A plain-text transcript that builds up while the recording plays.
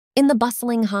In the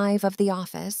bustling hive of the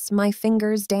office, my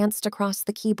fingers danced across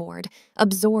the keyboard,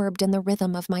 absorbed in the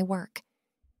rhythm of my work.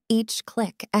 Each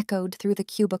click echoed through the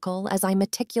cubicle as I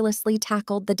meticulously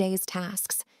tackled the day's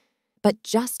tasks. But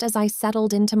just as I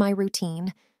settled into my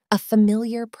routine, a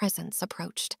familiar presence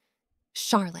approached.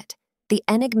 Charlotte, the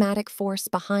enigmatic force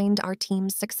behind our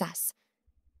team's success.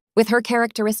 With her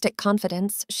characteristic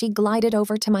confidence, she glided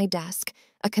over to my desk,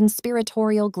 a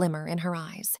conspiratorial glimmer in her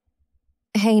eyes.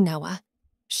 "Hey, Noah,"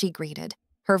 she greeted,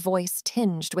 her voice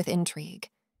tinged with intrigue.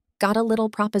 "Got a little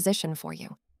proposition for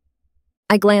you."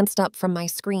 I glanced up from my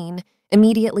screen,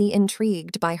 immediately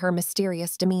intrigued by her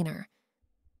mysterious demeanor.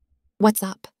 "What's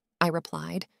up?" I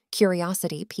replied,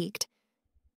 curiosity piqued.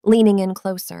 Leaning in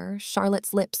closer,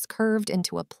 Charlotte's lips curved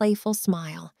into a playful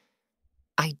smile.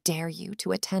 "I dare you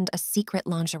to attend a secret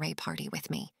lingerie party with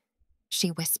me,"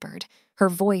 she whispered, her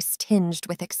voice tinged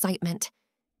with excitement.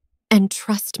 "And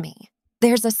trust me,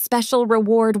 there's a special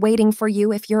reward waiting for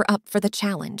you if you're up for the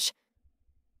challenge."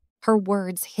 Her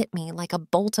words hit me like a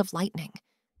bolt of lightning.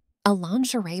 A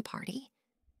lingerie party?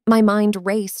 My mind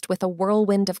raced with a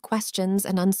whirlwind of questions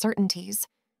and uncertainties.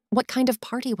 What kind of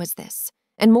party was this?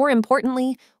 And more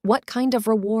importantly, what kind of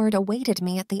reward awaited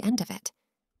me at the end of it?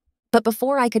 But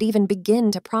before I could even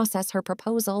begin to process her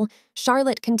proposal,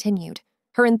 Charlotte continued,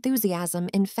 her enthusiasm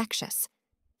infectious.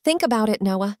 "Think about it,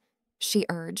 Noah," she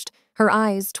urged, her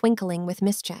eyes twinkling with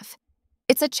mischief.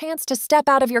 "It's a chance to step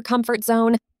out of your comfort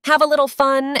zone, have a little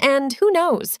fun, and who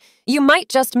knows, you might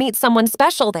just meet someone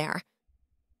special there."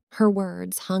 Her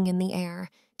words hung in the air,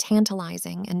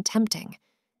 tantalizing and tempting.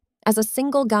 As a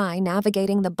single guy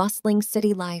navigating the bustling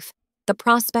city life, the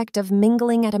prospect of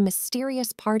mingling at a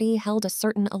mysterious party held a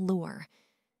certain allure.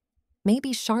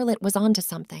 Maybe Charlotte was onto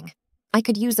something. I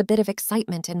could use a bit of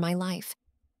excitement in my life.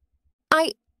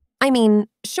 I mean,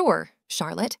 sure,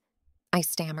 Charlotte," I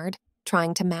stammered,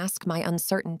 trying to mask my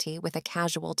uncertainty with a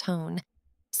casual tone.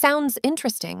 "Sounds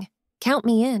interesting. Count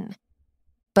me in."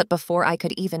 But before I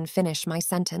could even finish my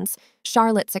sentence,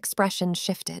 Charlotte's expression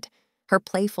shifted, her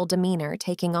playful demeanor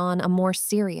taking on a more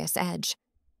serious edge.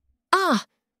 "Ah,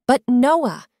 but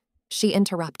Noah," she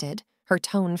interrupted, her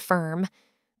tone firm.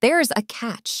 "There's a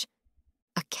catch."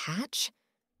 A catch?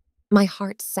 My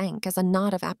heart sank as a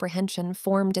knot of apprehension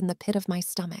formed in the pit of my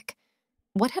stomach.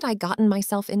 What had I gotten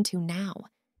myself into now?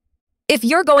 "If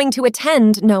you're going to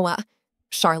attend, Noah,"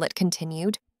 Charlotte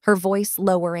continued, her voice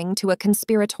lowering to a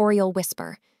conspiratorial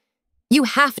whisper, "you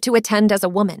have to attend as a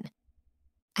woman."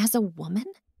 As a woman?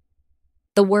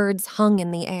 The words hung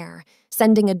in the air,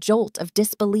 sending a jolt of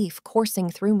disbelief coursing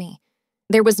through me.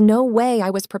 There was no way I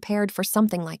was prepared for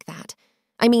something like that.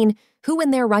 I mean, who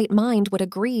in their right mind would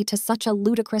agree to such a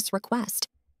ludicrous request?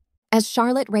 As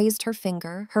Charlotte raised her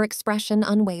finger, her expression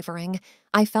unwavering,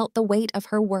 I felt the weight of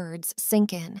her words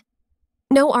sink in.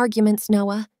 "No arguments,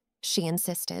 Noah," she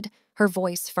insisted, her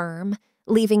voice firm,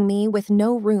 leaving me with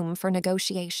no room for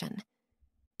negotiation.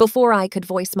 Before I could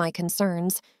voice my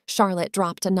concerns, Charlotte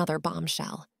dropped another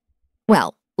bombshell.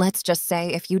 "Well, let's just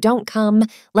say if you don't come,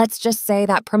 let's just say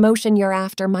that promotion you're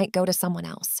after might go to someone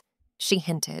else," she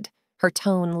hinted, her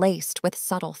tone laced with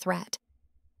subtle threat.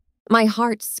 My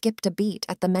heart skipped a beat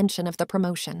at the mention of the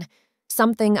promotion,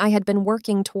 something I had been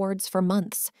working towards for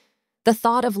months. The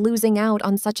thought of losing out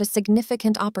on such a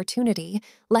significant opportunity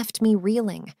left me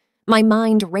reeling, my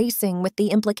mind racing with the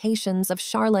implications of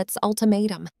Charlotte's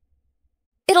ultimatum.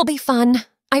 "It'll be fun,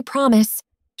 I promise,"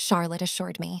 Charlotte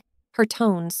assured me, her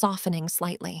tone softening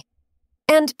slightly.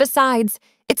 "And besides,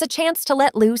 it's a chance to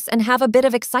let loose and have a bit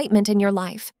of excitement in your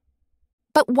life."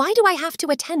 "But why do I have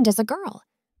to attend as a girl?"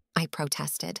 I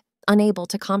protested, unable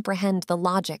to comprehend the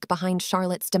logic behind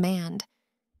Charlotte's demand.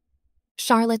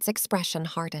 Charlotte's expression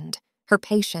hardened, her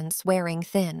patience wearing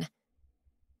thin.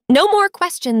 "No more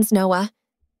questions, Noah,"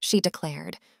 she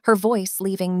declared, her voice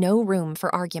leaving no room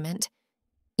for argument.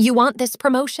 "You want this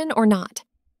promotion or not?"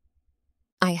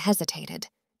 I hesitated,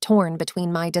 torn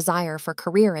between my desire for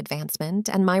career advancement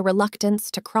and my reluctance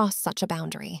to cross such a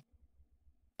boundary.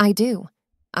 "I do,"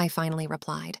 I finally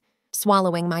replied,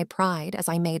 swallowing my pride as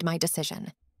I made my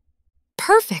decision.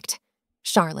 "Perfect!"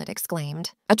 Charlotte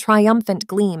exclaimed, a triumphant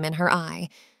gleam in her eye.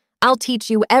 "I'll teach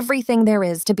you everything there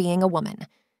is to being a woman.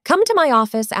 Come to my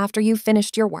office after you've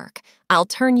finished your work. I'll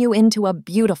turn you into a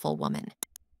beautiful woman."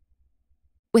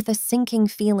 With a sinking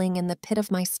feeling in the pit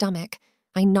of my stomach,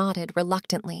 I nodded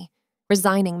reluctantly,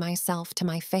 resigning myself to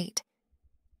my fate.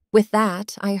 With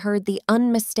that, I heard the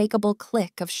unmistakable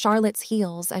click of Charlotte's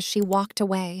heels as she walked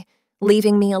away,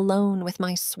 leaving me alone with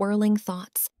my swirling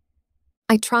thoughts.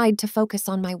 I tried to focus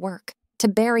on my work, to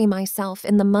bury myself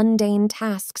in the mundane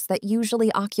tasks that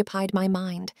usually occupied my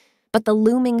mind, but the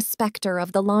looming specter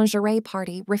of the lingerie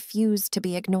party refused to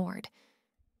be ignored.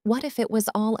 What if it was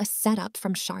all a setup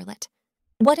from Charlotte?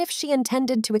 What if she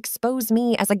intended to expose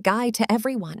me as a guy to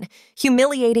everyone,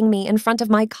 humiliating me in front of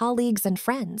my colleagues and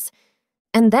friends?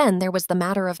 And then there was the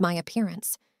matter of my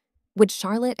appearance. Would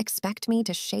Charlotte expect me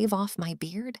to shave off my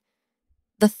beard?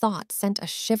 The thought sent a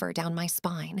shiver down my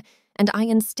spine, and I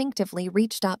instinctively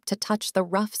reached up to touch the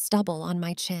rough stubble on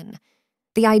my chin.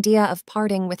 The idea of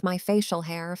parting with my facial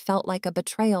hair felt like a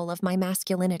betrayal of my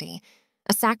masculinity,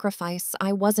 a sacrifice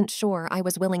I wasn't sure I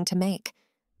was willing to make.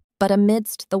 But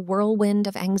amidst the whirlwind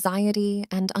of anxiety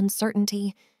and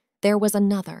uncertainty, there was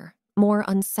another, more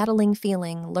unsettling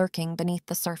feeling lurking beneath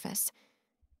the surface.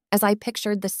 As I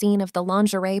pictured the scene of the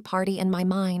lingerie party in my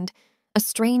mind, a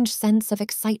strange sense of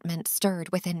excitement stirred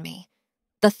within me.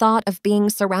 The thought of being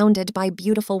surrounded by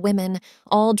beautiful women,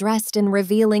 all dressed in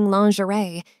revealing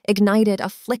lingerie, ignited a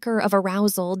flicker of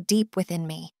arousal deep within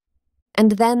me.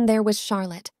 And then there was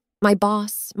Charlotte, my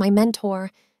boss, my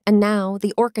mentor, and now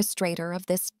the orchestrator of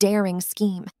this daring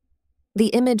scheme. The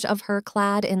image of her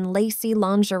clad in lacy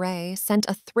lingerie sent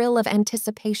a thrill of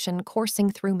anticipation coursing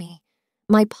through me,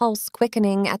 my pulse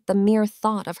quickening at the mere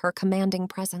thought of her commanding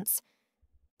presence.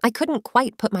 I couldn't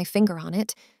quite put my finger on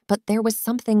it, but there was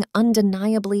something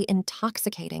undeniably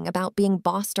intoxicating about being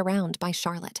bossed around by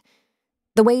Charlotte.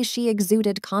 The way she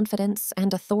exuded confidence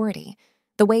and authority,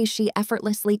 the way she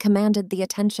effortlessly commanded the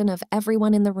attention of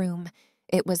everyone in the room,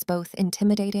 it was both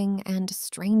intimidating and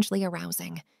strangely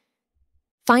arousing.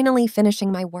 Finally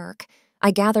finishing my work,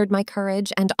 I gathered my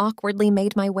courage and awkwardly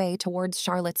made my way towards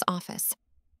Charlotte's office.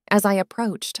 As I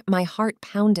approached, my heart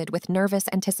pounded with nervous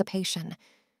anticipation.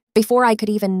 Before I could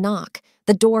even knock,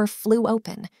 the door flew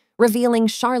open, revealing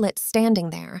Charlotte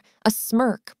standing there, a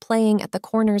smirk playing at the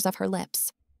corners of her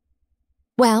lips.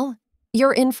 "Well,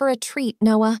 you're in for a treat,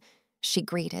 Noah," she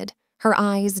greeted, her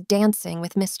eyes dancing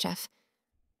with mischief.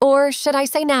 "Or should I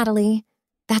say Natalie?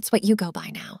 That's what you go by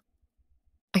now."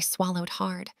 I swallowed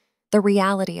hard, the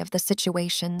reality of the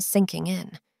situation sinking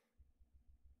in.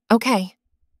 "Okay,"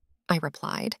 I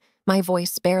replied, my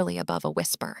voice barely above a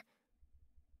whisper.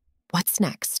 "What's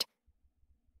next?"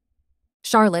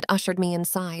 Charlotte ushered me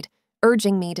inside,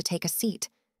 urging me to take a seat.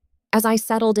 As I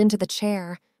settled into the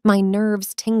chair, my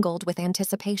nerves tingled with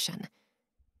anticipation.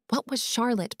 What was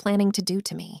Charlotte planning to do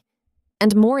to me?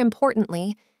 And more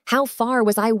importantly, how far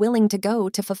was I willing to go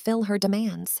to fulfill her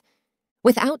demands?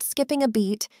 Without skipping a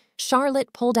beat,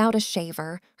 Charlotte pulled out a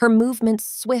shaver, her movements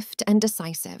swift and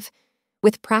decisive.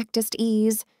 With practiced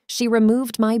ease, she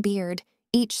removed my beard,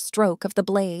 each stroke of the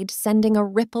blade sending a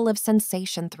ripple of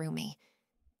sensation through me.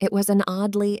 It was an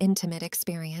oddly intimate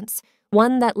experience,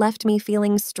 one that left me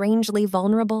feeling strangely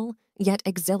vulnerable, yet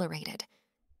exhilarated.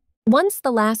 Once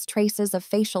the last traces of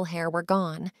facial hair were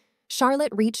gone,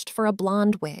 Charlotte reached for a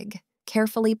blonde wig,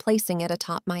 carefully placing it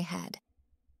atop my head.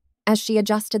 As she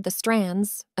adjusted the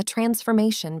strands, a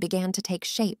transformation began to take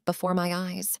shape before my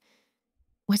eyes.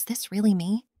 Was this really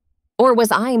me? Or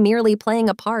was I merely playing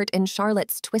a part in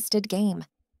Charlotte's twisted game?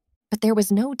 But there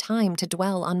was no time to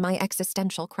dwell on my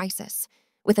existential crisis.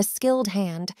 With a skilled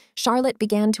hand, Charlotte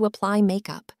began to apply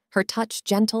makeup, her touch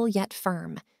gentle yet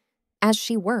firm. As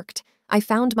she worked, I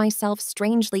found myself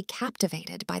strangely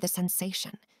captivated by the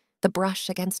sensation, the brush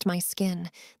against my skin,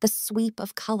 the sweep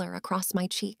of color across my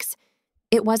cheeks.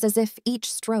 It was as if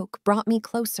each stroke brought me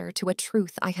closer to a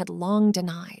truth I had long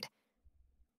denied.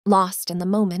 Lost in the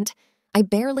moment, I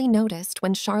barely noticed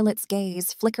when Charlotte's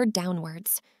gaze flickered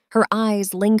downwards, her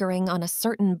eyes lingering on a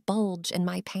certain bulge in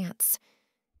my pants.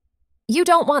 "You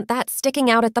don't want that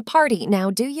sticking out at the party now,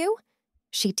 do you?"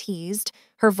 she teased,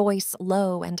 her voice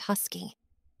low and husky.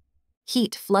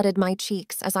 Heat flooded my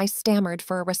cheeks as I stammered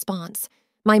for a response,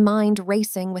 my mind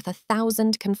racing with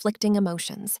 1,000 conflicting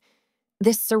emotions.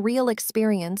 This surreal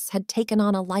experience had taken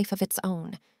on a life of its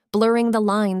own, blurring the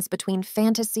lines between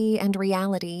fantasy and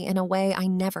reality in a way I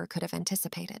never could have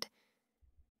anticipated.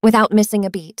 Without missing a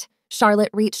beat,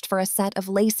 Charlotte reached for a set of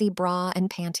lacy bra and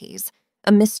panties,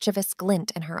 a mischievous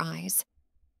glint in her eyes.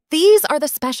 "These are the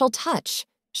special touch,"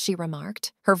 she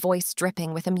remarked, her voice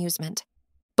dripping with amusement.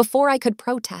 Before I could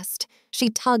protest, she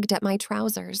tugged at my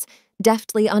trousers,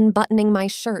 deftly unbuttoning my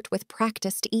shirt with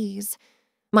practiced ease.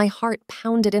 My heart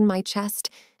pounded in my chest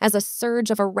as a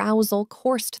surge of arousal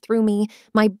coursed through me,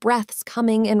 my breaths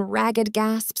coming in ragged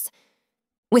gasps.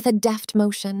 With a deft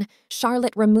motion,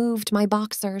 Charlotte removed my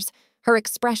boxers, her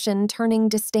expression turning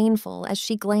disdainful as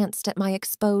she glanced at my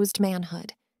exposed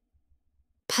manhood.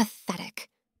 "Pathetic,"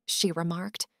 she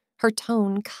remarked, her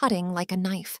tone cutting like a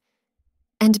knife.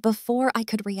 And before I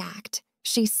could react,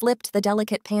 she slipped the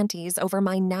delicate panties over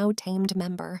my now tamed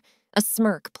member, a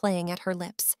smirk playing at her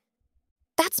lips.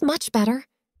 That's much better,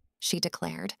 she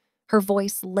declared, her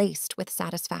voice laced with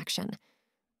satisfaction.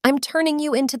 I'm turning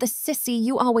you into the sissy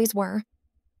you always were.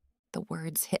 The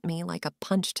words hit me like a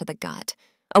punch to the gut,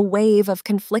 a wave of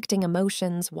conflicting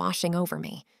emotions washing over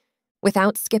me.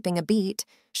 Without skipping a beat,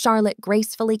 Charlotte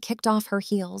gracefully kicked off her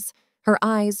heels, her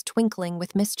eyes twinkling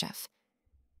with mischief.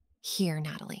 Here,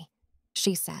 Natalie,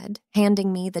 she said,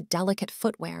 handing me the delicate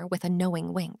footwear with a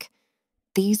knowing wink.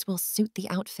 These will suit the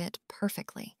outfit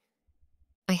perfectly.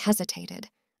 I hesitated,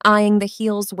 eyeing the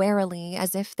heels warily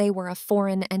as if they were a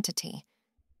foreign entity.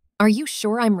 Are you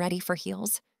sure I'm ready for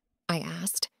heels? I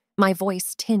asked, my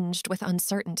voice tinged with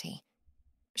uncertainty.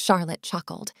 Charlotte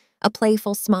chuckled, a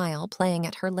playful smile playing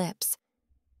at her lips.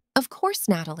 Of course,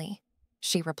 Natalie,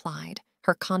 she replied,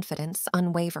 her confidence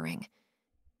unwavering.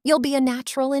 You'll be a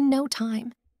natural in no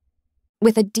time.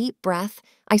 With a deep breath,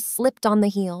 I slipped on the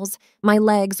heels, my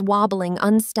legs wobbling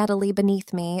unsteadily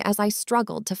beneath me as I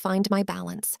struggled to find my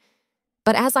balance.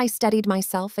 But as I steadied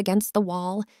myself against the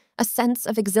wall, a sense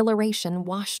of exhilaration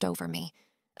washed over me,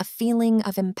 a feeling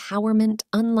of empowerment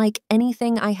unlike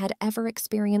anything I had ever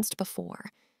experienced before.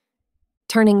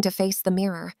 Turning to face the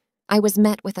mirror, I was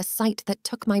met with a sight that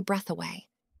took my breath away.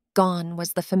 Gone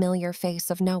was the familiar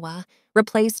face of Noah,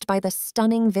 replaced by the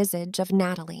stunning visage of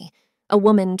Natalie, a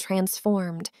woman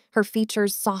transformed, her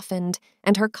features softened,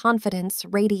 and her confidence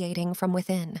radiating from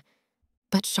within.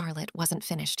 But Charlotte wasn't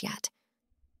finished yet.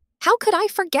 How could I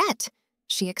forget?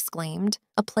 She exclaimed,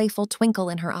 a playful twinkle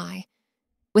in her eye.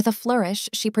 With a flourish,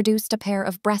 she produced a pair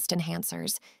of breast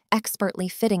enhancers, expertly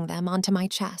fitting them onto my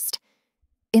chest.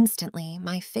 Instantly,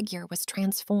 my figure was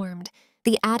transformed,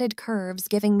 the added curves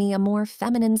giving me a more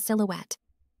feminine silhouette.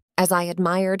 As I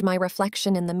admired my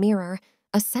reflection in the mirror,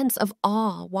 a sense of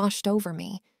awe washed over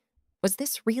me. Was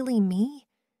this really me?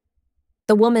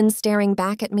 The woman staring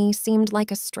back at me seemed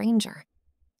like a stranger,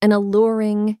 an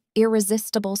alluring,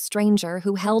 irresistible stranger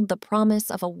who held the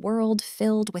promise of a world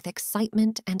filled with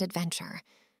excitement and adventure.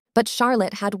 But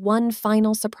Charlotte had one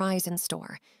final surprise in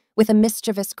store. With a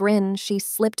mischievous grin, she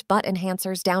slipped butt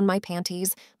enhancers down my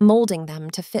panties, molding them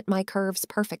to fit my curves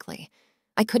perfectly.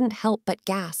 I couldn't help but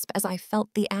gasp as I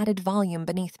felt the added volume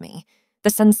beneath me, the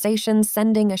sensation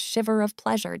sending a shiver of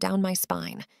pleasure down my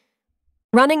spine.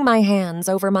 Running my hands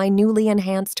over my newly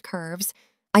enhanced curves,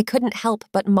 I couldn't help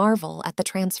but marvel at the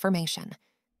transformation.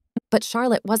 But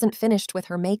Charlotte wasn't finished with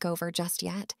her makeover just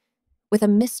yet. With a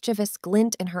mischievous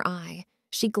glint in her eye,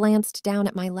 she glanced down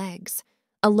at my legs,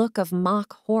 a look of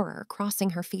mock horror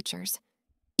crossing her features.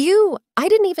 I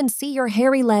didn't even see your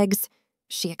hairy legs,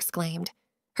 she exclaimed,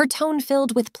 her tone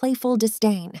filled with playful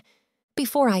disdain.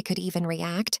 Before I could even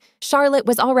react, Charlotte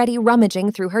was already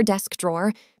rummaging through her desk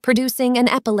drawer, producing an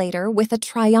epilator with a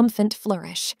triumphant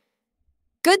flourish.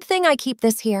 Good thing I keep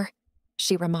this here,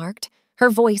 she remarked, her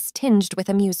voice tinged with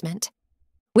amusement.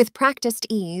 With practiced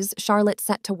ease, Charlotte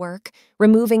set to work,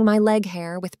 removing my leg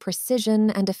hair with precision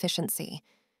and efficiency.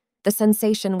 The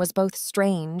sensation was both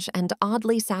strange and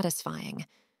oddly satisfying,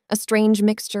 a strange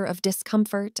mixture of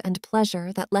discomfort and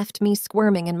pleasure that left me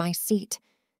squirming in my seat.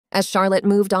 As Charlotte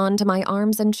moved on to my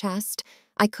arms and chest,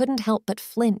 I couldn't help but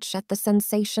flinch at the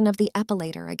sensation of the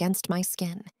epilator against my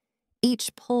skin.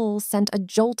 Each pull sent a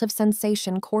jolt of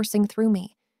sensation coursing through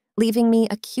me, leaving me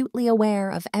acutely aware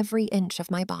of every inch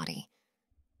of my body.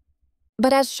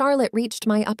 But as Charlotte reached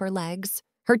my upper legs,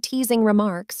 her teasing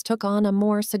remarks took on a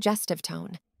more suggestive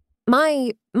tone.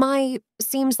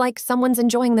 Seems like someone's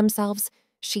enjoying themselves,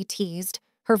 she teased,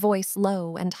 her voice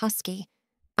low and husky.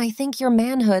 I think your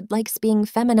manhood likes being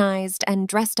feminized and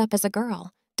dressed up as a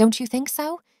girl, don't you think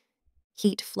so?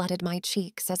 Heat flooded my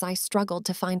cheeks as I struggled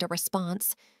to find a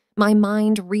response, my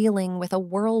mind reeling with a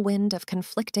whirlwind of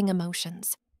conflicting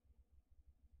emotions.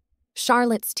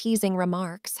 Charlotte's teasing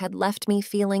remarks had left me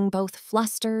feeling both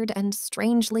flustered and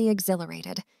strangely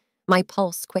exhilarated, my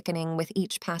pulse quickening with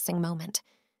each passing moment.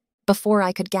 Before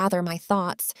I could gather my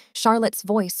thoughts, Charlotte's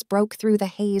voice broke through the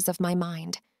haze of my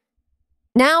mind.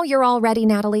 Now you're all ready,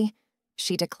 Natalie,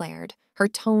 she declared, her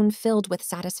tone filled with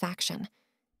satisfaction.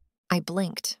 I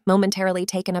blinked, momentarily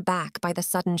taken aback by the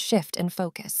sudden shift in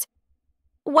focus.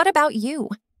 What about you?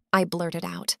 I blurted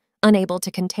out, unable to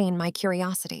contain my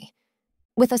curiosity.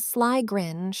 With a sly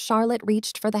grin, Charlotte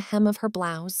reached for the hem of her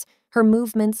blouse, her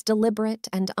movements deliberate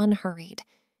and unhurried.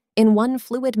 In one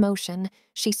fluid motion,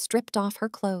 she stripped off her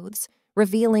clothes,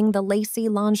 revealing the lacy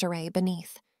lingerie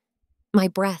beneath. My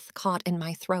breath caught in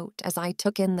my throat as I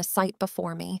took in the sight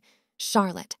before me,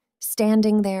 Charlotte,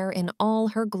 standing there in all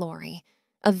her glory,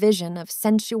 a vision of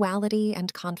sensuality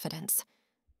and confidence.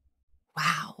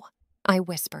 Wow, I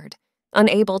whispered,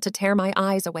 unable to tear my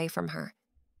eyes away from her.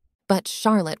 But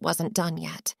Charlotte wasn't done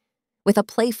yet. With a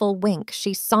playful wink,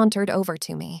 she sauntered over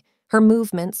to me, her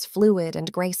movements fluid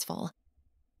and graceful.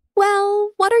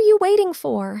 "Well, what are you waiting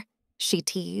for?" she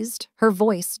teased, her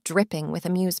voice dripping with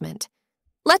amusement.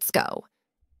 "Let's go."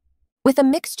 With a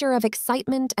mixture of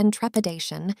excitement and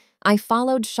trepidation, I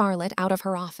followed Charlotte out of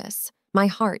her office, my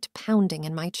heart pounding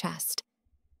in my chest.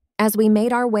 As we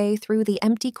made our way through the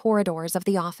empty corridors of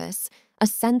the office, a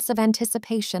sense of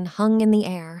anticipation hung in the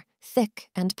air, thick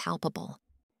and palpable.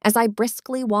 As I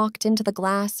briskly walked into the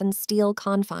glass and steel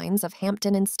confines of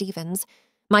Hampton and Stevens,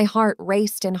 my heart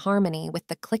raced in harmony with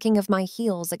the clicking of my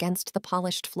heels against the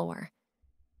polished floor.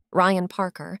 Ryan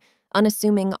Parker,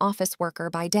 unassuming office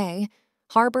worker by day,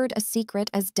 harbored a secret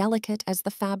as delicate as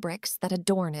the fabrics that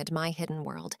adorned my hidden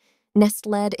world.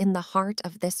 Nestled in the heart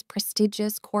of this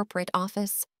prestigious corporate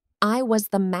office, I was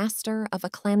the master of a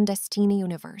clandestine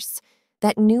universe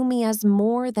that knew me as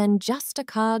more than just a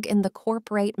cog in the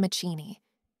corporate machine.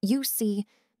 You see,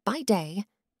 by day,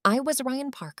 I was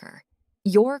Ryan Parker,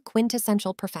 your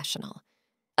quintessential professional,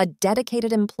 a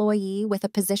dedicated employee with a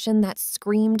position that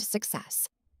screamed success.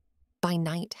 By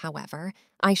night, however,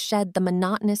 I shed the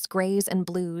monotonous grays and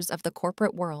blues of the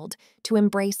corporate world to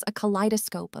embrace a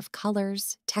kaleidoscope of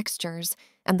colors, textures,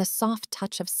 and the soft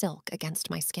touch of silk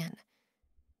against my skin.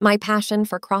 My passion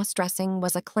for cross-dressing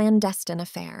was a clandestine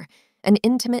affair, an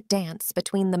intimate dance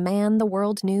between the man the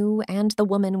world knew and the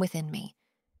woman within me.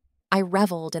 I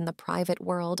reveled in the private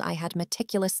world I had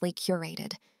meticulously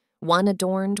curated, one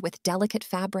adorned with delicate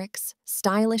fabrics,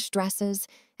 stylish dresses,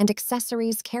 and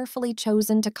accessories carefully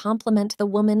chosen to complement the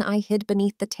woman I hid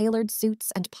beneath the tailored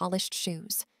suits and polished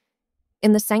shoes.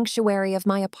 In the sanctuary of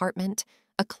my apartment,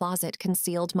 a closet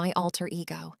concealed my alter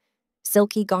ego.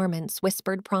 Silky garments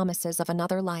whispered promises of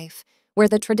another life, where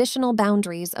the traditional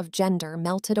boundaries of gender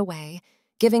melted away,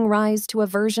 giving rise to a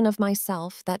version of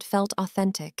myself that felt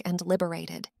authentic and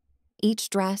liberated.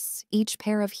 Each dress, each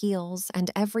pair of heels,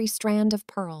 and every strand of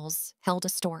pearls held a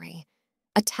story,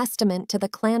 a testament to the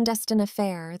clandestine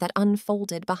affair that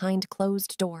unfolded behind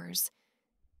closed doors.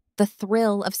 The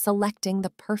thrill of selecting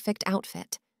the perfect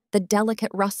outfit, the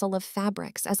delicate rustle of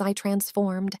fabrics as I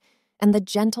transformed, and the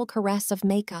gentle caress of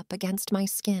makeup against my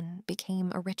skin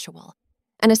became a ritual,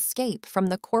 an escape from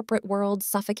the corporate world's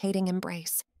suffocating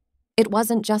embrace. It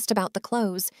wasn't just about the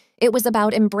clothes, it was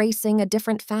about embracing a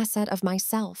different facet of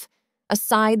myself, a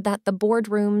side that the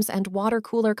boardrooms and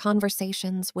water-cooler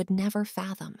conversations would never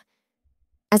fathom.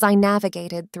 As I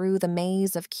navigated through the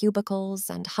maze of cubicles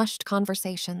and hushed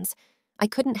conversations, I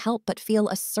couldn't help but feel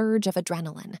a surge of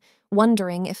adrenaline,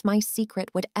 wondering if my secret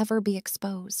would ever be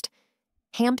exposed.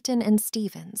 Hampton and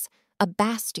Stevens, a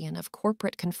bastion of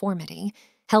corporate conformity,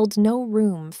 held no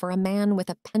room for a man with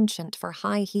a penchant for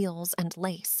high heels and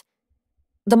lace.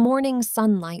 The morning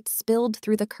sunlight spilled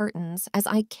through the curtains as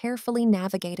I carefully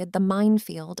navigated the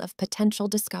minefield of potential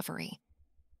discovery.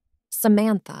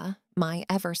 Samantha, my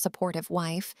ever-supportive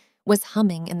wife, was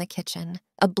humming in the kitchen,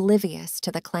 oblivious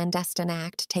to the clandestine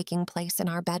act taking place in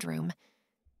our bedroom.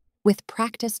 With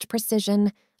practiced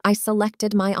precision, I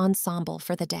selected my ensemble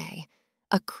for the day: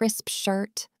 a crisp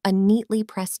shirt, a neatly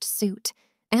pressed suit,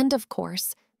 and, of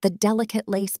course, the delicate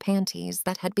lace panties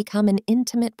that had become an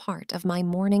intimate part of my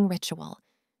morning ritual.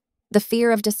 The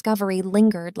fear of discovery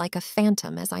lingered like a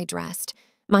phantom as I dressed,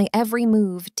 my every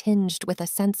move tinged with a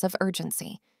sense of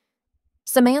urgency.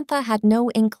 Samantha had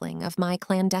no inkling of my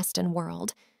clandestine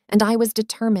world, and I was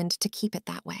determined to keep it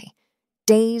that way.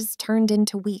 Days turned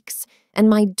into weeks, and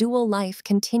my dual life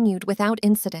continued without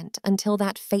incident until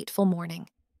that fateful morning.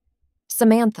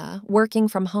 Samantha, working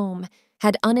from home,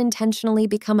 had unintentionally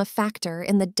become a factor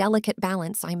in the delicate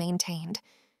balance I maintained.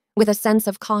 With a sense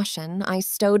of caution, I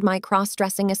stowed my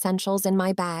cross-dressing essentials in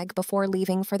my bag before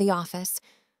leaving for the office,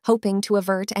 hoping to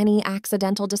avert any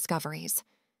accidental discoveries.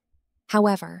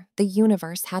 However, the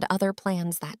universe had other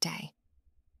plans that day.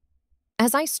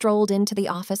 As I strolled into the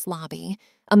office lobby,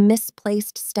 a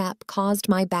misplaced step caused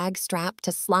my bag strap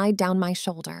to slide down my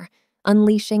shoulder,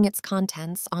 unleashing its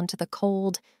contents onto the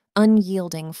cold,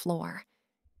 unyielding floor.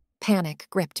 Panic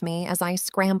gripped me as I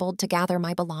scrambled to gather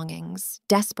my belongings,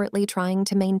 desperately trying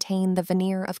to maintain the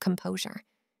veneer of composure.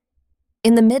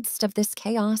 In the midst of this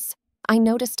chaos, I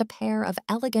noticed a pair of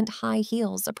elegant high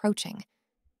heels approaching.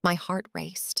 My heart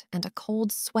raced, and a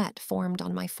cold sweat formed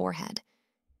on my forehead.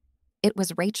 It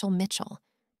was Rachel Mitchell,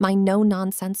 my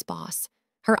no-nonsense boss,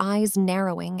 her eyes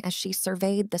narrowing as she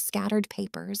surveyed the scattered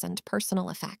papers and personal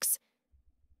effects.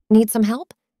 "Need some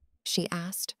help?" she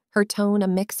asked, her tone a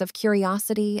mix of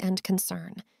curiosity and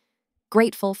concern.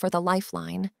 Grateful for the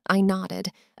lifeline, I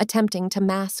nodded, attempting to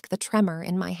mask the tremor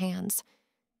in my hands.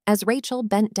 As Rachel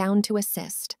bent down to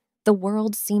assist, the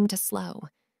world seemed to slow.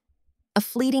 A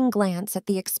fleeting glance at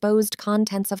the exposed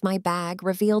contents of my bag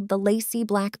revealed the lacy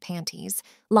black panties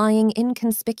lying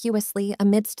inconspicuously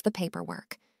amidst the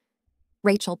paperwork.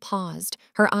 Rachel paused,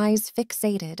 her eyes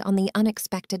fixated on the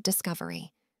unexpected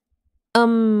discovery.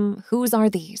 Whose are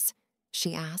these?"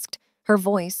 she asked, her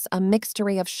voice a mixture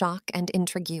of shock and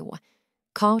intrigue.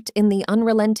 Caught in the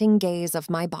unrelenting gaze of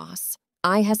my boss,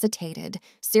 I hesitated,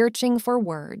 searching for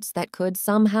words that could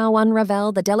somehow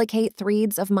unravel the delicate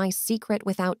threads of my secret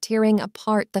without tearing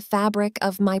apart the fabric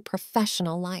of my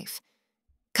professional life.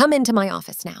 "Come into my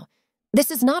office now. This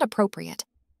is not appropriate."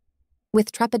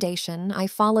 With trepidation, I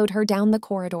followed her down the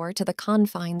corridor to the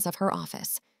confines of her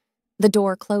office. The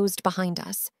door closed behind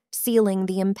us, sealing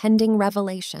the impending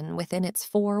revelation within its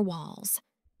four walls.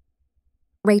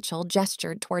 Rachel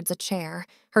gestured towards a chair,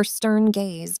 her stern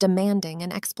gaze demanding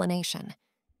an explanation.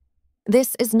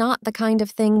 "This is not the kind of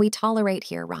thing we tolerate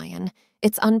here, Ryan.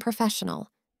 It's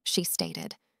unprofessional," she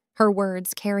stated, her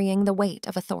words carrying the weight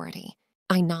of authority.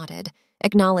 I nodded,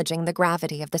 acknowledging the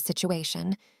gravity of the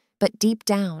situation, but deep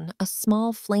down, a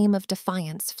small flame of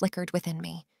defiance flickered within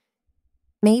me.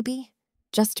 Maybe,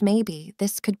 just maybe,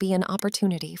 this could be an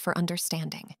opportunity for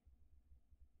understanding.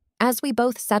 As we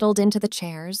both settled into the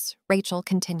chairs, Rachel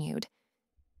continued.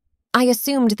 "I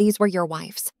assumed these were your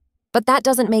wife's, but that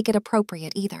doesn't make it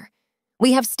appropriate either.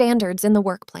 We have standards in the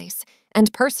workplace,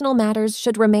 and personal matters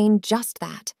should remain just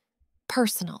that.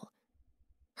 Personal."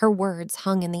 Her words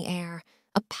hung in the air,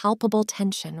 a palpable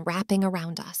tension wrapping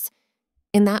around us.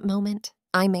 In that moment,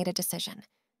 I made a decision.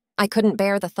 I couldn't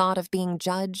bear the thought of being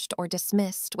judged or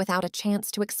dismissed without a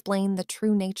chance to explain the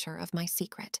true nature of my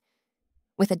secret.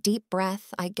 With a deep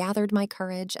breath, I gathered my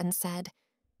courage and said,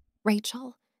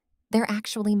 "Rachel, they're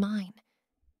actually mine.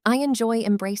 I enjoy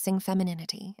embracing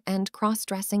femininity, and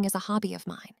cross-dressing is a hobby of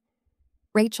mine."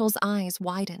 Rachel's eyes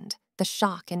widened, the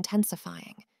shock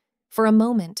intensifying. For a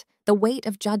moment, the weight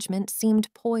of judgment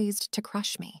seemed poised to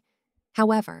crush me.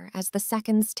 However, as the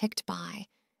seconds ticked by,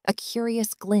 a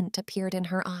curious glint appeared in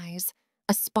her eyes,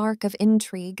 a spark of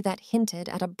intrigue that hinted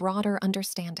at a broader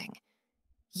understanding.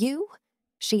 "You?"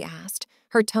 she asked,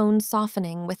 her tone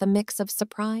softening with a mix of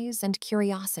surprise and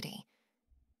curiosity.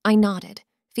 I nodded,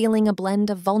 feeling a blend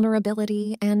of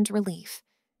vulnerability and relief.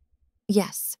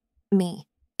 "Yes, me.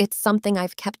 It's something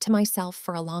I've kept to myself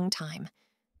for a long time."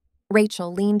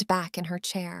 Rachel leaned back in her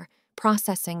chair,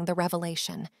 processing the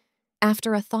revelation.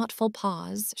 After a thoughtful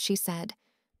pause, she said,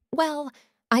 "Well,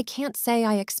 I can't say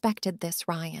I expected this,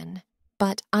 Ryan,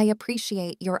 but I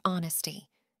appreciate your honesty.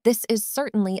 This is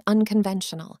certainly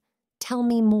unconventional. Tell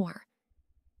me more."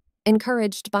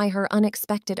 Encouraged by her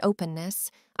unexpected openness,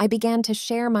 I began to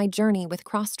share my journey with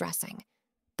cross-dressing,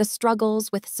 the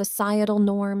struggles with societal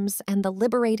norms and the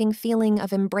liberating feeling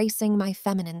of embracing my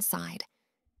feminine side.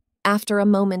 After a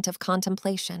moment of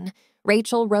contemplation,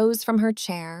 Rachel rose from her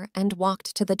chair and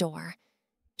walked to the door.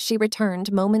 She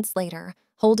returned moments later,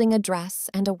 holding a dress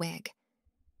and a wig.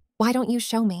 "Why don't you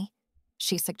show me?"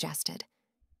 she suggested.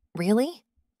 "Really?"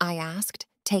 I asked,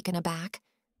 taken aback.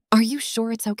 "Are you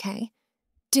sure it's okay?"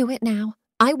 "Do it now.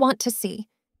 I want to see,"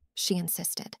 she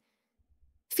insisted.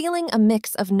 Feeling a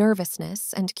mix of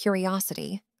nervousness and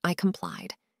curiosity, I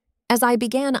complied. As I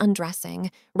began undressing,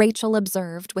 Rachel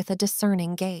observed with a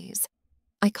discerning gaze.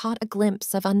 I caught a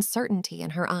glimpse of uncertainty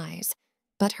in her eyes,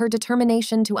 but her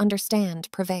determination to understand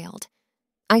prevailed.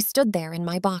 I stood there in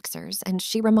my boxers, and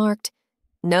she remarked,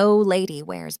 "No lady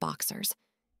wears boxers."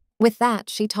 With that,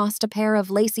 she tossed a pair of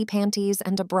lacy panties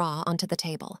and a bra onto the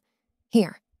table.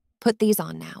 "Here, put these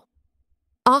on now."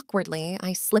 Awkwardly,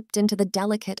 I slipped into the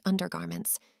delicate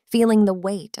undergarments, feeling the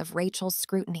weight of Rachel's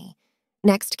scrutiny.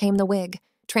 Next came the wig,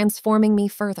 transforming me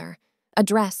further. A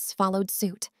dress followed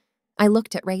suit. I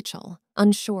looked at Rachel,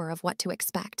 unsure of what to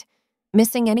expect.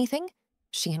 "Missing anything?"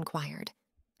 she inquired.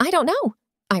 "I don't know,"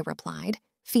 I replied,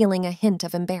 feeling a hint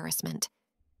of embarrassment.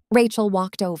 Rachel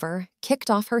walked over,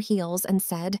 kicked off her heels, and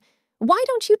said, "Why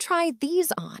don't you try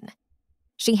these on?"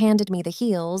 She handed me the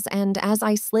heels, and as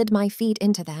I slid my feet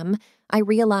into them, I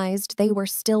realized they were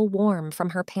still warm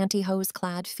from her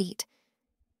pantyhose-clad feet.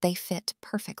 They fit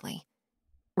perfectly.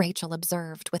 Rachel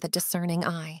observed with a discerning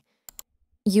eye.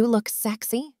 "You look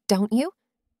sexy, don't you?"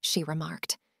 she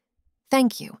remarked.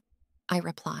 "Thank you," I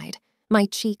replied, my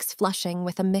cheeks flushing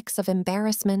with a mix of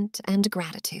embarrassment and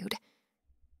gratitude.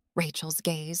 Rachel's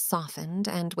gaze softened,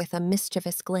 and with a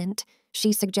mischievous glint,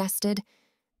 she suggested,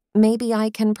 "Maybe I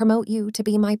can promote you to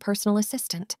be my personal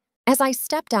assistant." As I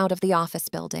stepped out of the office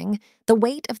building, the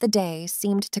weight of the day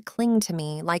seemed to cling to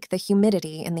me like the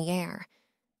humidity in the air.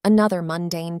 Another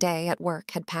mundane day at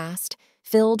work had passed,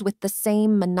 filled with the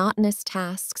same monotonous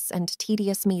tasks and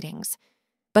tedious meetings.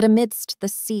 But amidst the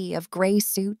sea of gray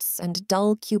suits and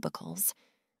dull cubicles,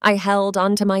 I held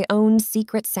onto my own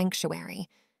secret sanctuary,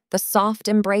 the soft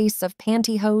embrace of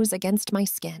pantyhose against my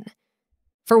skin.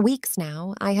 For weeks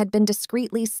now, I had been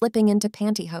discreetly slipping into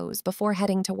pantyhose before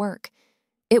heading to work.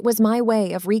 It was my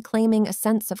way of reclaiming a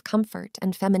sense of comfort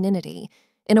and femininity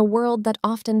in a world that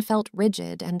often felt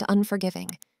rigid and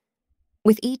unforgiving.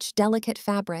 With each delicate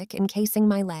fabric encasing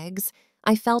my legs,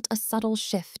 I felt a subtle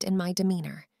shift in my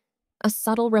demeanor, a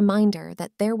subtle reminder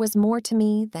that there was more to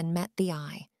me than met the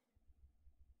eye.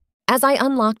 As I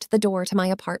unlocked the door to my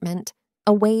apartment,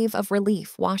 a wave of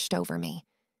relief washed over me.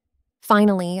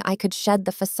 Finally, I could shed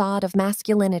the facade of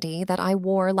masculinity that I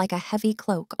wore like a heavy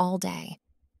cloak all day.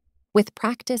 With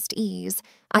practiced ease,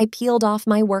 I peeled off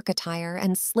my work attire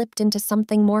and slipped into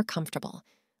something more comfortable,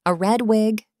 a red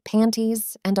wig,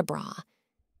 panties, and a bra.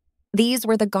 These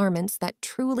were the garments that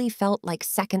truly felt like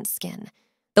second skin,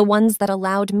 the ones that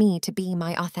allowed me to be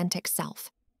my authentic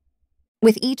self.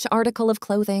 With each article of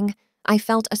clothing, I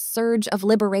felt a surge of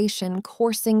liberation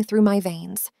coursing through my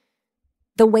veins.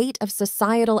 The weight of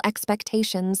societal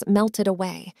expectations melted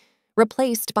away,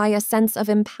 replaced by a sense of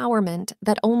empowerment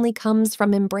that only comes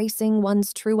from embracing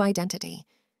one's true identity.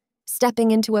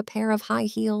 Stepping into a pair of high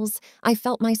heels, I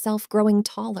felt myself growing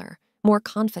taller, more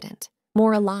confident,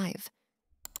 more alive.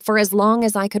 For as long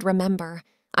as I could remember,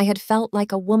 I had felt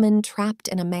like a woman trapped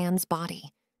in a man's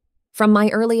body. From my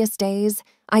earliest days,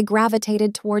 I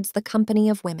gravitated towards the company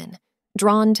of women,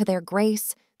 drawn to their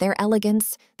grace, their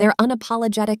elegance, their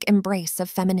unapologetic embrace of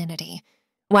femininity.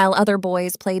 While other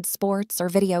boys played sports or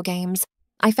video games,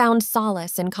 I found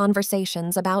solace in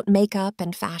conversations about makeup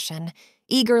and fashion,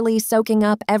 eagerly soaking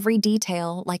up every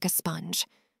detail like a sponge.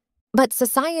 But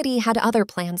society had other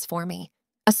plans for me,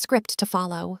 a script to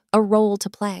follow, a role to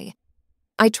play.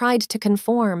 I tried to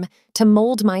conform, to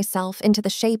mold myself into the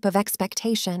shape of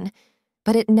expectation,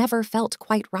 but it never felt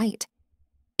quite right.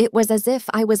 It was as if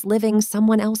I was living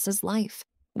someone else's life,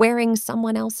 wearing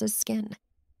someone else's skin.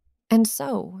 And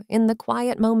so, in the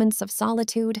quiet moments of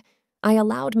solitude, I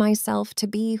allowed myself to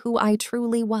be who I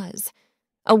truly was,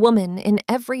 a woman in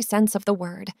every sense of the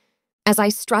word. As I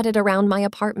strutted around my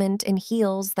apartment in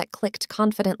heels that clicked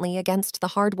confidently against the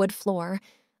hardwood floor,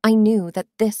 I knew that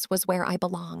this was where I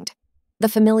belonged. The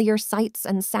familiar sights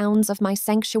and sounds of my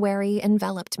sanctuary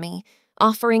enveloped me,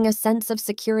 offering a sense of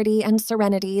security and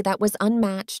serenity that was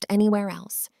unmatched anywhere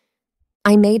else.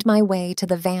 I made my way to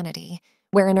the vanity,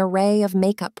 where an array of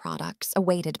makeup products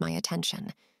awaited my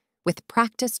attention. With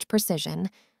practiced precision,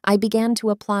 I began to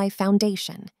apply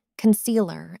foundation,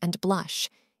 concealer, and blush,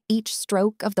 each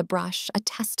stroke of the brush a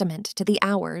testament to the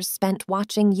hours spent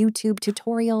watching YouTube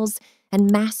tutorials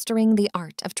and mastering the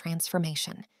art of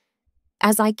transformation.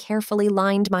 As I carefully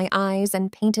lined my eyes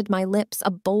and painted my lips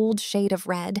a bold shade of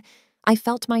red, I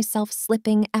felt myself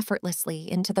slipping effortlessly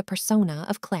into the persona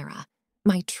of Clara,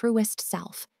 my truest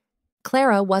self.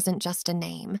 Clara wasn't just a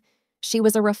name. She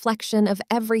was a reflection of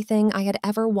everything I had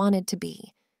ever wanted to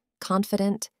be: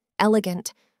 confident,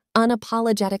 elegant,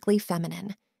 unapologetically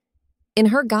feminine. In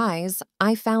her guise,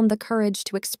 I found the courage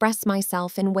to express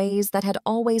myself in ways that had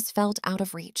always felt out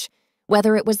of reach,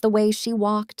 whether it was the way she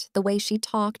walked, the way she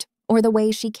talked, or the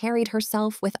way she carried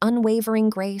herself with unwavering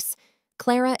grace.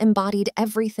 Clara embodied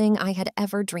everything I had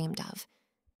ever dreamed of.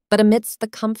 But amidst the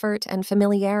comfort and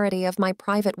familiarity of my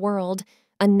private world,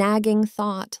 a nagging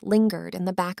thought lingered in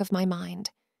the back of my mind.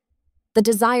 The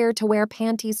desire to wear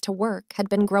panties to work had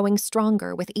been growing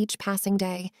stronger with each passing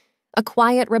day, a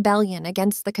quiet rebellion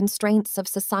against the constraints of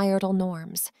societal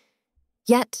norms.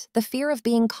 Yet the fear of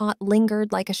being caught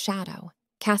lingered like a shadow,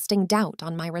 casting doubt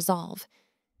on my resolve.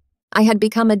 I had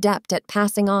become adept at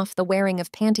passing off the wearing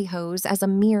of pantyhose as a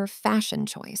mere fashion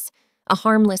choice, a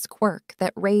harmless quirk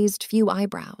that raised few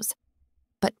eyebrows.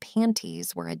 But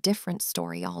panties were a different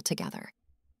story altogether.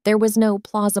 There was no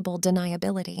plausible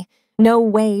deniability, no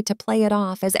way to play it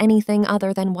off as anything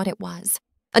other than what it was,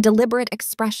 a deliberate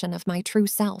expression of my true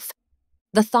self.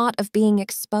 The thought of being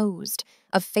exposed,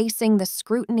 of facing the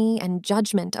scrutiny and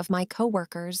judgment of my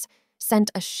coworkers,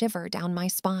 sent a shiver down my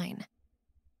spine.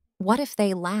 What if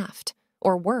they laughed?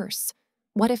 Or worse,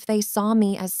 what if they saw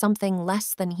me as something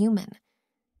less than human?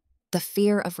 The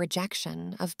fear of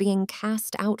rejection, of being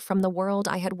cast out from the world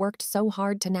I had worked so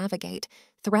hard to navigate,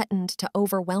 threatened to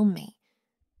overwhelm me.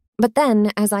 But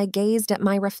then, as I gazed at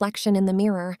my reflection in the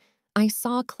mirror, I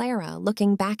saw Clara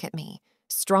looking back at me,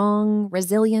 strong,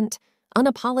 resilient,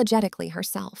 unapologetically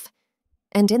herself.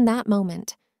 And in that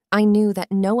moment, I knew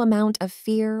that no amount of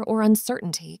fear or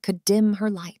uncertainty could dim her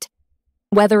light.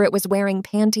 Whether it was wearing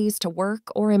panties to work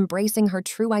or embracing her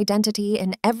true identity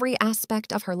in every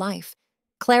aspect of her life,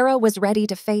 Clara was ready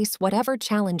to face whatever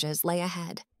challenges lay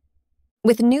ahead.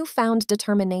 With newfound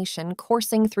determination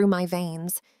coursing through my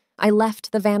veins, I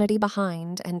left the vanity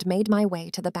behind and made my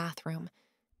way to the bathroom.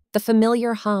 The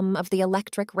familiar hum of the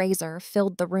electric razor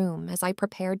filled the room as I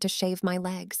prepared to shave my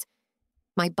legs.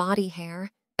 My body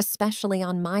hair, especially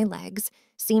on my legs,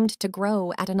 seemed to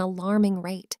grow at an alarming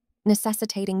rate,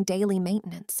 necessitating daily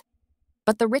maintenance.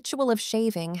 But the ritual of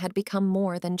shaving had become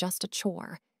more than just a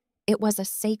chore. It was a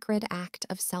sacred act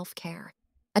of self-care,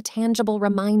 a tangible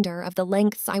reminder of the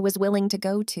lengths I was willing to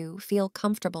go to feel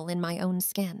comfortable in my own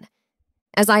skin.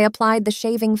 As I applied the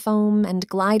shaving foam and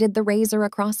glided the razor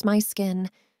across my skin,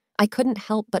 I couldn't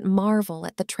help but marvel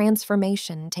at the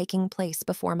transformation taking place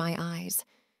before my eyes.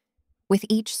 With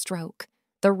each stroke,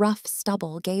 the rough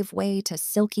stubble gave way to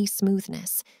silky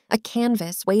smoothness, a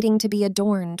canvas waiting to be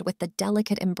adorned with the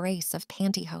delicate embrace of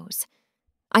pantyhose.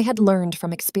 I had learned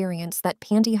from experience that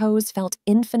pantyhose felt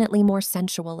infinitely more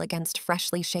sensual against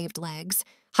freshly shaved legs,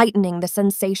 heightening the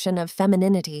sensation of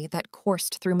femininity that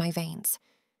coursed through my veins.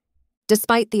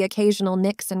 Despite the occasional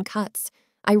nicks and cuts,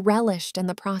 I relished in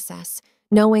the process,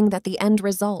 knowing that the end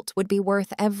result would be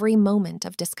worth every moment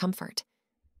of discomfort.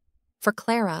 For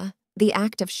Clara, the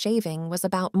act of shaving was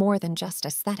about more than just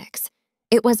aesthetics.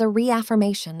 It was a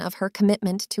reaffirmation of her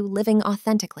commitment to living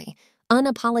authentically,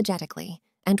 unapologetically,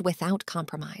 and without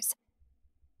compromise.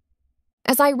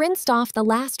 As I rinsed off the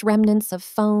last remnants of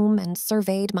foam and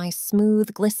surveyed my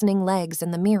smooth, glistening legs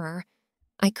in the mirror,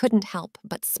 I couldn't help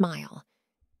but smile.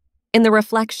 In the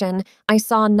reflection, I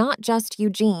saw not just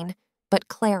Eugene, but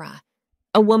Clara,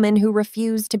 a woman who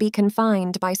refused to be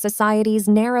confined by society's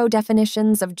narrow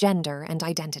definitions of gender and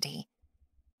identity.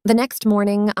 The next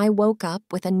morning, I woke up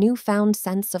with a newfound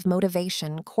sense of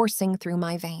motivation coursing through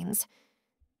my veins.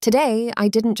 Today, I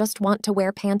didn't just want to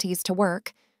wear panties to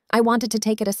work, I wanted to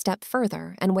take it a step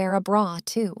further and wear a bra,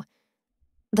 too.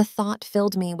 The thought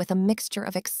filled me with a mixture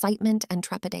of excitement and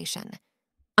trepidation.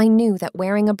 I knew that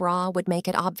wearing a bra would make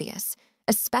it obvious,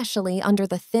 especially under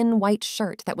the thin white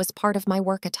shirt that was part of my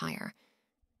work attire.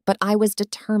 But I was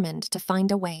determined to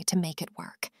find a way to make it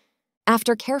work.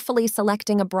 After carefully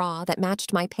selecting a bra that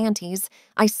matched my panties,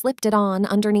 I slipped it on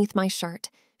underneath my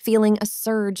shirt, feeling a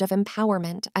surge of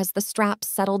empowerment as the strap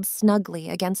settled snugly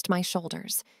against my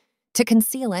shoulders. To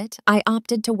conceal it, I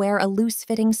opted to wear a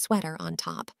loose-fitting sweater on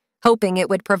top, hoping it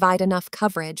would provide enough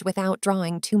coverage without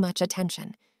drawing too much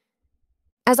attention.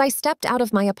 As I stepped out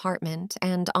of my apartment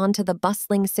and onto the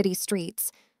bustling city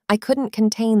streets, I couldn't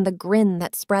contain the grin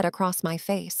that spread across my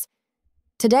face.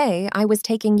 Today, I was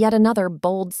taking yet another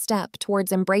bold step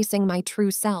towards embracing my true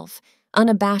self,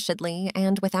 unabashedly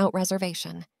and without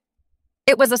reservation.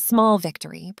 It was a small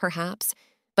victory, perhaps,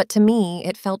 but to me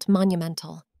it felt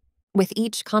monumental. With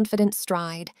each confident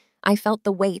stride, I felt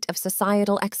the weight of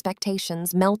societal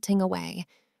expectations melting away,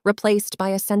 replaced by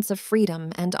a sense of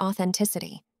freedom and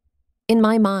authenticity. In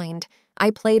my mind,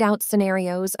 I played out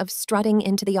scenarios of strutting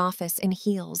into the office in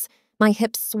heels, my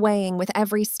hips swaying with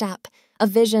every step, a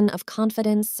vision of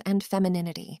confidence and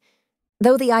femininity.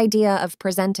 Though the idea of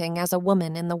presenting as a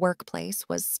woman in the workplace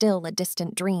was still a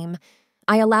distant dream,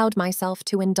 I allowed myself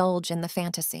to indulge in the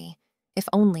fantasy, if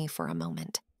only for a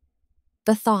moment.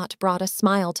 The thought brought a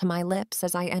smile to my lips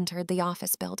as I entered the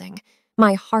office building,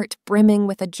 my heart brimming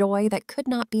with a joy that could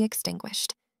not be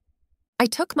extinguished. I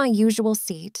took my usual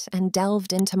seat and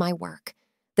delved into my work,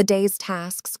 the day's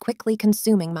tasks quickly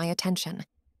consuming my attention.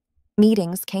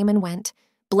 Meetings came and went,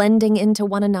 blending into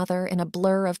one another in a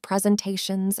blur of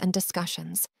presentations and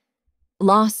discussions.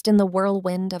 Lost in the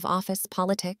whirlwind of office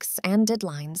politics and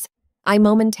deadlines, I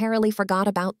momentarily forgot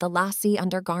about the lassie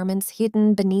undergarments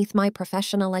hidden beneath my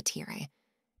professional attire.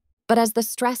 But as the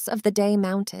stress of the day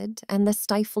mounted and the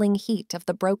stifling heat of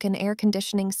the broken air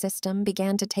conditioning system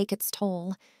began to take its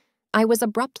toll, I was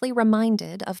abruptly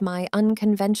reminded of my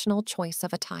unconventional choice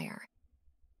of attire.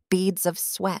 Beads of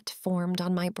sweat formed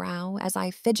on my brow as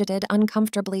I fidgeted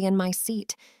uncomfortably in my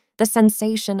seat, the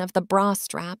sensation of the bra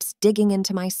straps digging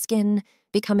into my skin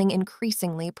becoming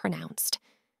increasingly pronounced.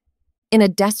 In a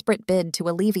desperate bid to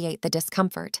alleviate the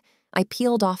discomfort, I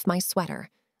peeled off my sweater,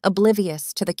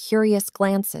 oblivious to the curious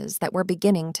glances that were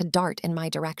beginning to dart in my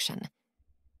direction.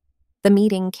 The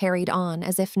meeting carried on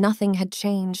as if nothing had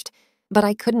changed, but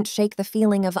I couldn't shake the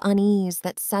feeling of unease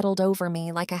that settled over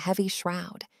me like a heavy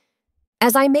shroud.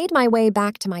 As I made my way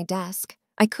back to my desk,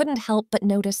 I couldn't help but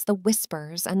notice the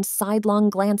whispers and sidelong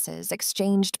glances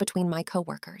exchanged between my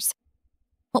coworkers.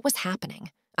 What was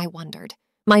happening? I wondered,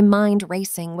 my mind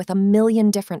racing with a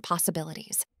million different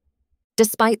possibilities.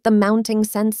 Despite the mounting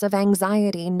sense of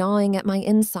anxiety gnawing at my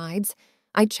insides,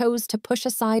 I chose to push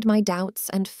aside my doubts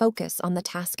and focus on the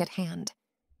task at hand.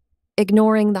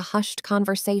 Ignoring the hushed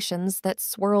conversations that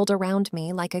swirled around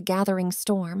me like a gathering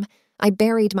storm, I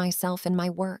buried myself in my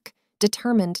work,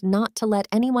 determined not to let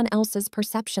anyone else's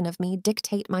perception of me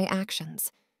dictate my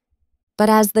actions.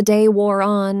 But as the day wore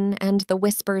on and the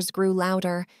whispers grew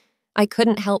louder, I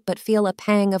couldn't help but feel a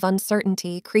pang of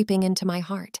uncertainty creeping into my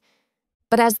heart.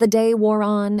 But as the day wore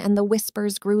on and the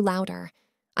whispers grew louder,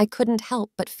 I couldn't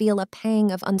help but feel a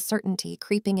pang of uncertainty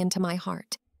creeping into my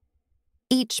heart.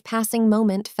 Each passing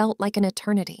moment felt like an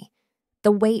eternity,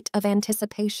 the weight of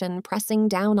anticipation pressing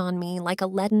down on me like a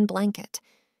leaden blanket.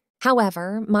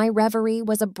 However, my reverie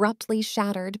was abruptly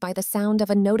shattered by the sound of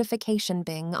a notification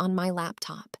bing on my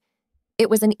laptop. It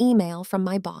was an email from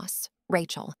my boss,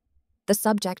 Rachel. The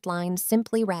subject line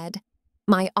simply read,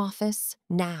 "My office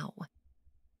now."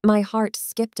 My heart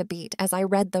skipped a beat as I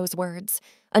read those words,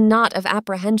 a knot of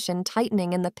apprehension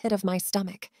tightening in the pit of my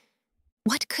stomach.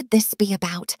 What could this be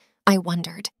about? I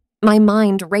wondered, my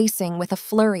mind racing with a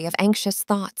flurry of anxious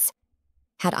thoughts.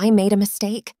 Had I made a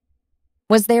mistake?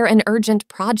 Was there an urgent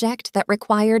project that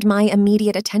required my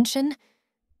immediate attention?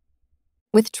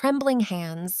 With trembling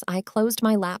hands, I closed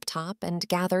my laptop and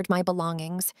gathered my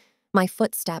belongings, my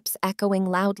footsteps echoing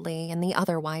loudly in the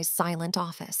otherwise silent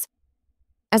office.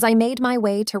 As I made my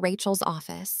way to Rachel's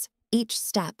office, each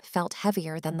step felt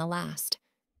heavier than the last,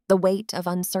 the weight of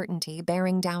uncertainty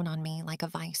bearing down on me like a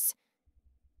vice.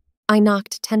 I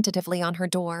knocked tentatively on her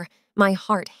door, my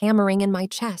heart hammering in my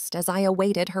chest as I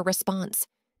awaited her response.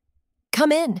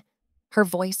 "Come in," her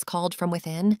voice called from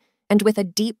within, and with a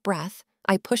deep breath,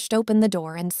 I pushed open the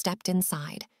door and stepped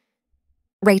inside.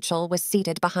 Rachel was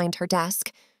seated behind her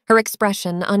desk, her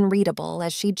expression unreadable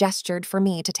as she gestured for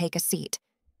me to take a seat.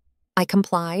 I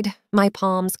complied, my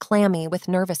palms clammy with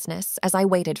nervousness as I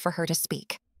waited for her to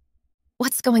speak.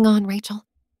 "What's going on, Rachel?"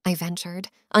 I ventured,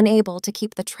 unable to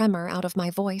keep the tremor out of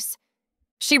my voice.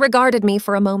 She regarded me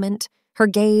for a moment, her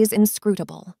gaze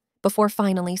inscrutable, before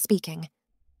finally speaking.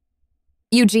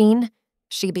 "Eugene,"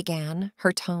 she began,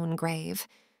 her tone grave,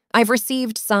 "I've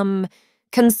received some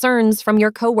concerns from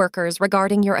your coworkers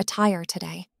regarding your attire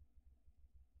today."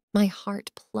 My heart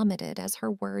plummeted as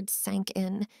her words sank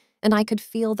in, and I could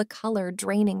feel the color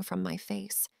draining from my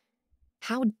face.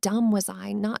 How dumb was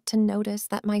I not to notice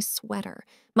that my sweater,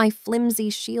 my flimsy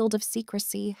shield of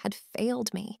secrecy, had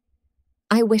failed me?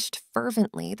 I wished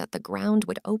fervently that the ground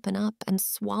would open up and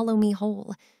swallow me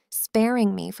whole,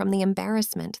 sparing me from the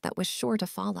embarrassment that was sure to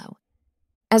follow.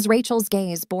 As Rachel's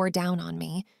gaze bore down on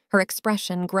me, her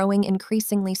expression growing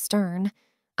increasingly stern,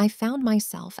 I found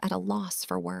myself at a loss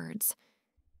for words.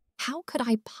 How could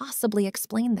I possibly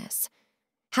explain this?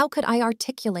 How could I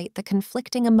articulate the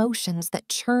conflicting emotions that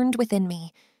churned within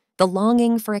me? The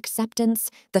longing for acceptance,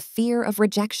 the fear of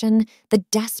rejection, the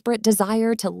desperate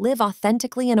desire to live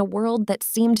authentically in a world that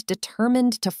seemed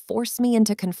determined to force me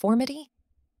into conformity?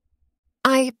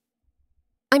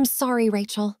 I'm sorry,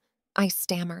 Rachel, I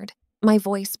stammered, my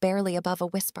voice barely above a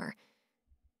whisper.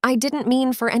 I didn't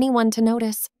mean for anyone to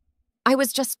notice. I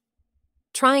was just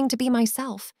trying to be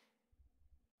myself.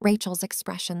 Rachel's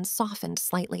expression softened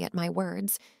slightly at my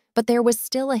words, but there was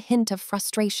still a hint of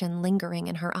frustration lingering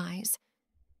in her eyes.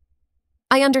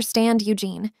 "I understand,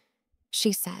 Eugene,"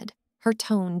 she said, her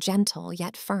tone gentle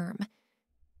yet firm.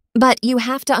 "But you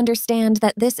have to understand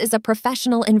that this is a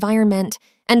professional environment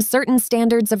and certain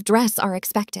standards of dress are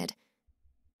expected."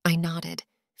 I nodded,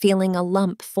 feeling a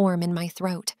lump form in my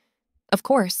throat. Of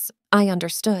course, I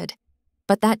understood,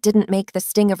 but that didn't make the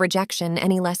sting of rejection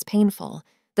any less painful,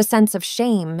 the sense of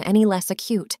shame any less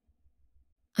acute.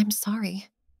 "I'm sorry,"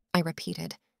 I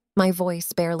repeated, my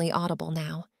voice barely audible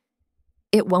now.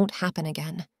 "It won't happen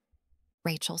again."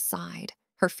 Rachel sighed,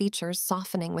 her features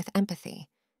softening with empathy.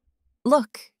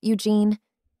 "Look, Eugene,"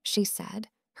 she said,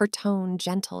 her tone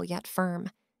gentle yet firm.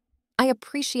 "I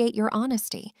appreciate your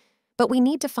honesty, but we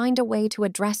need to find a way to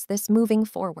address this moving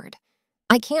forward.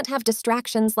 I can't have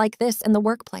distractions like this in the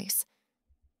workplace."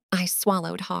 I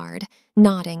swallowed hard,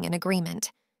 nodding in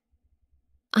agreement.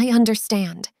 "I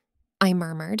understand," I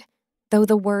murmured, though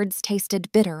the words tasted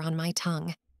bitter on my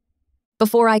tongue.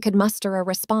 Before I could muster a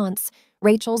response,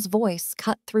 Rachel's voice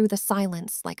cut through the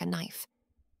silence like a knife.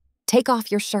 "Take off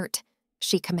your shirt,"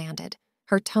 she commanded,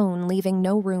 her tone leaving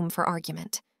no room for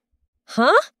argument.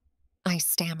 "Huh?" I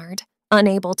stammered,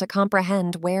 unable to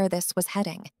comprehend where this was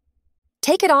heading.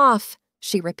 "Take it off,"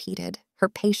 she repeated, her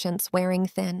patience wearing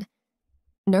thin.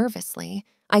 Nervously,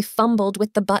 I fumbled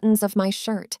with the buttons of my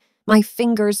shirt, my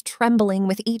fingers trembling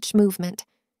with each movement.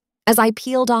 As I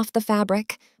peeled off the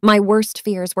fabric, my worst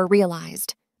fears were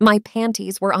realized. My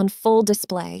panties were on full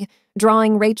display,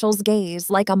 drawing Rachel's gaze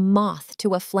like a moth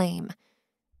to a flame.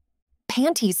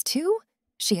 "Panties too?"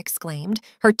 she exclaimed,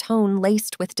 her tone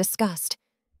laced with disgust.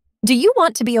 "Do you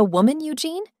want to be a woman,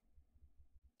 Eugene?"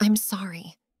 "I'm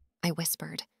sorry," I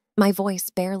whispered, my voice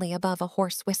barely above a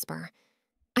hoarse whisper.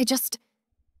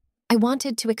 I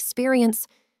wanted to experience—"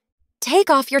 "Take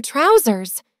off your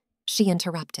trousers," she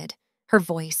interrupted, her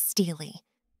voice steely.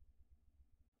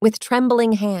 With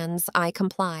trembling hands, I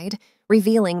complied,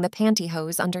 revealing the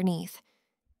pantyhose underneath.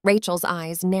 Rachel's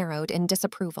eyes narrowed in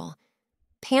disapproval.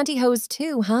 "Pantyhose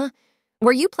too, huh?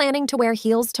 Were you planning to wear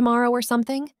heels tomorrow or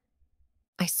something?"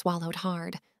 I swallowed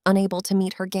hard, unable to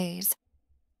meet her gaze.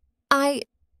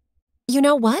 You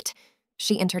know what?"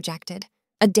 she interjected,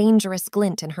 a dangerous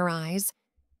glint in her eyes.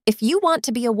 "If you want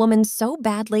to be a woman so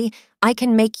badly, I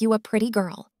can make you a pretty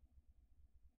girl."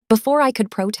 Before I could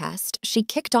protest, she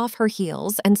kicked off her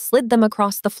heels and slid them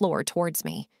across the floor towards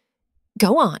me.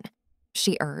 "Go on,"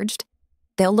 she urged.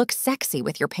 "They'll look sexy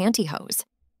with your pantyhose."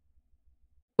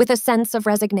 With a sense of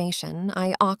resignation,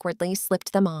 I awkwardly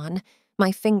slipped them on,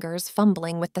 my fingers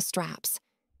fumbling with the straps.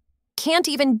 "Can't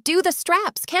even do the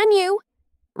straps, can you?"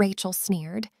 Rachel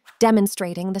sneered,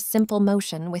 demonstrating the simple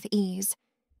motion with ease.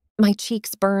 My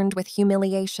cheeks burned with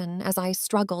humiliation as I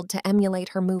struggled to emulate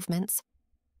her movements.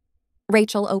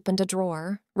 Rachel opened a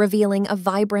drawer, revealing a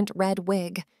vibrant red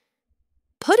wig.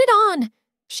 "Put it on,"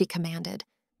 she commanded.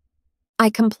 I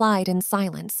complied in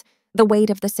silence, the weight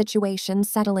of the situation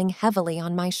settling heavily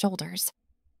on my shoulders.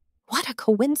 What a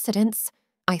coincidence,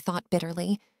 I thought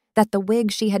bitterly, that the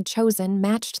wig she had chosen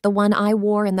matched the one I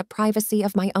wore in the privacy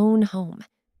of my own home.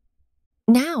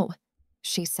 "Now,"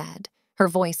 she said, her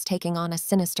voice taking on a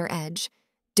sinister edge,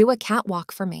 "do a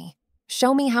catwalk for me.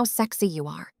 Show me how sexy you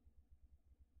are."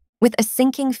 With a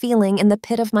sinking feeling in the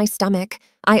pit of my stomach,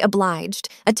 I obliged,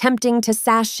 attempting to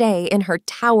sashay in her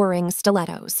towering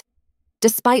stilettos.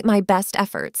 Despite my best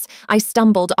efforts, I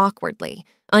stumbled awkwardly,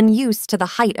 unused to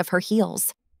the height of her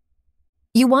heels.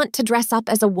 "You want to dress up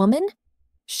as a woman?"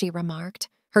 she remarked,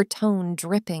 her tone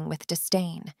dripping with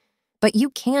disdain. "But you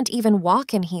can't even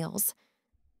walk in heels."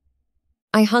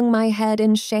 I hung my head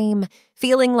in shame,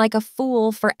 feeling like a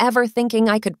fool for ever thinking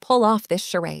I could pull off this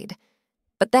charade.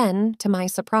 But then, to my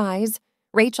surprise,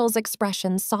 Rachel's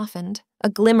expression softened, a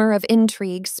glimmer of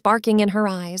intrigue sparking in her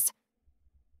eyes.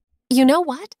 "You know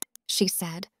what?" she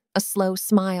said, a slow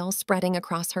smile spreading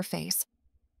across her face.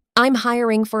 "I'm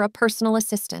hiring for a personal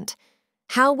assistant.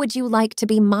 How would you like to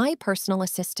be my personal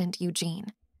assistant,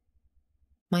 Eugene?"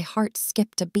 My heart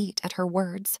skipped a beat at her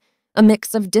words, a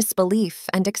mix of disbelief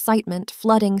and excitement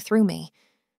flooding through me.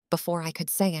 Before I could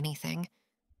say anything.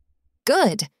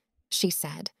 "Good," she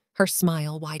said, her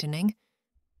smile widening.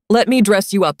 "Let me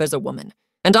dress you up as a woman,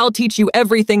 and I'll teach you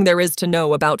everything there is to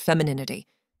know about femininity.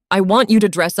 I want you to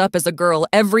dress up as a girl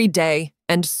every day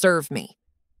and serve me."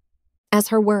 As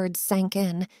her words sank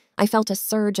in, I felt a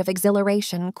surge of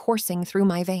exhilaration coursing through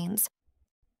my veins.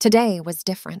 Today was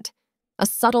different. A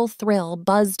subtle thrill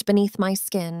buzzed beneath my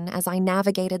skin as I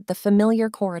navigated the familiar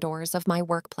corridors of my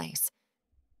workplace.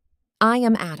 I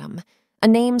am Adam, a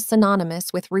name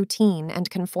synonymous with routine and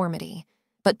conformity,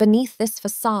 but beneath this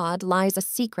facade lies a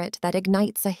secret that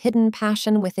ignites a hidden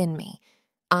passion within me.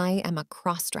 I am a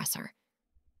crossdresser.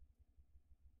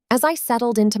 As I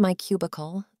settled into my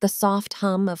cubicle, the soft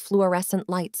hum of fluorescent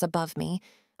lights above me,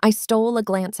 I stole a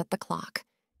glance at the clock.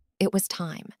 It was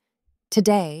time.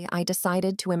 Today, I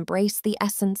decided to embrace the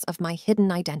essence of my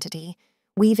hidden identity,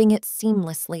 weaving it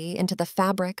seamlessly into the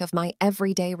fabric of my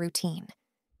everyday routine.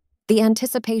 The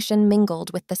anticipation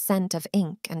mingled with the scent of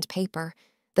ink and paper,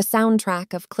 the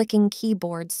soundtrack of clicking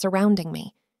keyboards surrounding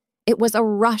me. It was a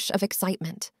rush of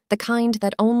excitement, the kind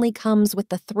that only comes with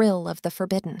the thrill of the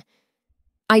forbidden.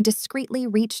 I discreetly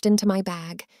reached into my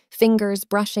bag, fingers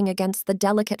brushing against the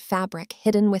delicate fabric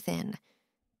hidden within.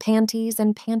 Panties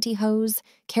and pantyhose,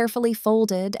 carefully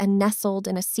folded and nestled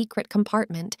in a secret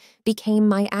compartment, became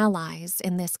my allies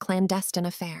in this clandestine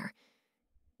affair.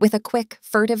 With a quick,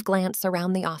 furtive glance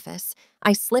around the office,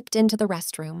 I slipped into the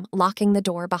restroom, locking the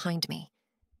door behind me.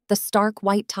 The stark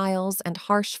white tiles and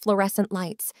harsh fluorescent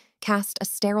lights cast a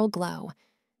sterile glow,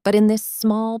 but in this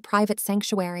small, private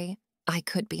sanctuary, I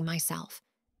could be myself.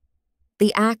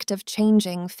 The act of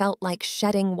changing felt like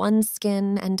shedding one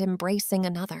skin and embracing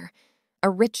another, a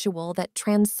ritual that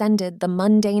transcended the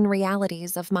mundane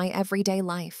realities of my everyday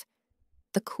life.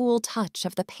 The cool touch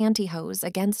of the pantyhose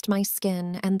against my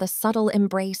skin and the subtle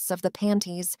embrace of the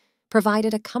panties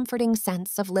provided a comforting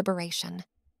sense of liberation.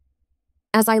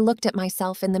 As I looked at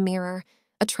myself in the mirror,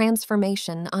 a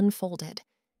transformation unfolded.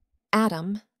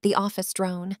 Adam, the office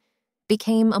drone,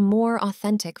 became a more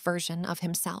authentic version of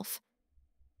himself.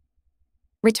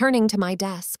 Returning to my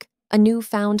desk, a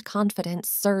newfound confidence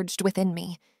surged within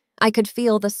me. I could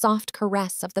feel the soft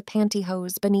caress of the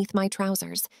pantyhose beneath my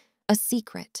trousers, a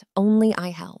secret only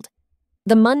I held.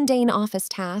 The mundane office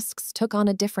tasks took on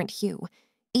a different hue.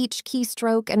 Each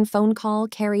keystroke and phone call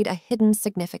carried a hidden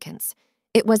significance.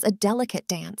 It was a delicate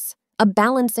dance, a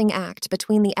balancing act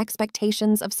between the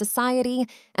expectations of society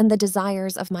and the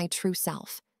desires of my true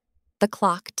self. The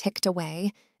clock ticked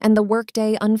away, and the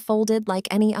workday unfolded like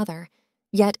any other,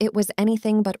 yet it was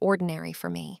anything but ordinary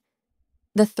for me.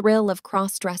 The thrill of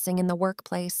cross-dressing in the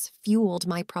workplace fueled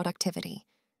my productivity,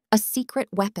 a secret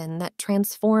weapon that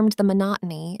transformed the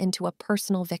monotony into a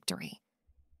personal victory.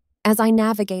 As I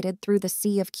navigated through the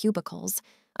sea of cubicles,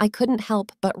 I couldn't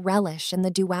help but relish in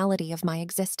the duality of my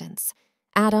existence.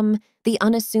 Adam, the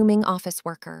unassuming office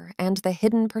worker, and the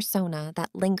hidden persona that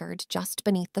lingered just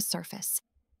beneath the surface.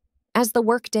 As the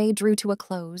workday drew to a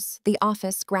close, the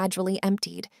office gradually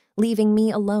emptied, leaving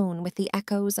me alone with the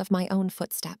echoes of my own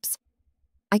footsteps.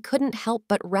 I couldn't help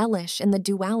but relish in the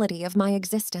duality of my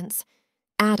existence.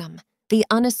 Adam, the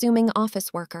unassuming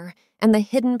office worker, and the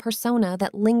hidden persona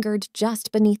that lingered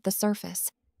just beneath the surface.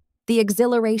 The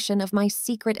exhilaration of my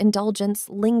secret indulgence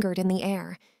lingered in the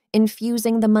air,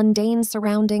 infusing the mundane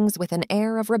surroundings with an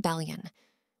air of rebellion.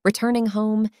 Returning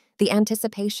home, the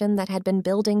anticipation that had been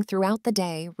building throughout the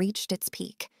day reached its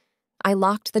peak. I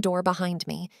locked the door behind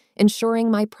me, ensuring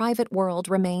my private world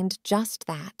remained just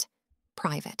that,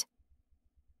 private.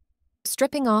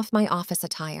 Stripping off my office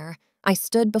attire, I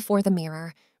stood before the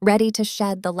mirror, ready to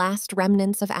shed the last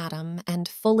remnants of Adam and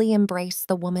fully embrace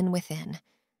the woman within.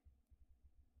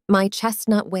 My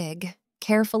chestnut wig,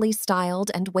 carefully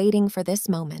styled and waiting for this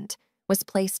moment, was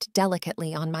placed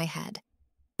delicately on my head.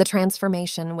 The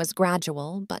transformation was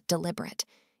gradual but deliberate.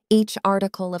 Each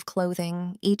article of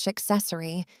clothing, each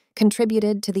accessory,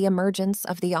 contributed to the emergence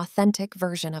of the authentic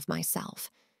version of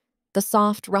myself. The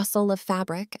soft rustle of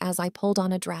fabric as I pulled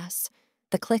on a dress,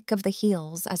 the click of the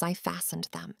heels as I fastened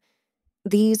them.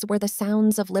 These were the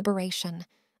sounds of liberation,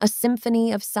 a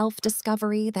symphony of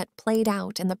self-discovery that played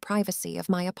out in the privacy of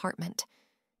my apartment.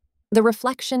 The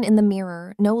reflection in the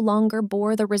mirror no longer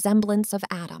bore the resemblance of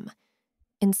Adam.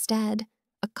 Instead,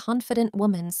 a confident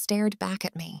woman stared back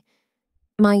at me.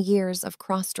 My years of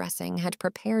cross-dressing had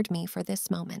prepared me for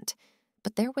this moment,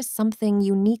 but there was something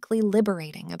uniquely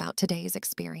liberating about today's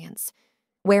experience.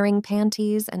 Wearing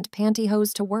panties and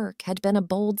pantyhose to work had been a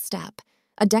bold step,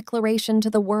 a declaration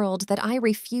to the world that I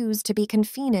refused to be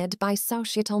confined by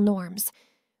societal norms.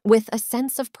 With a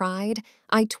sense of pride,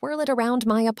 I twirled around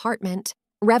my apartment,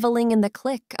 reveling in the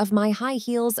click of my high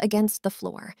heels against the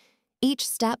floor. Each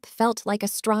step felt like a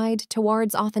stride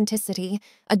towards authenticity,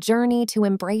 a journey to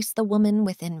embrace the woman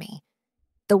within me.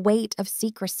 The weight of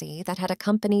secrecy that had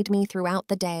accompanied me throughout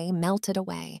the day melted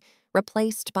away,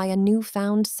 replaced by a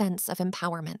newfound sense of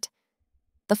empowerment.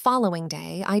 The following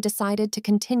day, I decided to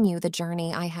continue the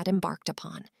journey I had embarked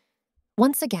upon.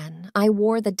 Once again, I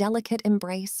wore the delicate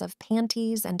embrace of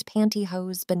panties and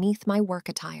pantyhose beneath my work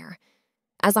attire.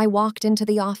 As I walked into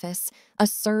the office, a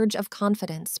surge of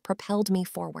confidence propelled me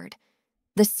forward.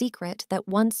 The secret that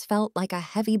once felt like a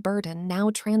heavy burden now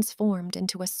transformed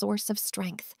into a source of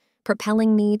strength,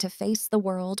 propelling me to face the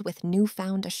world with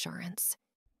newfound assurance.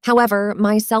 However,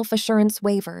 my self-assurance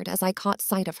wavered as I caught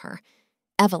sight of her.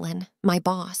 Evelyn, my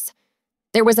boss.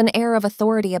 There was an air of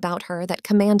authority about her that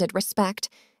commanded respect,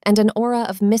 and an aura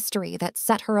of mystery that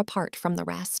set her apart from the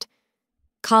rest.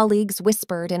 Colleagues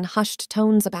whispered in hushed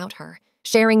tones about her,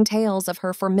 sharing tales of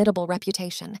her formidable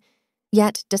reputation.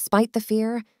 Yet, despite the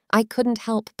fear, I couldn't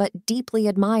help but deeply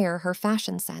admire her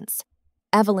fashion sense.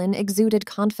 Evelyn exuded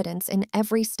confidence in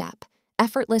every step,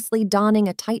 effortlessly donning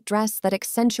a tight dress that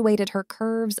accentuated her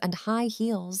curves and high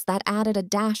heels that added a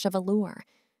dash of allure.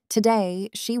 Today,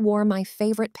 she wore my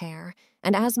favorite pair,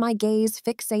 and as my gaze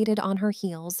fixated on her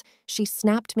heels, she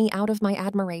snapped me out of my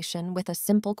admiration with a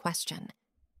simple question.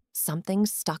 "Something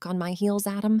stuck on my heels,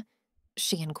 Adam?"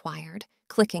 she inquired,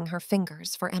 clicking her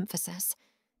fingers for emphasis.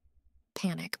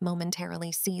 Panic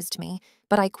momentarily seized me,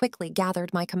 but I quickly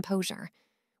gathered my composure.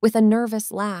 With a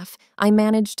nervous laugh, I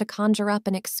managed to conjure up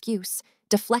an excuse,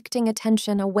 deflecting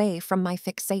attention away from my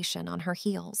fixation on her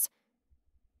heels.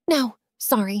 "No,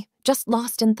 sorry, just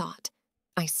lost in thought,"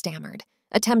 I stammered,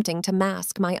 attempting to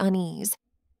mask my unease.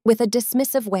 With a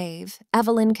dismissive wave,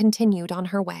 Evelyn continued on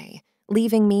her way,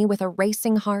 leaving me with a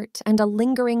racing heart and a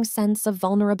lingering sense of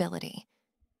vulnerability.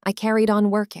 I carried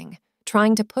on working,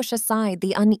 trying to push aside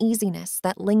the uneasiness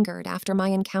that lingered after my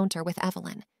encounter with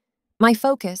Evelyn. My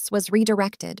focus was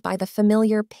redirected by the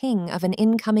familiar ping of an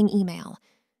incoming email.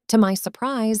 To my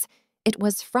surprise, it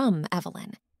was from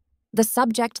Evelyn. The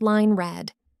subject line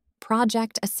read,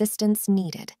 "Project assistance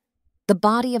needed." The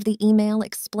body of the email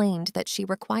explained that she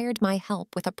required my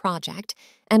help with a project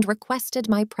and requested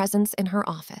my presence in her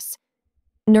office.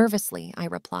 Nervously, I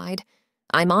replied,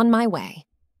 "I'm on my way,"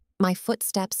 my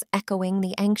footsteps echoing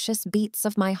the anxious beats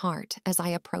of my heart as I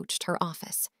approached her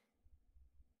office.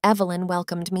 Evelyn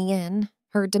welcomed me in,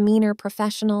 her demeanor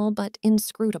professional but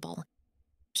inscrutable.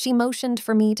 She motioned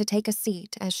for me to take a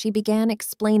seat as she began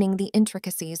explaining the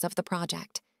intricacies of the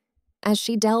project. As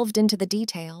she delved into the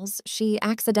details, she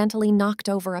accidentally knocked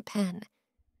over a pen.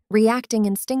 Reacting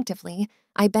instinctively,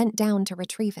 I bent down to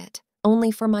retrieve it,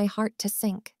 only for my heart to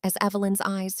sink as Evelyn's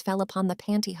eyes fell upon the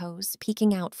pantyhose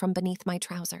peeking out from beneath my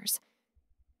trousers.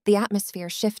 The atmosphere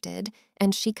shifted,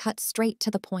 and she cut straight to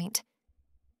the point.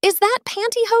 "Is that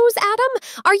pantyhose,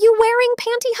 Adam? Are you wearing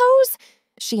pantyhose?"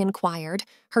 she inquired,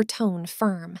 her tone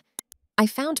firm. I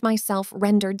found myself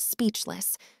rendered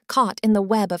speechless, caught in the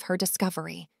web of her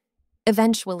discovery.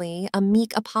 Eventually, a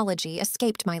meek apology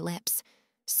escaped my lips.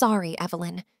 "Sorry,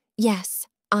 Evelyn. Yes,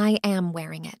 I am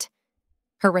wearing it."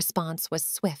 Her response was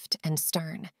swift and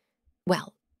stern.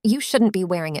 "Well, you shouldn't be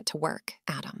wearing it to work,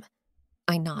 Adam."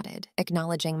 I nodded,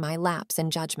 acknowledging my lapse in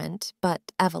judgment,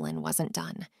 but Evelyn wasn't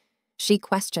done. She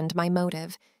questioned my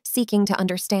motive, seeking to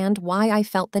understand why I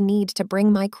felt the need to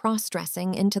bring my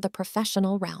cross-dressing into the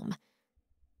professional realm.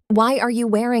 "Why are you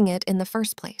wearing it in the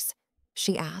first place?"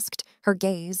 she asked, her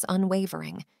gaze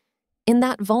unwavering. In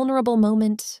that vulnerable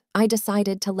moment, I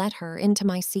decided to let her into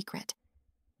my secret.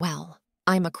 "Well,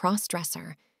 I'm a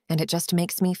cross-dresser, and it just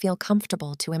makes me feel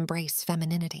comfortable to embrace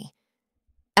femininity."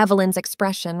 Evelyn's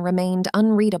expression remained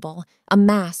unreadable, a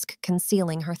mask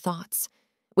concealing her thoughts.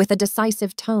 With a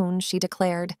decisive tone, she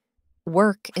declared,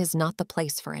 "Work is not the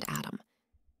place for it, Adam."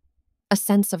 A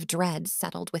sense of dread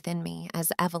settled within me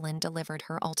as Evelyn delivered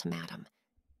her ultimatum.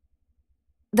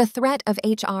 The threat of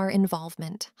HR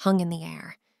involvement hung in the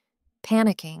air.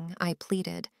 Panicking, I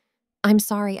pleaded, "I'm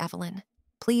sorry, Evelyn.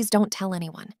 Please don't tell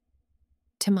anyone."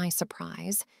 To my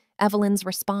surprise, Evelyn's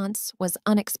response was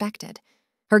unexpected.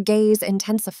 Her gaze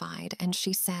intensified, and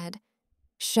she said,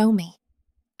 "Show me."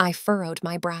 I furrowed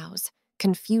my brows,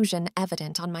 confusion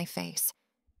evident on my face.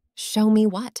 "Show me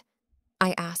what?"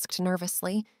 I asked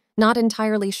nervously, not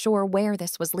entirely sure where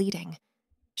this was leading.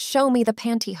 "Show me the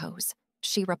pantyhose,"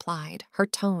 she replied, her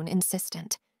tone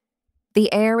insistent.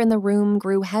 The air in the room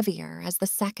grew heavier as the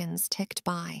seconds ticked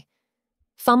by.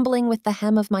 Fumbling with the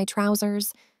hem of my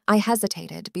trousers, I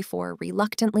hesitated before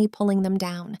reluctantly pulling them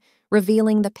down,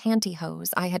 revealing the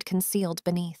pantyhose I had concealed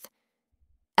beneath.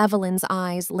 Evelyn's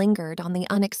eyes lingered on the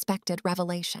unexpected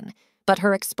revelation, but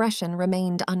her expression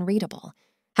remained unreadable.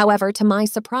 However, to my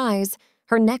surprise,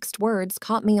 her next words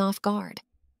caught me off guard.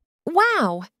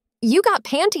 "Wow, you got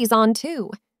panties on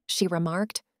too," she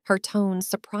remarked, her tone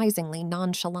surprisingly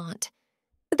nonchalant.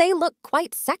 "They look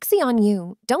quite sexy on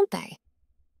you, don't they?"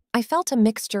 I felt a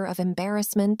mixture of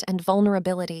embarrassment and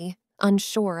vulnerability,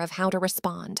 unsure of how to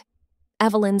respond.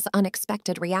 Evelyn's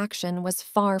unexpected reaction was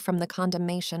far from the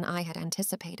condemnation I had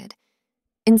anticipated.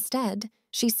 Instead,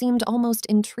 she seemed almost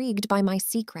intrigued by my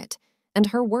secret, and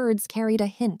her words carried a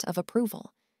hint of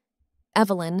approval.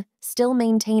 Evelyn, still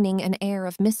maintaining an air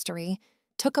of mystery,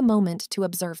 took a moment to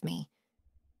observe me.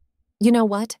 "You know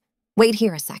what? Wait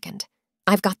here a second.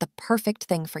 I've got the perfect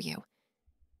thing for you."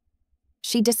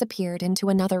 She disappeared into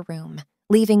another room,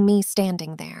 leaving me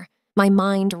standing there, my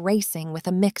mind racing with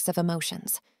a mix of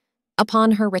emotions.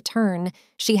 Upon her return,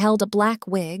 she held a black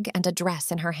wig and a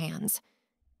dress in her hands.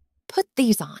 "Put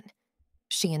these on,"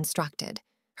 she instructed,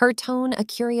 her tone a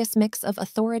curious mix of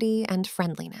authority and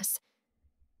friendliness.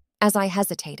 As I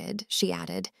hesitated, she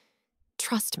added,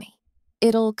 "Trust me,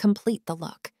 it'll complete the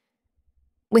look."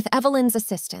 With Evelyn's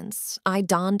assistance, I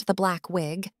donned the black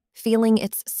wig, feeling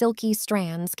its silky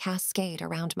strands cascade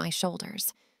around my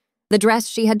shoulders. The dress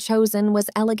she had chosen was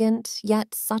elegant,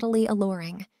 yet subtly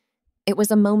alluring. It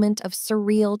was a moment of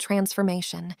surreal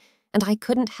transformation, and I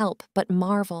couldn't help but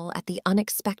marvel at the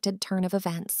unexpected turn of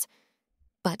events.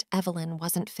 But Evelyn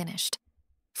wasn't finished.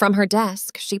 From her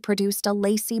desk, she produced a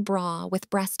lacy bra with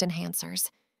breast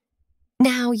enhancers.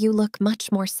 "Now you look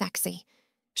much more sexy,"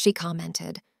 she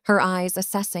commented, her eyes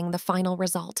assessing the final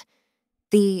result.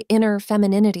 The inner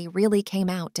femininity really came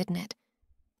out, didn't it?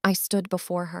 I stood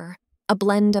before her, a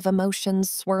blend of emotions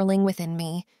swirling within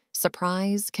me,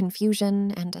 surprise,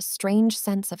 confusion, and a strange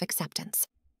sense of acceptance.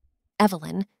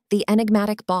 Evelyn, the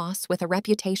enigmatic boss with a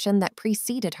reputation that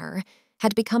preceded her,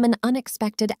 had become an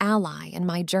unexpected ally in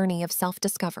my journey of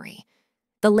self-discovery.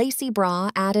 The lacy bra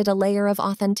added a layer of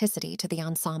authenticity to the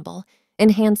ensemble,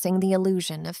 enhancing the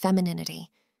illusion of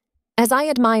femininity. As I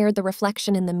admired the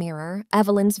reflection in the mirror,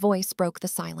 Evelyn's voice broke the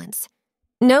silence.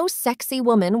 "No sexy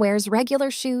woman wears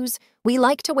regular shoes. We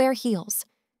like to wear heels."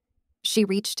 She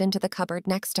reached into the cupboard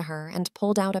next to her and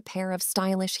pulled out a pair of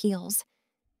stylish heels.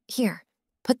 Here,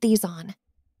 put these on.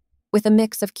 With a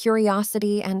mix of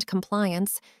curiosity and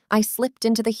compliance, I slipped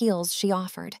into the heels she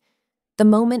offered. The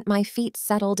moment my feet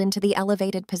settled into the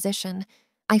elevated position,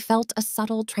 I felt a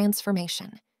subtle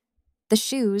transformation. The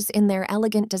shoes, in their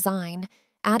elegant design,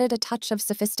 added a touch of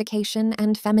sophistication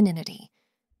and femininity.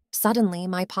 Suddenly,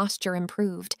 my posture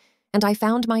improved, and I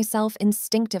found myself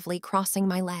instinctively crossing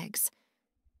my legs.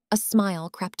 A smile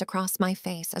crept across my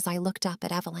face as I looked up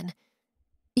at Evelyn.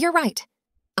 "You're right,"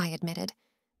 I admitted.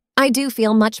 "I do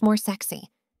feel much more sexy."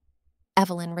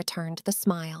 Evelyn returned the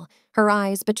smile, her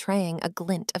eyes betraying a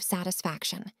glint of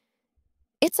satisfaction.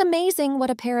 "It's amazing what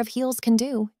a pair of heels can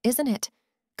do, isn't it?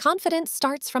 Confidence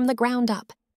starts from the ground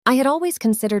up." I had always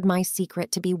considered my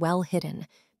secret to be well hidden,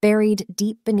 buried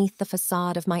deep beneath the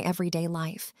facade of my everyday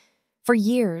life. For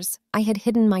years, I had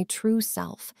hidden my true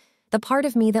self, the part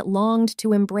of me that longed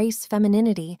to embrace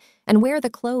femininity and wear the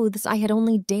clothes I had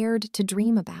only dared to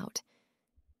dream about.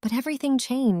 But everything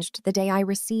changed the day I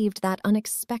received that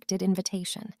unexpected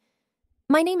invitation.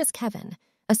 My name is Kevin,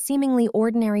 a seemingly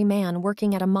ordinary man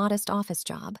working at a modest office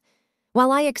job.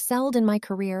 While I excelled in my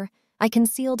career, I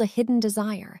concealed a hidden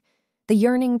desire, the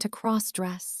yearning to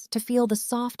cross-dress, to feel the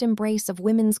soft embrace of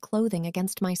women's clothing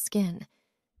against my skin.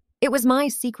 It was my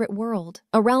secret world,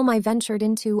 a realm I ventured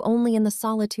into only in the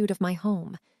solitude of my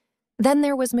home. Then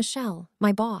there was Michelle,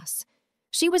 my boss.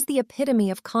 She was the epitome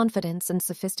of confidence and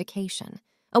sophistication,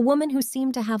 a woman who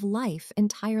seemed to have life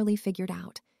entirely figured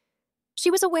out. She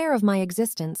was aware of my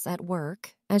existence at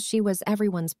work, as she was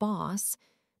everyone's boss,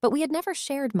 but we had never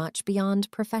shared much beyond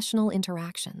professional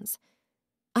interactions.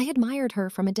 I admired her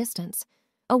from a distance,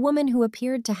 a woman who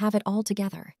appeared to have it all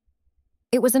together.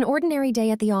 It was an ordinary day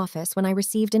at the office when I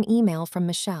received an email from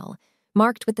Michelle,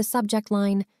 marked with the subject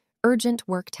line, "Urgent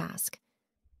Work Task."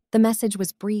 The message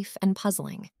was brief and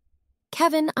puzzling.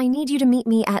 "Kevin, I need you to meet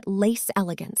me at Lace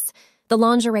Elegance, the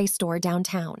lingerie store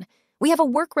downtown. We have a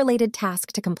work-related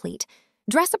task to complete.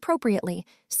 Dress appropriately.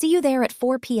 See you there at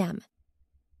 4 p.m.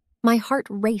 My heart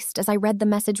raced as I read the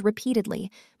message repeatedly,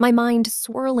 my mind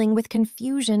swirling with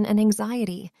confusion and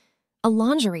anxiety. A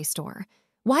lingerie store?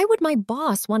 Why would my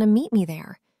boss want to meet me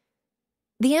there?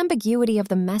 The ambiguity of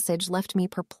the message left me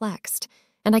perplexed,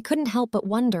 and I couldn't help but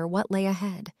wonder what lay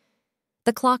ahead.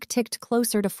 The clock ticked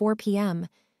closer to 4 p.m.,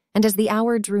 and as the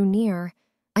hour drew near,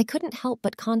 I couldn't help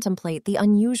but contemplate the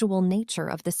unusual nature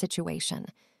of the situation.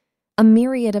 A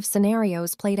myriad of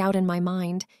scenarios played out in my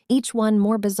mind, each one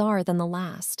more bizarre than the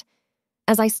last.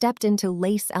 As I stepped into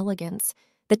Lace Elegance,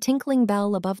 the tinkling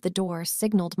bell above the door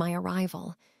signaled my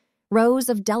arrival. Rows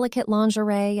of delicate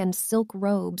lingerie and silk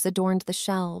robes adorned the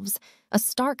shelves, a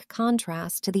stark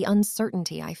contrast to the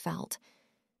uncertainty I felt.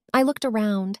 I looked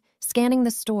around, scanning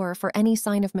the store for any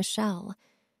sign of Michelle.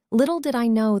 Little did I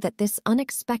know that this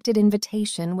unexpected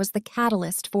invitation was the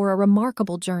catalyst for a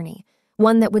remarkable journey,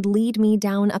 one that would lead me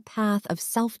down a path of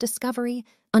self-discovery,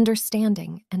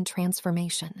 understanding, and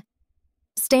transformation.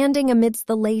 Standing amidst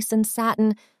the lace and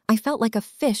satin, I felt like a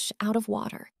fish out of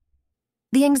water.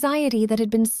 The anxiety that had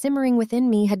been simmering within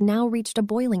me had now reached a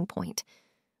boiling point.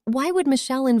 Why would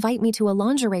Michelle invite me to a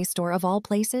lingerie store of all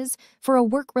places for a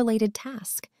work-related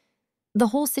task? The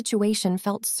whole situation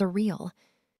felt surreal.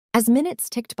 As minutes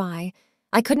ticked by,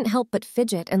 I couldn't help but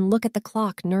fidget and look at the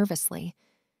clock nervously.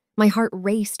 My heart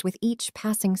raced with each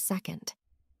passing second.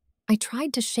 I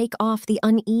tried to shake off the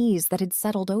unease that had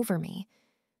settled over me.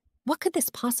 What could this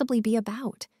possibly be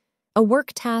about? A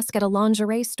work task at a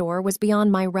lingerie store was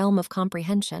beyond my realm of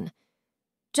comprehension.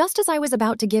 Just as I was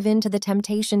about to give in to the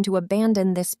temptation to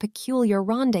abandon this peculiar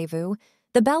rendezvous,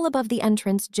 the bell above the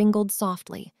entrance jingled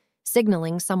softly,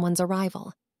 signaling someone's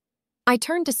arrival. I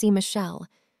turned to see Michelle,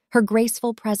 her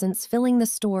graceful presence filling the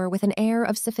store with an air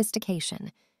of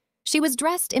sophistication. She was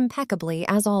dressed impeccably,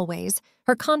 as always,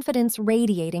 her confidence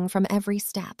radiating from every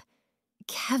step.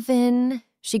 "Kevin,"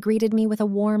 she greeted me with a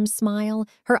warm smile,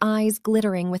 her eyes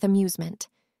glittering with amusement.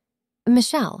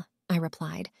 "Michelle," I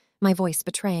replied, my voice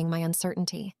betraying my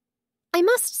uncertainty. "I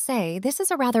must say, this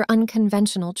is a rather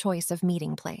unconventional choice of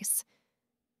meeting place."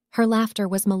 Her laughter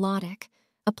was melodic,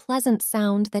 a pleasant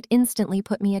sound that instantly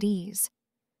put me at ease.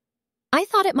 "I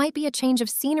thought it might be a change of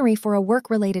scenery for a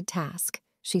work-related task,"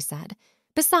 she said.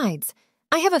 "Besides,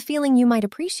 I have a feeling you might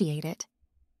appreciate it."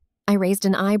 I raised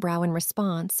an eyebrow in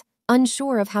response,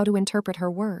 unsure of how to interpret her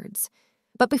words.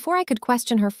 But before I could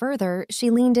question her further, she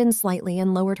leaned in slightly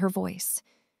and lowered her voice.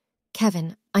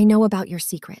 "Kevin, I know about your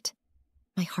secret."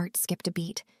 My heart skipped a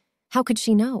beat. How could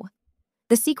she know?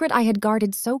 The secret I had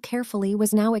guarded so carefully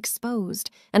was now exposed,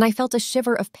 and I felt a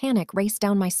shiver of panic race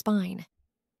down my spine.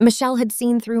 Michelle had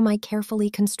seen through my carefully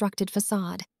constructed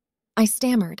facade. I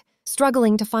stammered,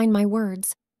 struggling to find my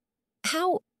words.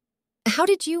 How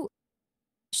did you?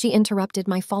 She interrupted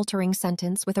my faltering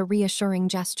sentence with a reassuring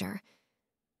gesture.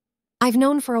 I've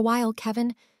known for a while,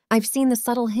 Kevin. I've seen the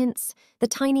subtle hints, the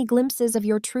tiny glimpses of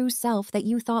your true self that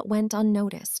you thought went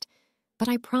unnoticed. But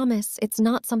I promise it's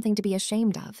not something to be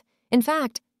ashamed of. In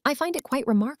fact, I find it quite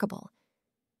remarkable.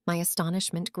 My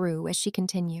astonishment grew as she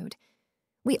continued.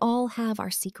 We all have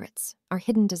our secrets, our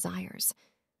hidden desires.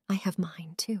 I have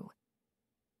mine, too.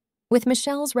 With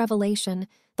Michelle's revelation,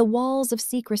 the walls of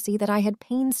secrecy that I had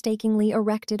painstakingly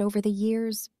erected over the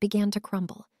years began to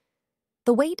crumble.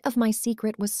 The weight of my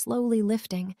secret was slowly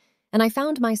lifting, and I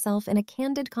found myself in a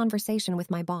candid conversation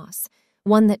with my boss,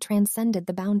 one that transcended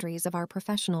the boundaries of our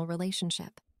professional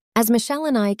relationship. As Michelle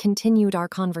and I continued our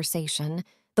conversation,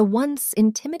 the once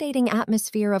intimidating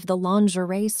atmosphere of the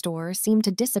lingerie store seemed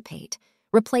to dissipate,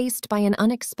 replaced by an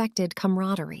unexpected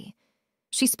camaraderie.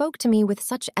 She spoke to me with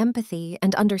such empathy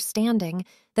and understanding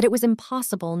that it was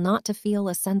impossible not to feel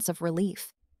a sense of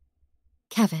relief.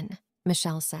 Kevin,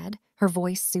 Michelle said, her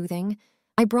voice soothing,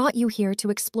 I brought you here to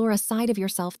explore a side of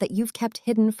yourself that you've kept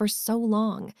hidden for so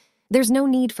long. There's no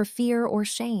need for fear or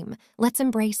shame. Let's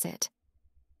embrace it.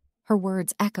 Her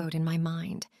words echoed in my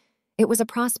mind. It was a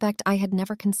prospect I had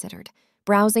never considered,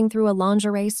 browsing through a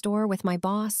lingerie store with my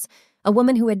boss, a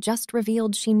woman who had just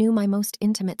revealed she knew my most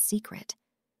intimate secret.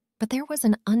 But there was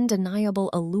an undeniable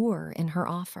allure in her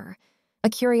offer, a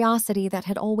curiosity that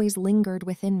had always lingered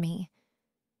within me.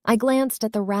 I glanced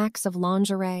at the racks of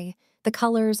lingerie, the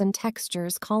colors and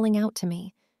textures calling out to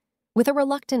me. With a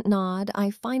reluctant nod,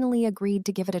 I finally agreed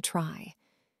to give it a try.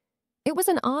 It was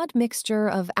an odd mixture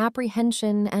of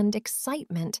apprehension and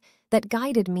excitement that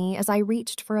guided me as I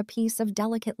reached for a piece of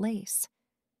delicate lace.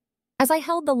 As I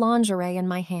held the lingerie in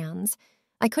my hands,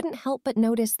 I couldn't help but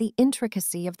notice the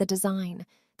intricacy of the design,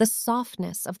 the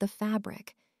softness of the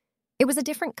fabric. It was a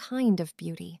different kind of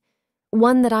beauty,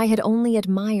 one that I had only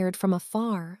admired from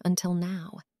afar until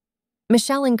now.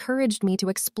 Michelle encouraged me to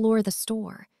explore the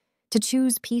store, to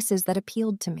choose pieces that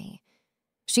appealed to me.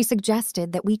 She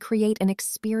suggested that we create an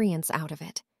experience out of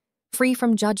it, free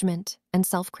from judgment and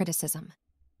self-criticism.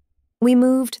 We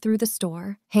moved through the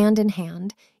store, hand in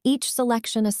hand, each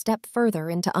selection a step further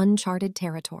into uncharted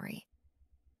territory.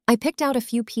 I picked out a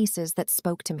few pieces that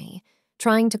spoke to me,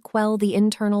 trying to quell the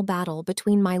internal battle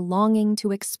between my longing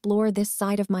to explore this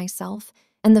side of myself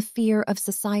and the fear of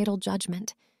societal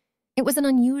judgment. It was an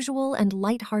unusual and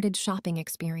lighthearted shopping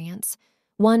experience,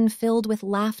 one filled with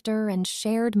laughter and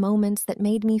shared moments that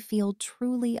made me feel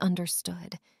truly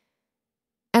understood.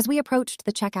 As we approached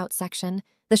the checkout section,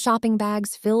 the shopping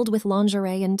bags filled with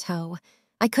lingerie in tow,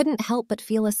 I couldn't help but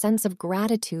feel a sense of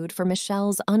gratitude for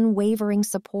Michelle's unwavering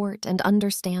support and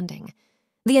understanding.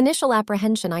 The initial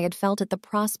apprehension I had felt at the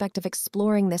prospect of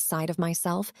exploring this side of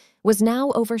myself was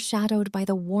now overshadowed by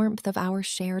the warmth of our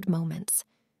shared moments.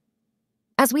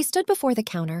 As we stood before the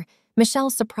counter, Michelle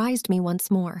surprised me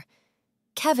once more.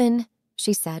 Kevin,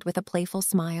 she said with a playful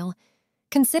smile,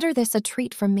 consider this a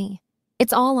treat from me.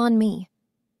 It's all on me.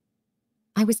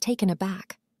 I was taken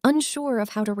aback, unsure of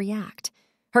how to react.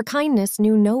 Her kindness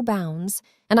knew no bounds,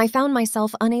 and I found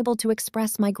myself unable to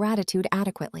express my gratitude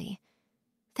adequately.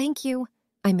 Thank you,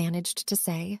 I managed to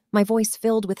say, my voice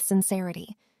filled with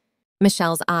sincerity.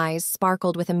 Michelle's eyes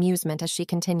sparkled with amusement as she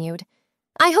continued.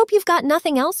 I hope you've got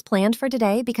nothing else planned for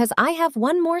today because I have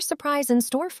one more surprise in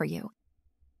store for you.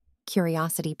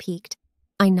 Curiosity piqued.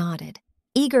 I nodded,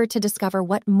 eager to discover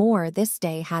what more this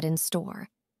day had in store.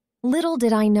 Little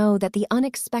did I know that the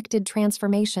unexpected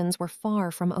transformations were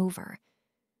far from over.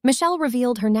 Michelle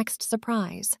revealed her next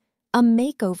surprise, a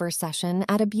makeover session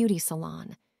at a beauty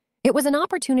salon. It was an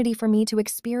opportunity for me to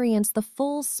experience the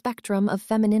full spectrum of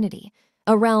femininity,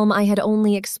 a realm I had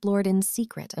only explored in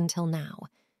secret until now.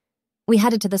 We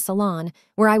headed to the salon,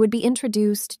 where I would be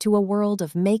introduced to a world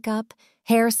of makeup,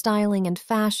 hairstyling, and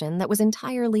fashion that was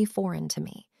entirely foreign to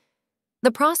me.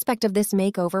 The prospect of this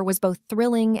makeover was both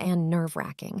thrilling and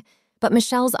nerve-wracking, but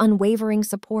Michelle's unwavering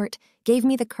support gave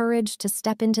me the courage to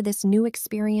step into this new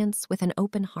experience with an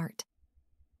open heart.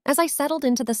 As I settled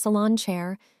into the salon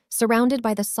chair, surrounded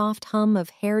by the soft hum of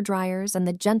hair dryers and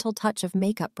the gentle touch of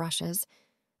makeup brushes,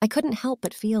 I couldn't help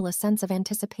but feel a sense of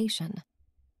anticipation.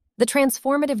 The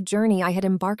transformative journey I had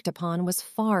embarked upon was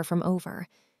far from over,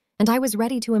 and I was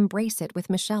ready to embrace it with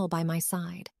Michelle by my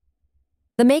side.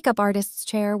 The makeup artist's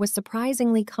chair was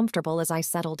surprisingly comfortable as I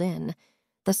settled in,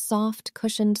 the soft,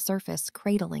 cushioned surface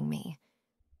cradling me.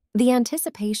 The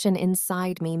anticipation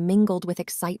inside me mingled with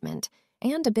excitement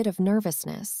and a bit of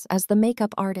nervousness as the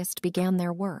makeup artist began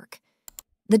their work.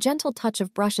 The gentle touch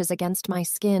of brushes against my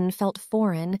skin felt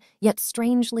foreign, yet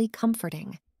strangely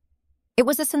comforting. It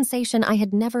was a sensation I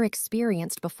had never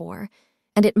experienced before,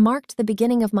 and it marked the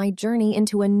beginning of my journey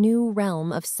into a new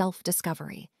realm of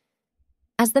self-discovery.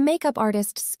 As the makeup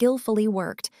artist skillfully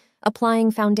worked,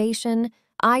 applying foundation,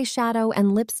 eyeshadow,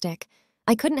 and lipstick,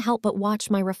 I couldn't help but watch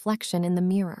my reflection in the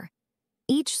mirror.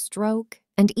 Each stroke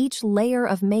and each layer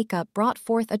of makeup brought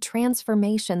forth a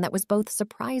transformation that was both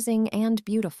surprising and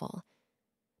beautiful.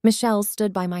 Michelle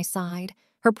stood by my side,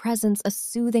 her presence a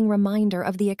soothing reminder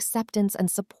of the acceptance and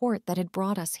support that had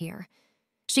brought us here.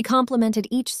 She complimented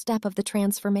each step of the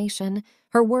transformation,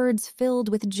 her words filled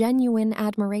with genuine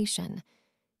admiration.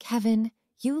 "Kevin,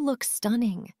 you look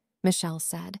stunning," Michelle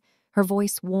said, her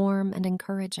voice warm and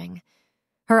encouraging.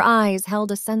 Her eyes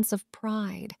held a sense of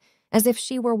pride, as if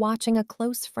she were watching a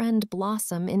close friend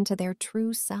blossom into their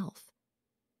true self.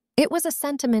 It was a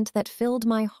sentiment that filled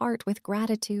my heart with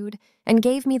gratitude and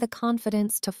gave me the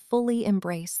confidence to fully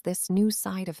embrace this new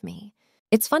side of me.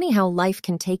 It's funny how life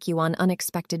can take you on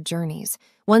unexpected journeys,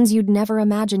 ones you'd never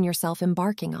imagine yourself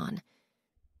embarking on.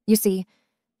 You see,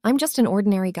 I'm just an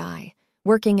ordinary guy,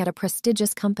 working at a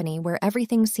prestigious company where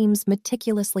everything seems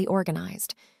meticulously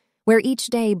organized, where each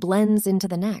day blends into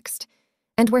the next,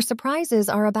 and where surprises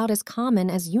are about as common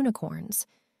as unicorns.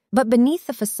 But beneath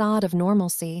the facade of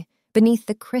normalcy, beneath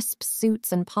the crisp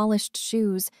suits and polished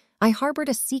shoes, I harbored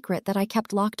a secret that I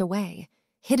kept locked away,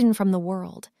 hidden from the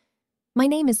world. My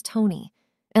name is Tony,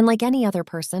 and like any other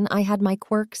person, I had my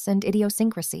quirks and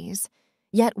idiosyncrasies.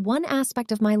 Yet one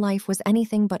aspect of my life was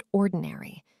anything but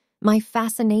ordinary: my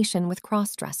fascination with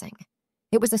cross-dressing.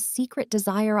 It was a secret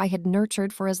desire I had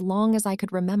nurtured for as long as I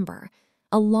could remember,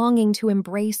 a longing to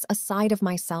embrace a side of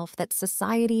myself that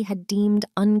society had deemed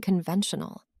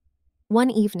unconventional.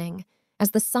 One evening,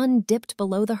 as the sun dipped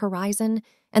below the horizon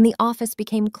and the office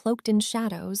became cloaked in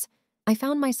shadows, I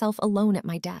found myself alone at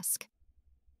my desk.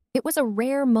 It was a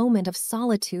rare moment of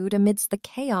solitude amidst the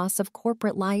chaos of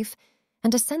corporate life,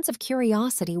 and a sense of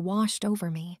curiosity washed over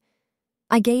me.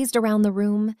 I gazed around the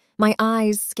room, my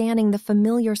eyes scanning the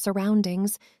familiar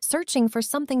surroundings, searching for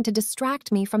something to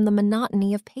distract me from the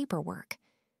monotony of paperwork.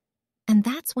 And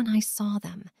that's when I saw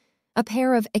them, a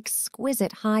pair of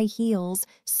exquisite high heels,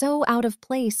 so out of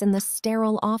place in the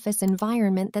sterile office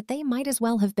environment that they might as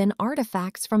well have been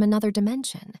artifacts from another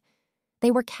dimension.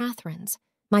 They were Catherine's,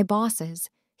 my boss's,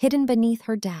 hidden beneath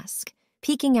her desk,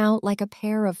 peeking out like a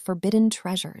pair of forbidden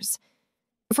treasures.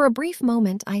 For a brief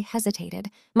moment, I hesitated,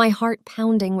 my heart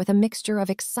pounding with a mixture of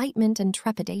excitement and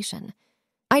trepidation.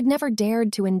 I'd never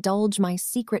dared to indulge my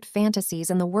secret fantasies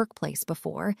in the workplace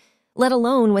before, let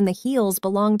alone when the heels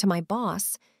belonged to my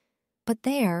boss. But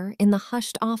there, in the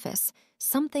hushed office,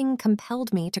 something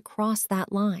compelled me to cross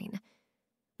that line.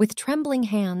 With trembling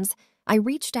hands, I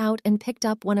reached out and picked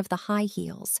up one of the high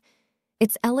heels.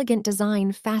 Its elegant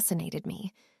design fascinated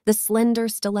me. The slender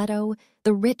stiletto,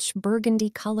 the rich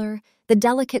burgundy color, the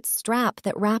delicate strap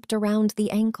that wrapped around the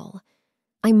ankle.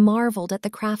 I marveled at the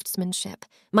craftsmanship,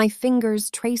 my fingers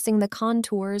tracing the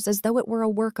contours as though it were a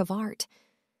work of art.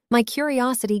 My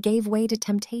curiosity gave way to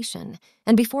temptation,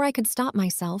 and before I could stop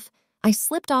myself, I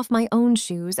slipped off my own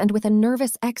shoes and with a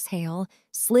nervous exhale,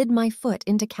 slid my foot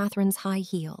into Catherine's high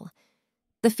heel.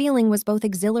 The feeling was both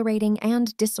exhilarating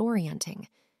and disorienting.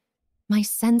 My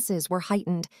senses were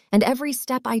heightened, and every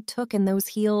step I took in those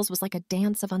heels was like a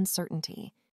dance of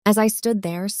uncertainty. As I stood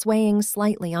there, swaying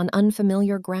slightly on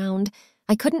unfamiliar ground,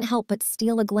 I couldn't help but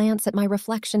steal a glance at my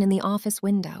reflection in the office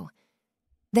window.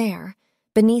 There,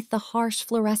 beneath the harsh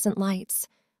fluorescent lights,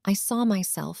 I saw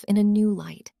myself in a new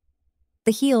light.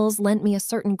 The heels lent me a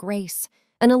certain grace,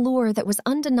 an allure that was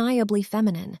undeniably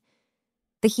feminine.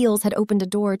 The heels had opened a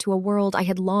door to a world I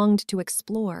had longed to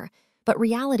explore, but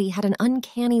reality had an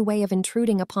uncanny way of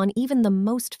intruding upon even the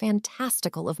most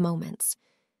fantastical of moments.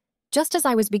 Just as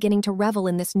I was beginning to revel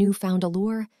in this newfound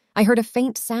allure, I heard a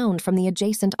faint sound from the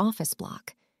adjacent office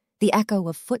block, the echo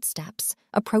of footsteps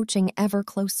approaching ever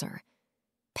closer.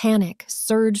 Panic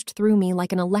surged through me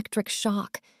like an electric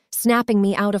shock, snapping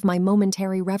me out of my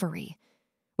momentary reverie.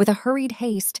 With a hurried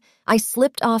haste, I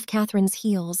slipped off Catherine's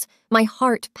heels, my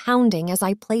heart pounding as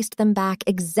I placed them back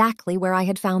exactly where I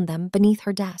had found them, beneath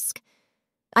her desk.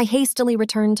 I hastily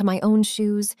returned to my own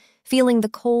shoes, feeling the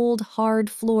cold, hard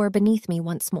floor beneath me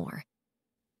once more.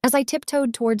 As I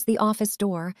tiptoed towards the office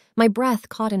door, my breath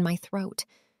caught in my throat.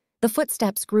 The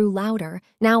footsteps grew louder,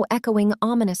 now echoing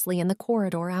ominously in the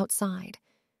corridor outside.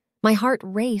 My heart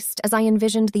raced as I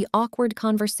envisioned the awkward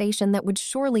conversation that would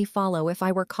surely follow if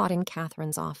I were caught in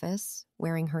Catherine's office,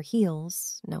 wearing her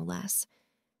heels, no less.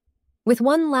 With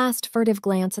one last furtive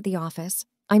glance at the office,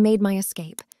 I made my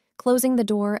escape, closing the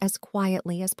door as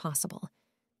quietly as possible.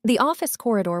 The office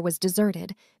corridor was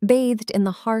deserted, bathed in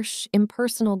the harsh,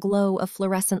 impersonal glow of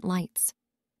fluorescent lights.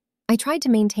 I tried to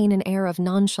maintain an air of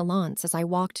nonchalance as I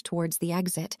walked towards the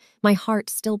exit, my heart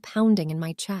still pounding in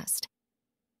my chest.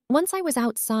 Once I was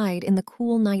outside in the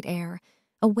cool night air,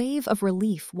 a wave of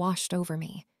relief washed over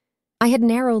me. I had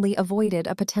narrowly avoided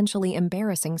a potentially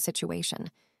embarrassing situation.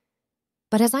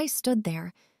 But as I stood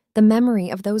there, the memory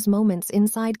of those moments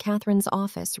inside Catherine's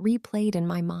office replayed in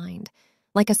my mind,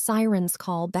 like a siren's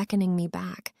call beckoning me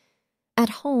back. At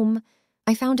home,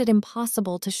 I found it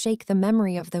impossible to shake the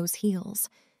memory of those heels,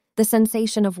 the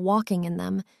sensation of walking in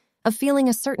them, of feeling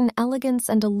a certain elegance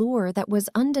and allure that was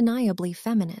undeniably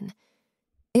feminine.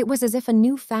 It was as if a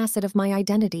new facet of my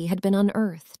identity had been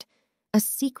unearthed, a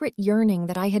secret yearning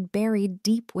that I had buried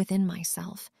deep within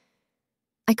myself.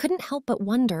 I couldn't help but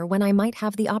wonder when I might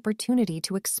have the opportunity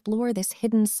to explore this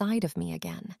hidden side of me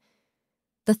again.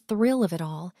 The thrill of it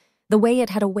all, the way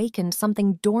it had awakened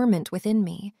something dormant within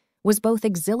me, was both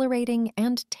exhilarating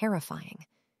and terrifying.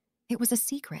 It was a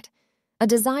secret, a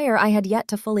desire I had yet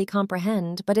to fully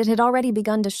comprehend, but it had already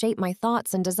begun to shape my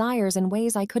thoughts and desires in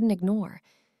ways I couldn't ignore.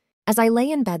 As I lay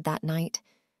in bed that night,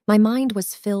 my mind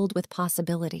was filled with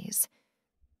possibilities.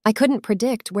 I couldn't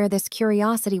predict where this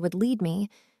curiosity would lead me,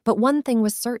 but one thing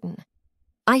was certain.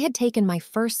 I had taken my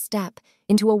first step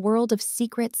into a world of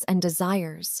secrets and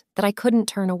desires that I couldn't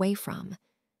turn away from.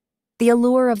 The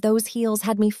allure of those heels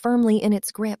had me firmly in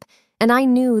its grip, and I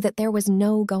knew that there was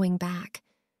no going back.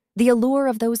 The allure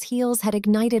of those heels had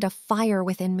ignited a fire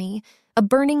within me, a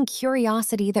burning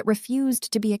curiosity that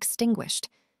refused to be extinguished.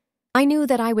 I knew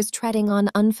that I was treading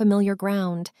on unfamiliar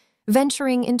ground,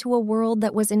 venturing into a world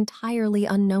that was entirely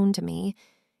unknown to me,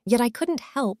 yet I couldn't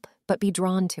help but be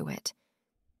drawn to it.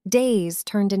 Days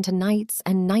turned into nights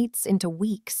and nights into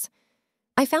weeks.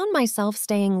 I found myself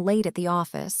staying late at the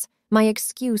office, my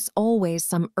excuse always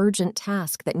some urgent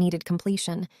task that needed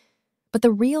completion. But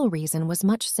the real reason was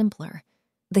much simpler.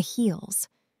 The heels.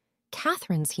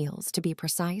 Catherine's heels, to be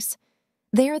precise.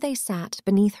 There they sat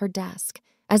beneath her desk,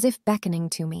 as if beckoning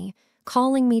to me,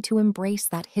 calling me to embrace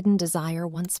that hidden desire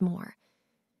once more.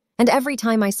 And every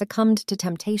time I succumbed to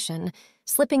temptation,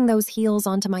 slipping those heels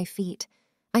onto my feet,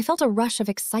 I felt a rush of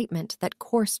excitement that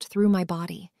coursed through my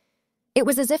body. It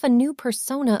was as if a new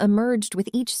persona emerged with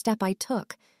each step I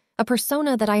took, a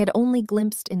persona that I had only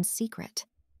glimpsed in secret.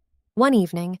 One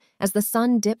evening, as the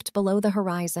sun dipped below the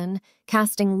horizon,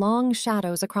 casting long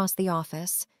shadows across the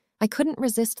office, I couldn't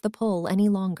resist the pull any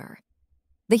longer.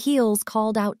 The heels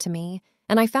called out to me,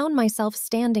 and I found myself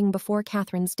standing before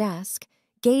Catherine's desk,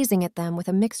 gazing at them with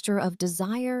a mixture of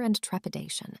desire and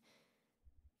trepidation.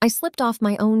 I slipped off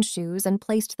my own shoes and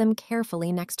placed them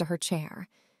carefully next to her chair.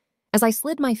 As I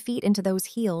slid my feet into those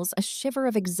heels, a shiver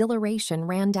of exhilaration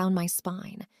ran down my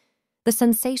spine. The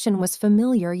sensation was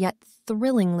familiar yet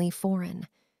thrillingly foreign.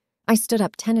 I stood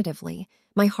up tentatively,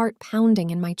 my heart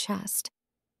pounding in my chest.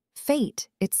 Fate,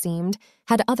 it seemed,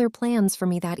 had other plans for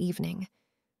me that evening.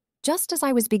 Just as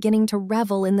I was beginning to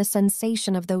revel in the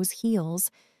sensation of those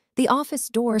heels, the office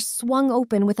door swung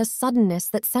open with a suddenness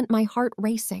that sent my heart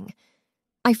racing.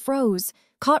 I froze,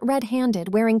 caught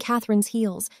red-handed, wearing Catherine's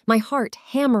heels, my heart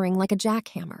hammering like a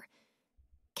jackhammer.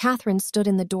 Catherine stood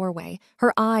in the doorway,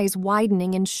 her eyes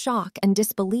widening in shock and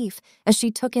disbelief as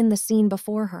she took in the scene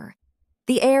before her.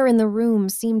 The air in the room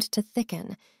seemed to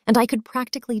thicken, and I could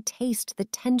practically taste the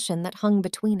tension that hung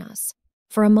between us.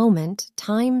 For a moment,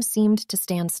 time seemed to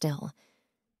stand still.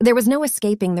 There was no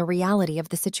escaping the reality of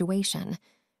the situation.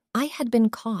 I had been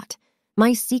caught,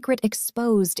 my secret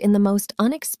exposed in the most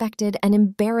unexpected and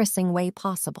embarrassing way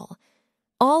possible.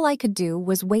 All I could do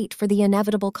was wait for the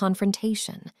inevitable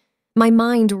confrontation, my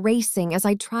mind racing as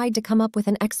I tried to come up with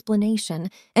an explanation,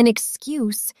 an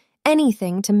excuse,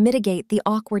 anything to mitigate the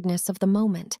awkwardness of the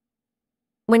moment.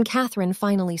 When Catherine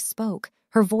finally spoke,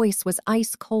 her voice was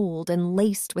ice-cold and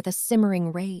laced with a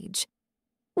simmering rage.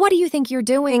 "What do you think you're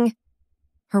doing?"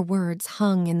 Her words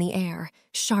hung in the air,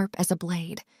 sharp as a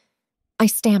blade. I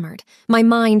stammered, my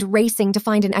mind racing to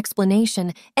find an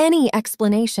explanation, any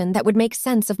explanation that would make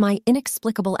sense of my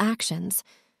inexplicable actions.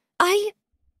 I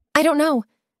don't know.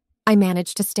 I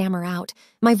managed to stammer out,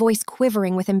 my voice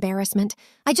quivering with embarrassment.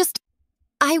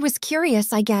 I was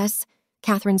curious, I guess.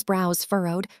 Catherine's brows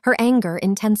furrowed, her anger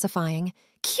intensifying.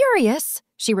 "Curious?"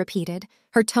 she repeated,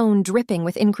 her tone dripping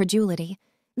with incredulity.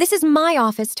 "This is my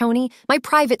office, Tony, my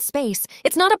private space.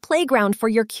 It's not a playground for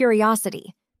your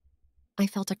curiosity." I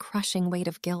felt a crushing weight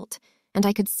of guilt, and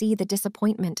I could see the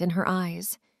disappointment in her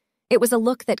eyes. It was a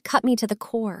look that cut me to the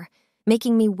core,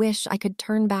 making me wish I could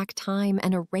turn back time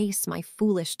and erase my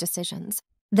foolish decisions.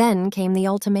 Then came the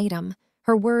ultimatum,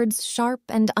 her words sharp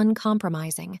and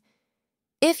uncompromising.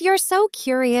 "If you're so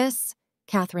curious,"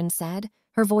 Catherine said,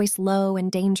 her voice low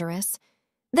and dangerous,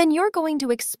 "then you're going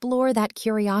to explore that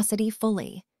curiosity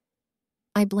fully."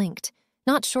 I blinked,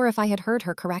 not sure if I had heard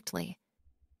her correctly.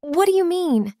 "What do you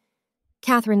mean?"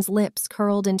 Catherine's lips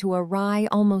curled into a wry,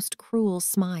 almost cruel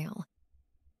smile.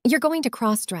 "You're going to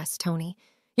cross-dress, Tony.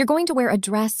 You're going to wear a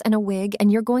dress and a wig,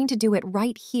 and you're going to do it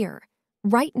right here,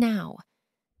 right now."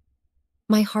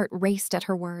 My heart raced at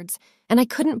her words, and I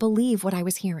couldn't believe what I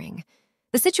was hearing.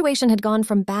 The situation had gone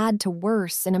from bad to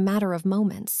worse in a matter of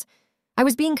moments. I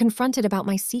was being confronted about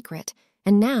my secret,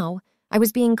 and now I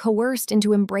was being coerced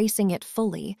into embracing it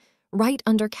fully, right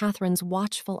under Catherine's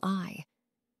watchful eye.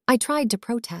 I tried to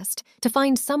protest, to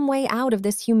find some way out of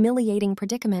this humiliating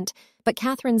predicament, but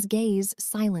Catherine's gaze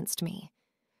silenced me.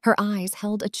 Her eyes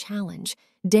held a challenge,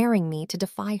 daring me to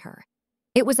defy her.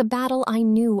 It was a battle I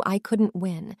knew I couldn't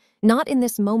win, not in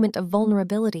this moment of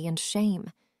vulnerability and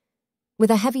shame. With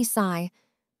a heavy sigh,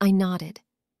 I nodded,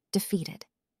 defeated.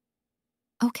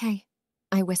 "Okay,"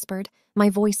 I whispered, my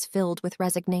voice filled with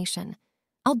resignation.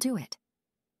 "I'll do it."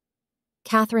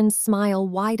 Catherine's smile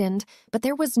widened, but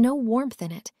there was no warmth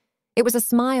in it. It was a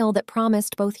smile that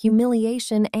promised both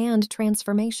humiliation and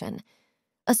transformation.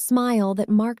 A smile that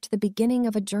marked the beginning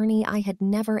of a journey I had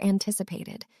never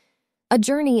anticipated. A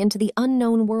journey into the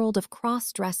unknown world of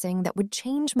cross-dressing that would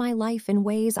change my life in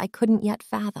ways I couldn't yet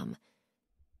fathom.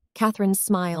 Catherine's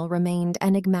smile remained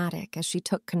enigmatic as she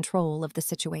took control of the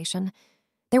situation.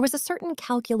 There was a certain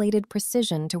calculated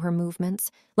precision to her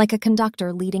movements, like a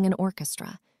conductor leading an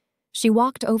orchestra. She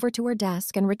walked over to her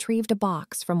desk and retrieved a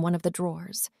box from one of the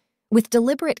drawers. With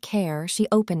deliberate care, she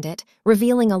opened it,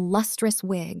 revealing a lustrous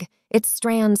wig, its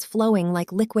strands flowing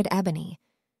like liquid ebony.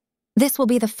 "This will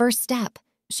be the first step,"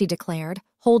 she declared,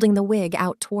 holding the wig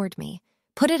out toward me.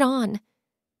 "Put it on."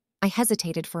 I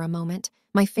hesitated for a moment,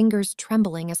 my fingers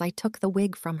trembling as I took the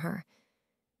wig from her.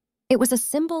 It was a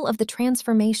symbol of the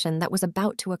transformation that was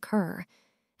about to occur,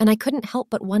 and I couldn't help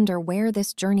but wonder where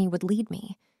this journey would lead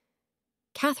me.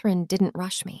 Catherine didn't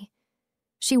rush me.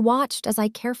 She watched as I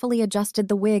carefully adjusted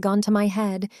the wig onto my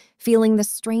head, feeling the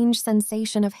strange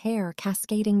sensation of hair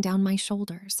cascading down my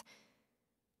shoulders.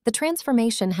 The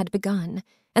transformation had begun,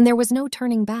 and there was no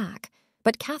turning back,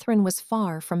 but Catherine was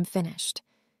far from finished.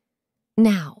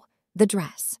 "Now, the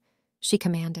dress," she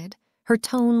commanded, her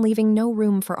tone leaving no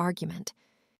room for argument.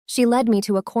 She led me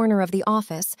to a corner of the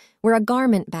office where a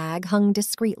garment bag hung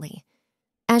discreetly.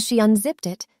 As she unzipped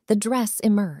it, the dress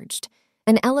emerged,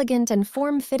 an elegant and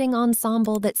form-fitting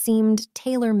ensemble that seemed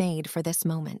tailor-made for this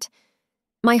moment.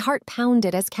 My heart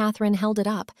pounded as Catherine held it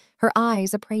up, her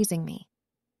eyes appraising me.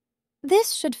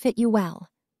 "This should fit you well,"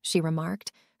 she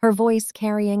remarked, her voice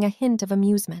carrying a hint of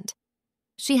amusement.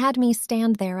 She had me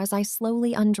stand there as I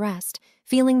slowly undressed,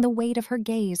 feeling the weight of her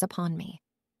gaze upon me.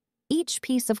 Each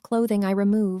piece of clothing I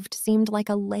removed seemed like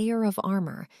a layer of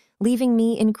armor, leaving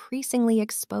me increasingly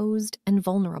exposed and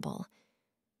vulnerable.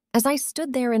 As I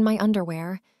stood there in my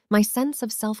underwear, my sense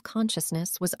of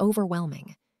self-consciousness was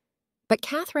overwhelming. But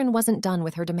Catherine wasn't done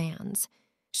with her demands.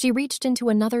 She reached into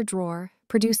another drawer,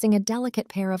 producing a delicate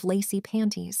pair of lacy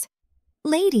panties.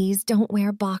 "Ladies don't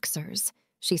wear boxers,"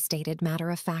 she stated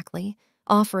matter-of-factly,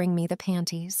 offering me the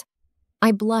panties.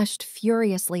 I blushed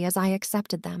furiously as I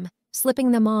accepted them,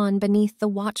 slipping them on beneath the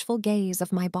watchful gaze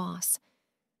of my boss.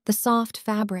 The soft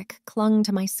fabric clung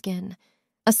to my skin,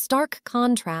 a stark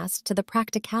contrast to the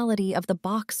practicality of the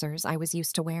boxers I was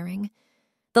used to wearing.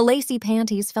 The lacy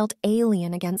panties felt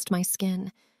alien against my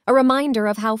skin, a reminder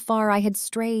of how far I had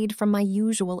strayed from my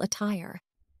usual attire.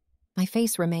 My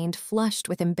face remained flushed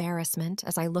with embarrassment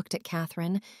as I looked at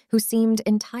Catherine, who seemed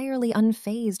entirely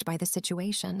unfazed by the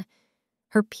situation.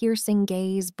 Her piercing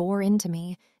gaze bore into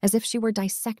me as if she were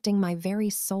dissecting my very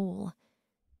soul.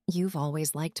 "You've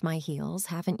always liked my heels,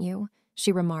 haven't you?"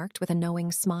 she remarked with a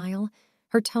knowing smile,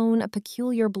 her tone a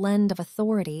peculiar blend of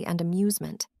authority and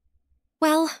amusement.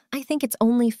 "Well, I think it's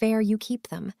only fair you keep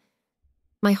them."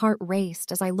 My heart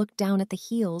raced as I looked down at the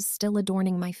heels still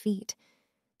adorning my feet.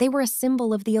 They were a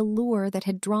symbol of the allure that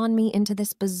had drawn me into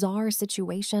this bizarre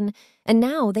situation, and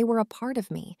now they were a part of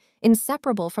me,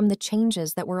 inseparable from the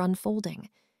changes that were unfolding.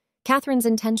 Catherine's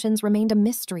intentions remained a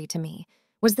mystery to me.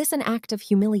 Was this an act of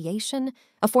humiliation,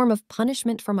 a form of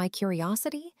punishment for my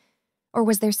curiosity? Or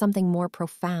was there something more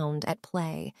profound at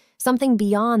play, something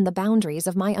beyond the boundaries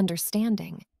of my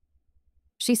understanding?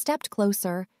 She stepped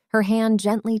closer, her hand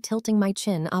gently tilting my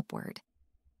chin upward.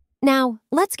 "Now,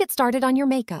 let's get started on your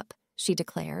makeup," she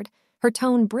declared, her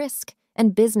tone brisk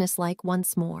and businesslike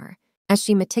once more. As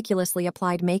she meticulously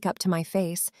applied makeup to my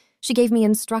face, she gave me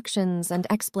instructions and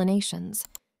explanations.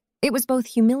 It was both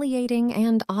humiliating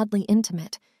and oddly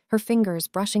intimate, her fingers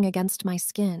brushing against my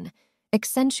skin,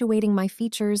 accentuating my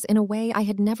features in a way I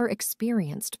had never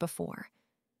experienced before.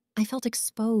 I felt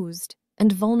exposed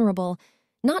and vulnerable,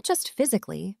 not just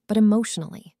physically, but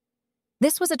emotionally.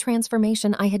 This was a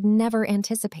transformation I had never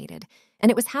anticipated,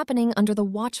 and it was happening under the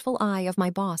watchful eye of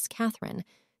my boss, Catherine,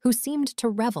 who seemed to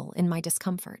revel in my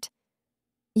discomfort.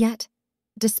 Yet,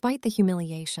 despite the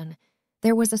humiliation,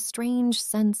 there was a strange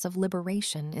sense of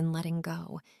liberation in letting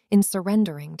go, in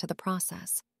surrendering to the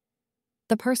process.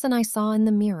 The person I saw in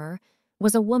the mirror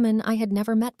was a woman I had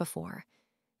never met before,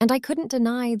 and I couldn't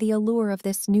deny the allure of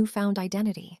this newfound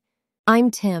identity. I'm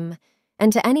Tim,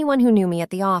 and to anyone who knew me at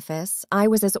the office, I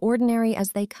was as ordinary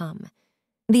as they come.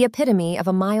 The epitome of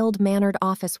a mild-mannered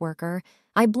office worker,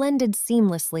 I blended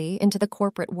seamlessly into the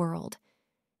corporate world.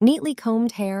 Neatly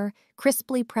combed hair,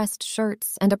 crisply pressed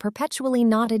shirts, and a perpetually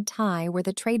knotted tie were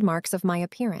the trademarks of my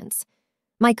appearance.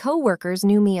 My co-workers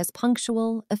knew me as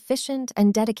punctual, efficient,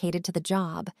 and dedicated to the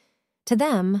job. To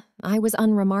them, I was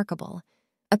unremarkable,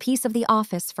 a piece of the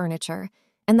office furniture,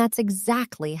 and that's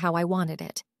exactly how I wanted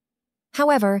it.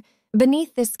 However,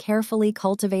 beneath this carefully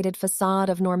cultivated facade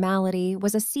of normality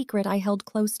was a secret I held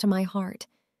close to my heart.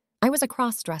 I was a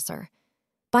crossdresser.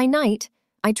 By night,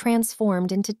 I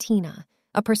transformed into Tina,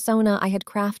 a persona I had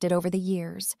crafted over the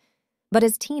years. But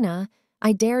as Tina,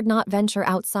 I dared not venture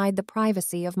outside the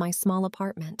privacy of my small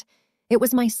apartment. It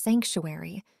was my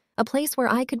sanctuary, a place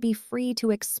where I could be free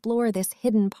to explore this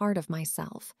hidden part of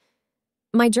myself.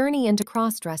 My journey into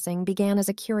cross-dressing began as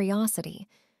a curiosity,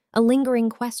 a lingering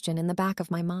question in the back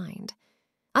of my mind.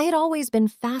 I had always been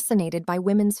fascinated by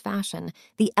women's fashion,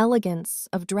 the elegance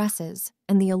of dresses,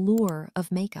 and the allure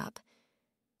of makeup.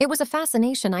 It was a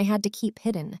fascination I had to keep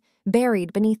hidden,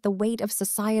 buried beneath the weight of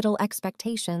societal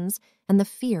expectations and the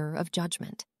fear of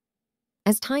judgment.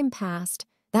 As time passed,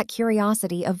 that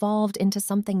curiosity evolved into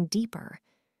something deeper.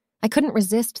 I couldn't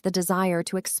resist the desire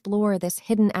to explore this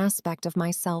hidden aspect of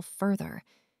myself further.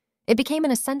 It became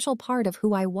an essential part of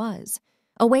who I was,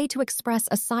 a way to express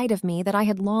a side of me that I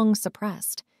had long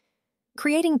suppressed.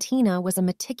 Creating Tina was a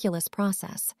meticulous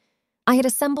process. I had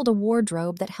assembled a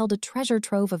wardrobe that held a treasure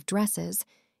trove of dresses,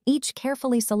 each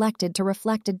carefully selected to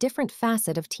reflect a different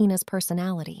facet of Tina's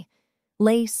personality.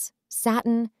 Lace,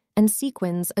 satin, and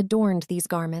sequins adorned these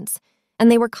garments,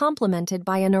 and they were complemented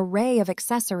by an array of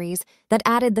accessories that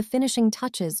added the finishing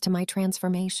touches to my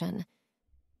transformation.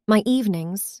 My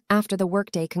evenings, after the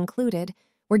workday concluded,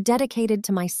 were dedicated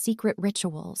to my secret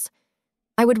rituals.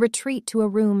 I would retreat to a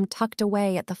room tucked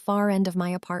away at the far end of my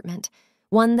apartment,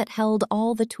 one that held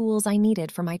all the tools I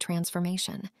needed for my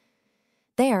transformation.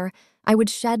 There, I would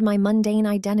shed my mundane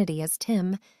identity as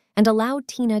Tim and allow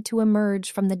Tina to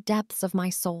emerge from the depths of my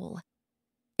soul.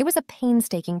 It was a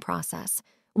painstaking process,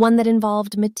 one that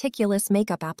involved meticulous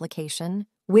makeup application,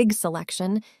 wig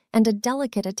selection, and a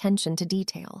delicate attention to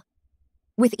detail.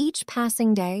 With each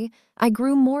passing day, I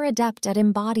grew more adept at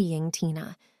embodying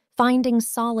Tina, finding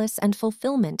solace and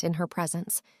fulfillment in her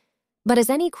presence. But as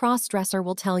any cross-dresser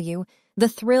will tell you, the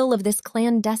thrill of this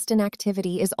clandestine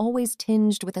activity is always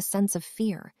tinged with a sense of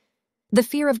fear. The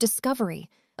fear of discovery,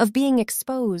 of being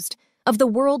exposed, of the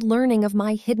world learning of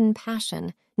my hidden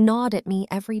passion, gnawed at me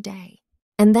every day.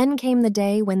 And then came the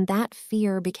day when that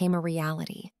fear became a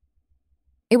reality.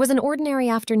 It was an ordinary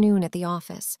afternoon at the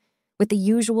office, with the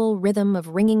usual rhythm of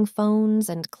ringing phones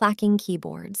and clacking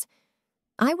keyboards.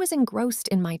 I was engrossed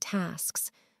in my tasks,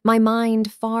 my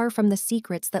mind far from the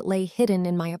secrets that lay hidden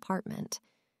in my apartment.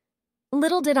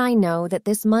 Little did I know that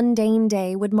this mundane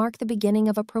day would mark the beginning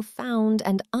of a profound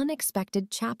and unexpected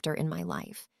chapter in my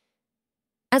life.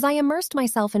 As I immersed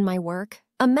myself in my work,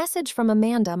 a message from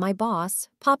Amanda, my boss,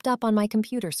 popped up on my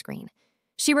computer screen.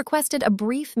 She requested a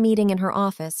brief meeting in her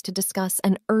office to discuss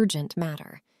an urgent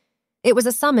matter. It was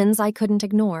a summons I couldn't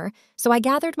ignore, so I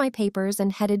gathered my papers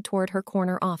and headed toward her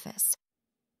corner office.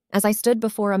 As I stood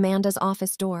before Amanda's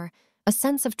office door, a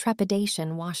sense of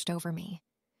trepidation washed over me.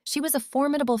 She was a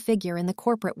formidable figure in the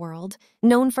corporate world,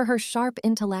 known for her sharp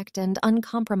intellect and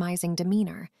uncompromising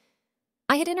demeanor.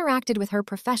 I had interacted with her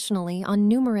professionally on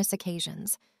numerous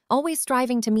occasions, always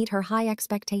striving to meet her high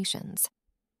expectations.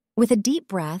 With a deep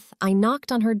breath, I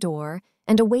knocked on her door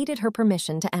and awaited her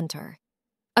permission to enter.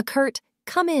 A curt,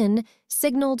 "Come in,"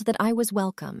 signaled that I was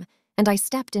welcome, and I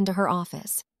stepped into her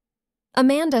office.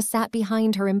 Amanda sat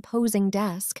behind her imposing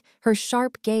desk, her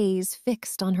sharp gaze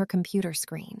fixed on her computer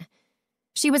screen.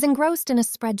 She was engrossed in a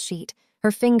spreadsheet,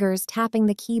 her fingers tapping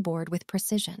the keyboard with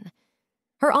precision.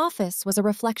 Her office was a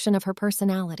reflection of her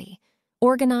personality,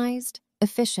 organized,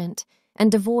 efficient,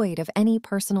 and devoid of any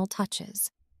personal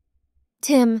touches.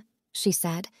 "Tim," she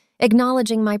said,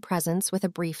 acknowledging my presence with a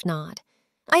brief nod.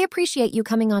 "I appreciate you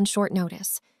coming on short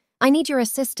notice. I need your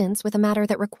assistance with a matter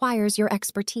that requires your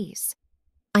expertise."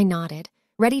 I nodded,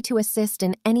 ready to assist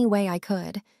in any way I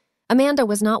could. Amanda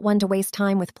was not one to waste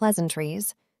time with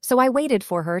pleasantries, so I waited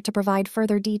for her to provide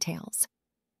further details.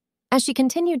 As she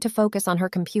continued to focus on her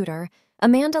computer,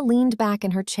 Amanda leaned back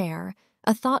in her chair,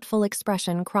 a thoughtful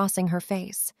expression crossing her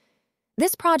face.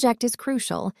 "This project is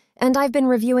crucial, and I've been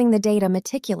reviewing the data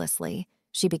meticulously,"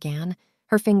 she began,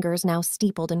 her fingers now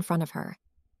steepled in front of her.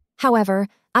 "However,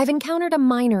 I've encountered a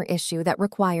minor issue that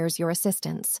requires your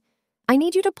assistance. I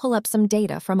need you to pull up some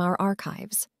data from our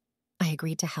archives." I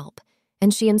agreed to help,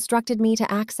 and she instructed me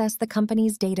to access the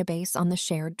company's database on the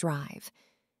shared drive.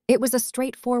 It was a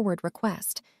straightforward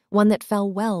request, one that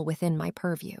fell well within my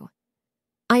purview.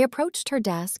 I approached her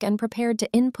desk and prepared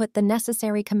to input the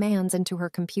necessary commands into her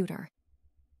computer.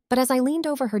 But as I leaned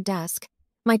over her desk,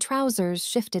 my trousers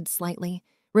shifted slightly,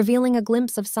 revealing a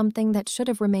glimpse of something that should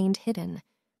have remained hidden,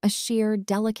 a sheer,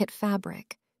 delicate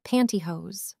fabric,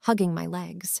 pantyhose, hugging my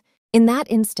legs. In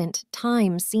that instant,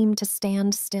 time seemed to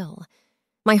stand still.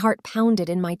 My heart pounded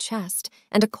in my chest,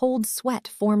 and a cold sweat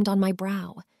formed on my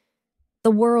brow.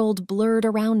 The world blurred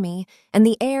around me, and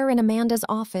the air in Amanda's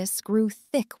office grew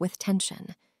thick with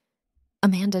tension.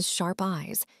 Amanda's sharp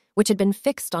eyes, which had been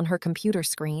fixed on her computer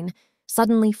screen,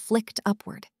 suddenly flicked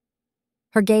upward.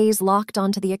 Her gaze locked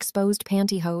onto the exposed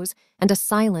pantyhose, and a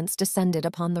silence descended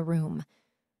upon the room.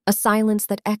 A silence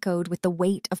that echoed with the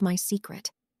weight of my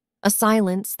secret. A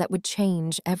silence that would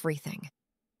change everything.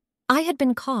 I had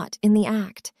been caught in the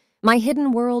act, my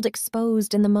hidden world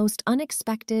exposed in the most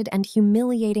unexpected and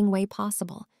humiliating way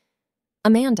possible.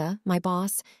 Amanda, my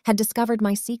boss, had discovered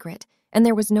my secret, and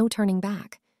there was no turning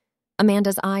back.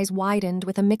 Amanda's eyes widened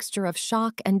with a mixture of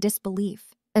shock and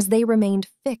disbelief as they remained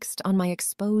fixed on my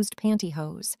exposed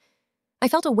pantyhose. I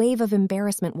felt a wave of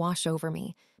embarrassment wash over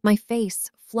me, my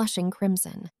face flushing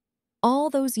crimson.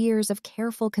 All those years of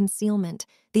careful concealment,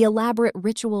 the elaborate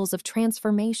rituals of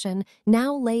transformation,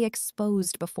 now lay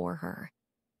exposed before her.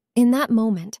 In that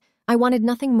moment, I wanted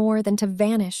nothing more than to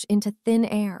vanish into thin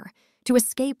air, to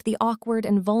escape the awkward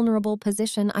and vulnerable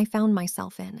position I found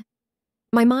myself in.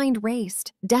 My mind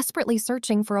raced, desperately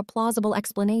searching for a plausible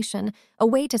explanation, a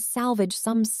way to salvage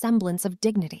some semblance of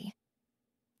dignity.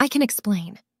 "I can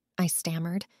explain," I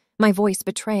stammered, my voice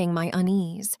betraying my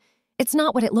unease. "It's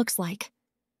not what it looks like."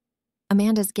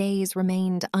 Amanda's gaze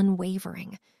remained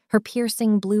unwavering, her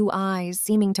piercing blue eyes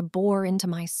seeming to bore into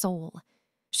my soul.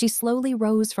 She slowly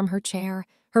rose from her chair,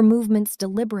 her movements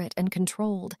deliberate and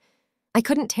controlled. I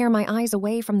couldn't tear my eyes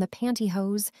away from the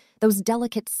pantyhose, those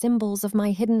delicate symbols of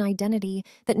my hidden identity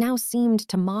that now seemed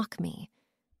to mock me.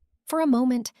 For a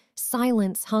moment,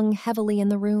 silence hung heavily in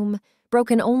the room,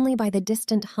 broken only by the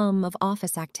distant hum of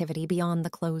office activity beyond the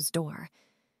closed door.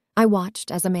 I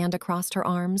watched as Amanda crossed her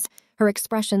arms, her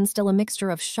expression still a mixture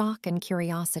of shock and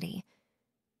curiosity.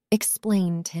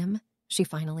 "Explain, Tim," she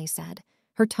finally said,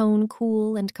 her tone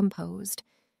cool and composed.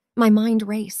 My mind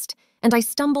raced, and I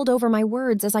stumbled over my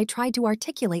words as I tried to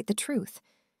articulate the truth.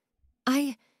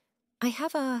 I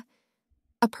have a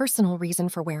personal reason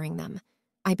for wearing them,"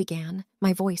 I began,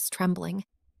 my voice trembling.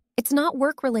 "It's not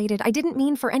work-related. I didn't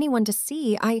mean for anyone to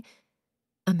see.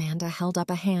 Amanda held up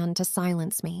a hand to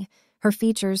silence me, her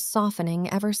features softening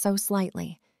ever so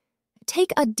slightly.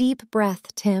 "Take a deep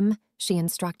breath, Tim," she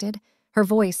instructed, her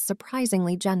voice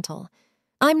surprisingly gentle.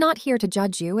 "I'm not here to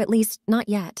judge you, at least not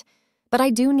yet, but I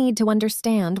do need to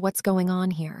understand what's going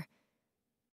on here."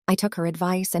 I took her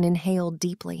advice and inhaled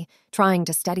deeply, trying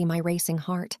to steady my racing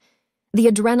heart. The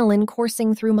adrenaline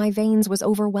coursing through my veins was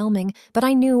overwhelming, but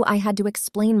I knew I had to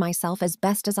explain myself as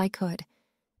best as I could.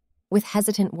 With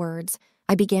hesitant words,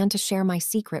 I began to share my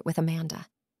secret with Amanda.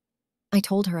 I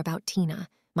told her about Tina,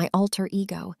 my alter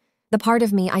ego, the part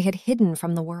of me I had hidden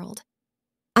from the world.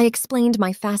 I explained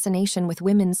my fascination with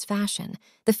women's fashion,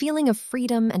 the feeling of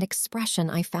freedom and expression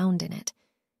I found in it.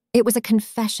 It was a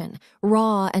confession,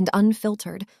 raw and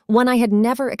unfiltered, one I had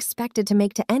never expected to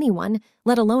make to anyone,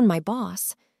 let alone my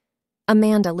boss.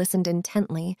 Amanda listened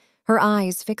intently, her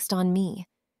eyes fixed on me.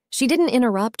 She didn't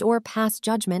interrupt or pass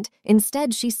judgment.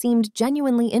 Instead, she seemed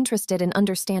genuinely interested in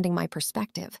understanding my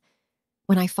perspective.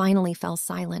 When I finally fell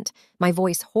silent, my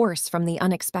voice hoarse from the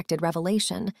unexpected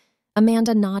revelation,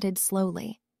 Amanda nodded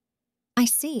slowly. "I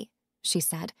see," she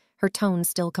said, her tone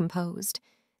still composed.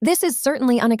 "This is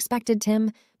certainly unexpected,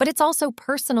 Tim, but it's also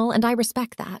personal, and I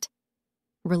respect that."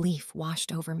 Relief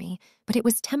washed over me, but it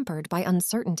was tempered by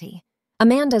uncertainty.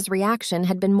 Amanda's reaction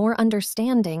had been more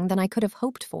understanding than I could have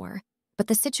hoped for, but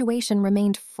the situation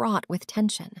remained fraught with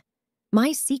tension.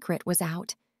 My secret was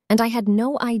out, and I had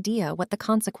no idea what the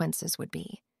consequences would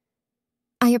be.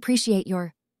 "I appreciate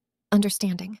your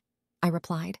understanding," I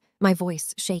replied, my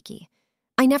voice shaky.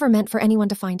 "I never meant for anyone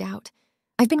to find out.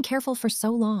 I've been careful for so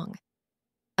long."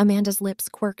 Amanda's lips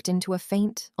quirked into a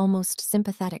faint, almost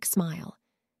sympathetic smile.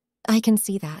 I can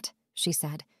see that, she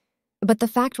said. But the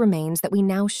fact remains that we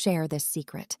now share this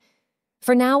secret.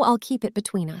 For now, I'll keep it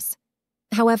between us.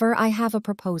 However, I have a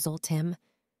proposal, Tim.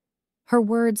 Her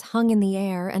words hung in the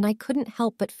air, and I couldn't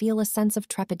help but feel a sense of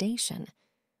trepidation.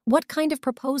 What kind of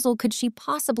proposal could she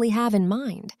possibly have in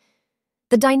mind?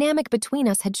 The dynamic between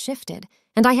us had shifted,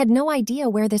 and I had no idea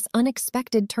where this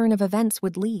unexpected turn of events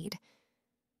would lead.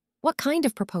 What kind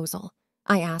of proposal?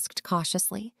 I asked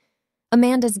cautiously.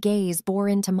 Amanda's gaze bore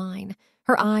into mine,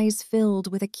 her eyes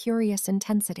filled with a curious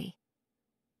intensity.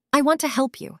 I want to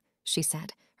help you, she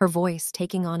said, her voice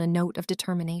taking on a note of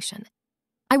determination.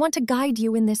 I want to guide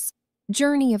you in this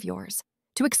journey of yours,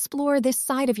 to explore this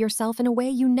side of yourself in a way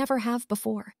you never have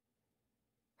before.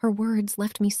 Her words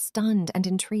left me stunned and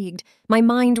intrigued, my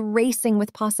mind racing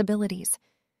with possibilities.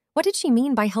 What did she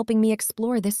mean by helping me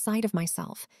explore this side of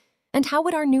myself? And how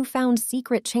would our newfound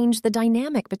secret change the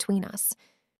dynamic between us?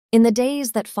 In the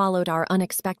days that followed our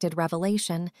unexpected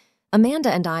revelation,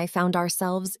 Amanda and I found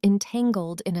ourselves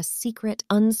entangled in a secret,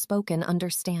 unspoken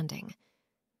understanding.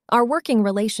 Our working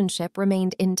relationship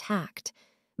remained intact,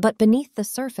 but beneath the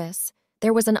surface,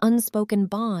 there was an unspoken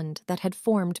bond that had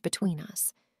formed between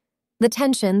us. The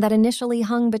tension that initially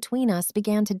hung between us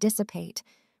began to dissipate,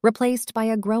 replaced by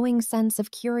a growing sense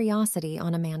of curiosity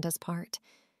on Amanda's part.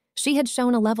 She had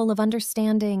shown a level of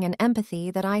understanding and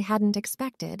empathy that I hadn't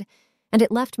expected, and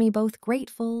it left me both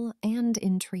grateful and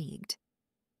intrigued.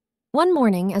 One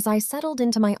morning, as I settled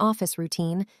into my office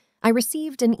routine, I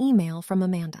received an email from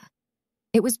Amanda.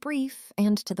 It was brief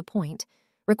and to the point,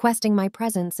 requesting my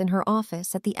presence in her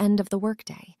office at the end of the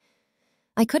workday.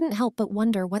 I couldn't help but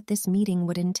wonder what this meeting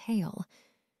would entail.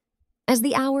 As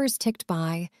the hours ticked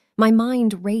by, my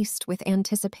mind raced with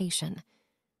anticipation.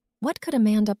 What could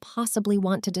Amanda possibly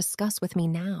want to discuss with me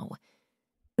now?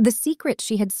 The secret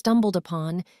she had stumbled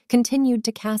upon continued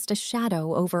to cast a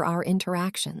shadow over our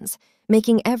interactions,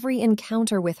 making every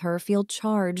encounter with her feel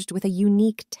charged with a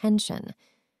unique tension.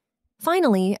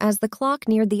 Finally, as the clock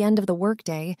neared the end of the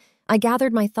workday, I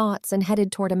gathered my thoughts and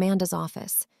headed toward Amanda's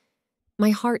office.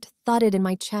 My heart thudded in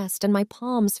my chest and my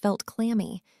palms felt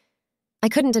clammy. I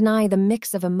couldn't deny the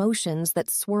mix of emotions that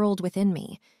swirled within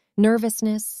me: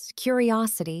 nervousness,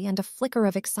 curiosity, and a flicker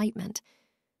of excitement.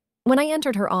 When I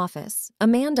entered her office,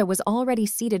 Amanda was already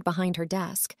seated behind her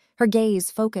desk, her gaze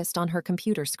focused on her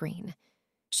computer screen.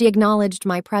 She acknowledged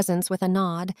my presence with a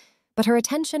nod, but her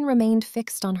attention remained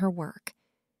fixed on her work.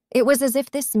 It was as if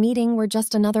this meeting were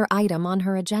just another item on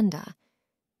her agenda.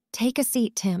 "Take a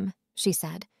seat, Tim," she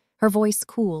said, her voice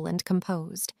cool and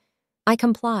composed. I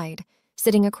complied,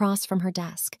 sitting across from her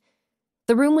desk.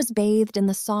 The room was bathed in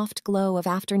the soft glow of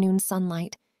afternoon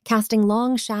sunlight, casting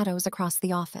long shadows across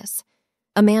the office.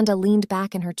 Amanda leaned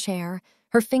back in her chair,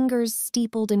 her fingers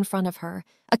steepled in front of her,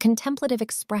 a contemplative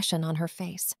expression on her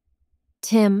face.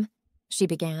 "Tim," she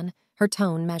began, her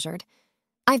tone measured,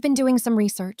 "I've been doing some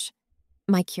research."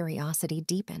 My curiosity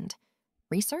deepened.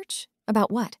 Research?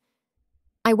 About what?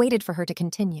 I waited for her to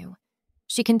continue.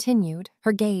 She continued,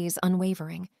 her gaze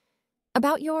unwavering.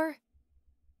 "About your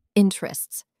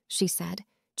interests," she said,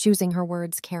 choosing her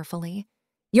words carefully.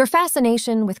 "Your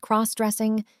fascination with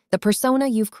cross-dressing, the persona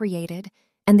you've created,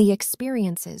 and the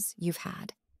experiences you've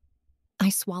had." I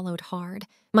swallowed hard,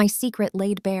 my secret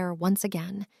laid bare once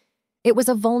again. It was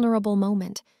a vulnerable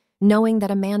moment, knowing that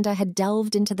Amanda had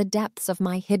delved into the depths of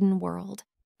my hidden world.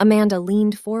 Amanda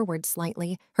leaned forward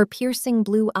slightly, her piercing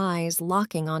blue eyes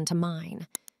locking onto mine.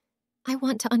 "I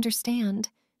want to understand,"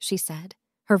 she said,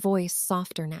 her voice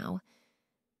softer now.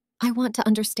 "I want to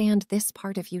understand this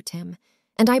part of you, Tim,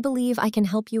 and I believe I can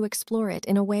help you explore it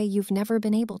in a way you've never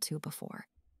been able to before."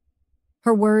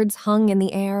 Her words hung in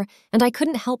the air, and I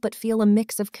couldn't help but feel a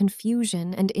mix of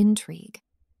confusion and intrigue.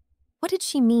 What did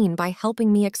she mean by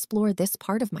helping me explore this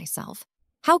part of myself?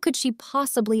 How could she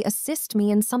possibly assist me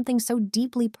in something so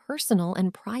deeply personal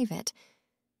and private?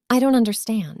 "I don't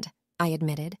understand," I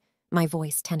admitted, my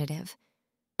voice tentative.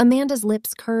 Amanda's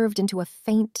lips curved into a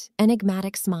faint,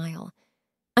 enigmatic smile.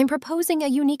 "I'm proposing a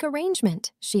unique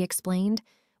arrangement," she explained,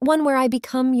 "one where I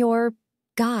become your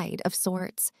guide of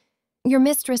sorts, your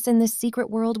mistress in this secret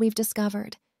world we've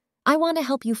discovered. I want to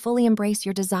help you fully embrace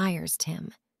your desires,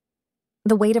 Tim."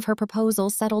 The weight of her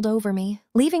proposal settled over me,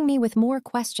 leaving me with more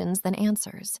questions than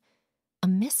answers. A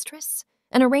mistress?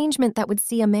 An arrangement that would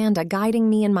see Amanda guiding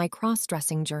me in my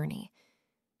cross-dressing journey.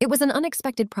 It was an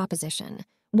unexpected proposition,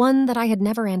 one that I had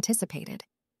never anticipated.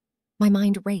 My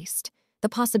mind raced, the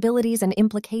possibilities and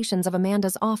implications of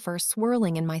Amanda's offer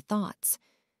swirling in my thoughts.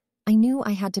 I knew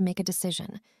I had to make a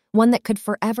decision, one that could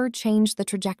forever change the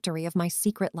trajectory of my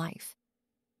secret life.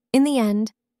 In the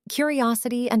end,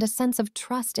 Curiosity and a sense of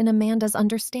trust in Amanda's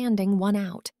understanding won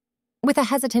out. With a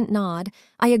hesitant nod,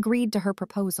 I agreed to her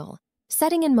proposal,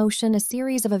 setting in motion a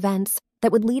series of events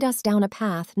that would lead us down a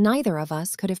path neither of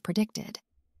us could have predicted.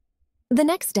 The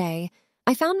next day,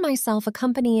 I found myself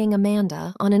accompanying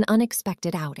Amanda on an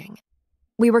unexpected outing.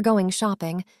 We were going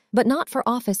shopping, but not for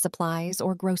office supplies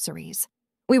or groceries.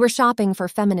 We were shopping for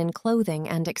feminine clothing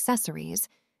and accessories,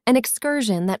 an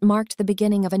excursion that marked the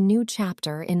beginning of a new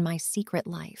chapter in my secret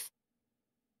life.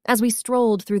 As we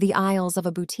strolled through the aisles of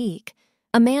a boutique,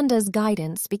 Amanda's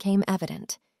guidance became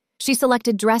evident. She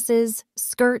selected dresses,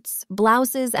 skirts,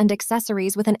 blouses, and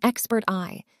accessories with an expert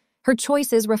eye, her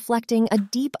choices reflecting a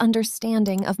deep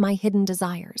understanding of my hidden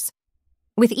desires.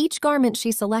 With each garment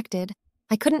she selected,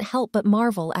 I couldn't help but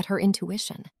marvel at her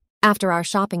intuition. After our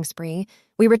shopping spree,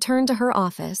 we returned to her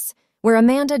office, where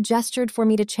Amanda gestured for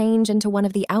me to change into one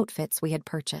of the outfits we had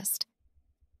purchased.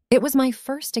 It was my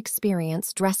first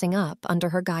experience dressing up under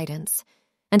her guidance,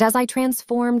 and as I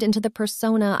transformed into the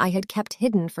persona I had kept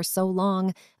hidden for so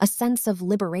long, a sense of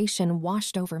liberation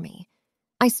washed over me.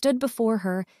 I stood before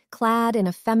her, clad in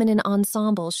a feminine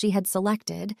ensemble she had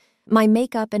selected, my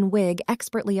makeup and wig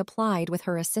expertly applied with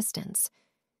her assistance.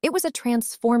 It was a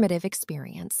transformative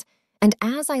experience, and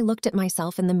as I looked at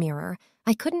myself in the mirror,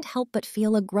 I couldn't help but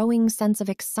feel a growing sense of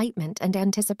excitement and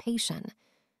anticipation.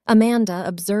 Amanda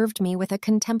observed me with a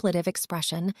contemplative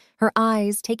expression, her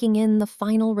eyes taking in the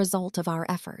final result of our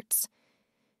efforts.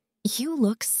 "You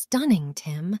look stunning,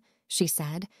 Tim," she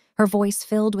said, her voice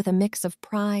filled with a mix of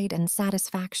pride and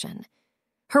satisfaction.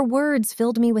 Her words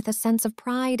filled me with a sense of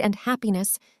pride and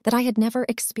happiness that I had never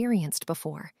experienced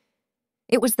before.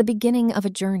 It was the beginning of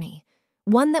a journey,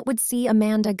 one that would see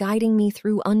Amanda guiding me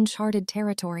through uncharted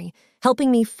territory, helping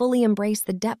me fully embrace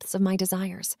the depths of my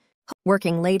desires.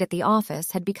 Working late at the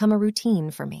office had become a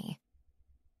routine for me.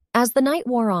 As the night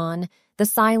wore on, the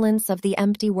silence of the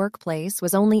empty workplace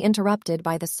was only interrupted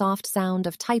by the soft sound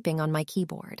of typing on my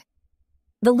keyboard.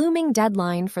 The looming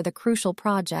deadline for the crucial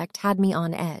project had me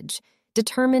on edge,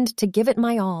 determined to give it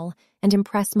my all and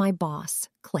impress my boss,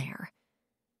 Claire.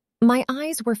 My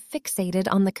eyes were fixated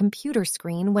on the computer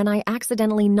screen when I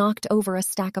accidentally knocked over a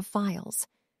stack of files.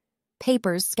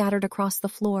 Papers scattered across the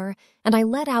floor, and I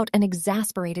let out an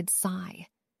exasperated sigh.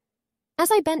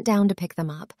 As I bent down to pick them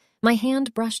up, my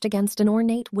hand brushed against an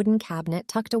ornate wooden cabinet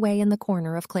tucked away in the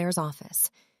corner of Claire's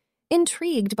office.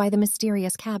 Intrigued by the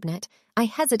mysterious cabinet, I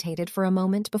hesitated for a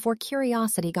moment before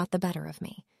curiosity got the better of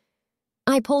me.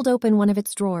 I pulled open one of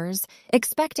its drawers,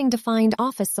 expecting to find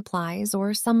office supplies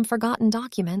or some forgotten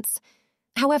documents.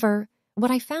 However,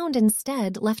 what I found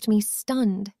instead left me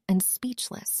stunned and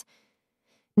speechless.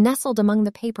 Nestled among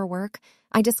the paperwork,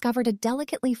 I discovered a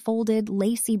delicately folded,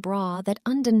 lacy bra that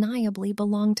undeniably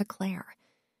belonged to Claire.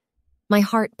 My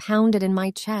heart pounded in my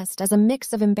chest as a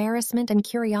mix of embarrassment and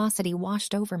curiosity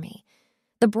washed over me.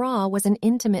 The bra was an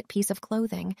intimate piece of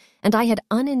clothing, and I had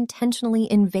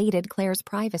unintentionally invaded Claire's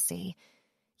privacy.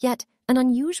 Yet, an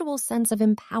unusual sense of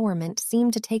empowerment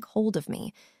seemed to take hold of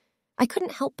me. I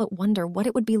couldn't help but wonder what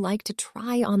it would be like to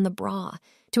try on the bra,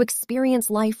 to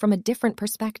experience life from a different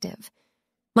perspective.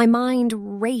 My mind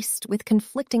raced with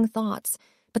conflicting thoughts,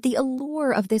 but the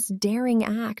allure of this daring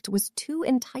act was too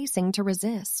enticing to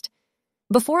resist.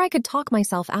 Before I could talk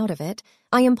myself out of it,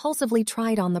 I impulsively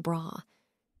tried on the bra.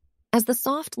 As the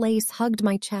soft lace hugged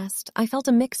my chest, I felt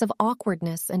a mix of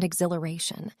awkwardness and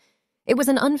exhilaration. It was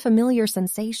an unfamiliar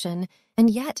sensation, and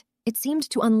yet it seemed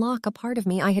to unlock a part of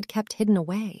me I had kept hidden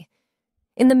away.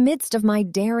 In the midst of my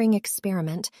daring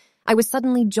experiment, I was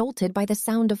suddenly jolted by the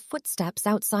sound of footsteps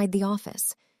outside the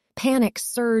office. Panic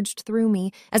surged through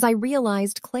me as I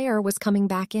realized Claire was coming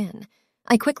back in.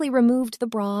 I quickly removed the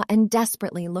bra and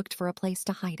desperately looked for a place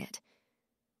to hide it.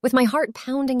 With my heart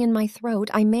pounding in my throat,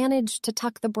 I managed to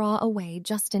tuck the bra away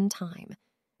just in time.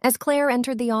 As Claire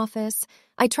entered the office,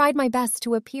 I tried my best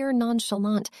to appear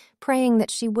nonchalant, praying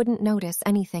that she wouldn't notice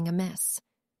anything amiss.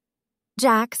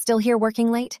 "Jack, still here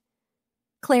working late?"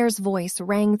 Claire's voice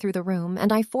rang through the room,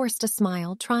 and I forced a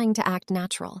smile, trying to act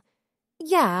natural.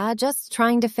 "Yeah, just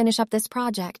trying to finish up this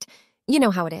project. You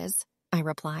know how it is," I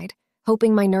replied,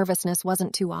 hoping my nervousness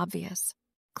wasn't too obvious.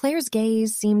 Claire's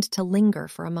gaze seemed to linger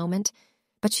for a moment,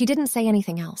 but she didn't say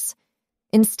anything else.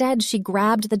 Instead, she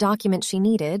grabbed the document she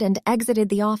needed and exited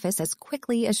the office as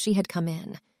quickly as she had come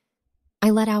in. I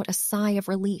let out a sigh of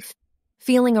relief,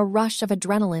 feeling a rush of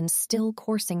adrenaline still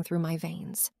coursing through my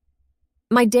veins.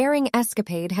 My daring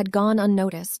escapade had gone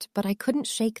unnoticed, but I couldn't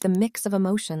shake the mix of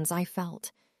emotions I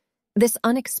felt. This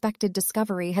unexpected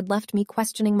discovery had left me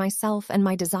questioning myself and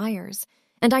my desires,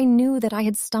 and I knew that I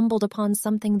had stumbled upon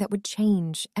something that would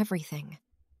change everything.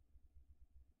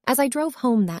 As I drove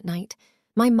home that night,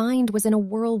 My mind was in a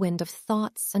whirlwind of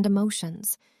thoughts and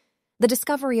emotions. The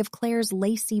discovery of Claire's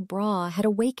lacy bra had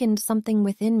awakened something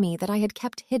within me that I had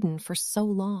kept hidden for so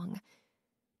long.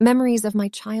 Memories of my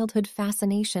childhood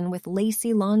fascination with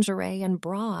lacy lingerie and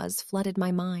bras flooded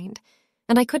my mind,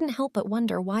 and I couldn't help but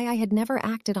wonder why I had never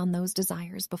acted on those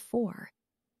desires before.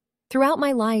 Throughout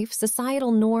my life,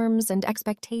 societal norms and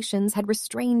expectations had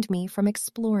restrained me from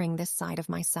exploring this side of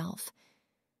myself.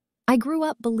 I grew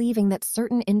up believing that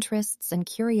certain interests and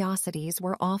curiosities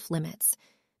were off-limits,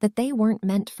 that they weren't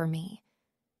meant for me.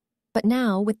 But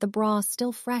now, with the bra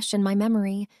still fresh in my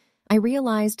memory, I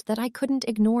realized that I couldn't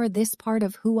ignore this part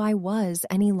of who I was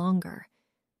any longer.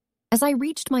 As I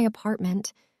reached my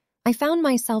apartment, I found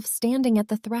myself standing at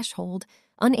the threshold,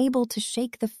 unable to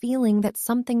shake the feeling that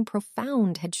something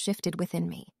profound had shifted within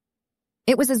me.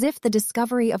 It was as if the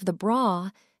discovery of the bra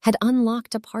had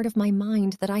unlocked a part of my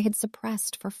mind that I had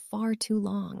suppressed for far too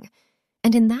long,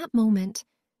 and in that moment,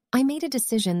 I made a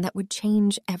decision that would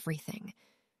change everything.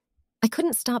 I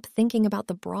couldn't stop thinking about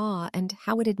the bra and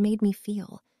how it had made me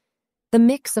feel. The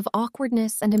mix of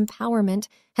awkwardness and empowerment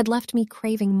had left me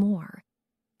craving more.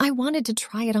 I wanted to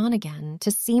try it on again, to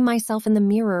see myself in the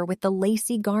mirror with the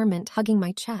lacy garment hugging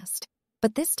my chest,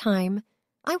 but this time,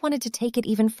 I wanted to take it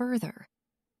even further.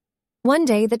 One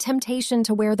day, the temptation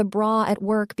to wear the bra at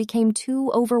work became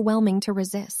too overwhelming to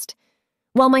resist.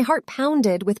 While my heart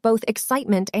pounded with both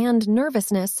excitement and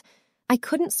nervousness, I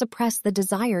couldn't suppress the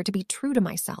desire to be true to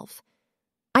myself.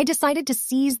 I decided to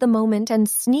seize the moment and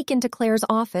sneak into Claire's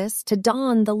office to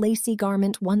don the lacy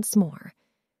garment once more.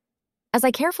 As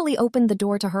I carefully opened the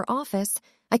door to her office,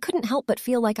 I couldn't help but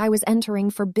feel like I was entering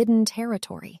forbidden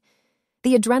territory.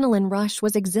 The adrenaline rush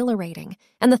was exhilarating,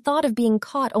 and the thought of being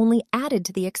caught only added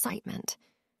to the excitement.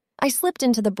 I slipped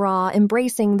into the bra,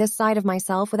 embracing this side of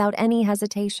myself without any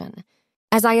hesitation.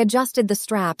 As I adjusted the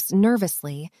straps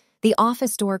nervously, the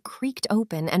office door creaked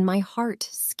open and my heart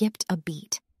skipped a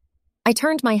beat. I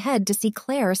turned my head to see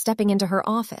Claire stepping into her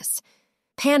office.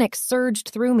 Panic surged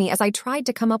through me as I tried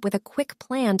to come up with a quick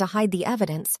plan to hide the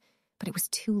evidence, but it was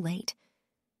too late.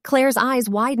 Claire's eyes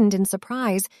widened in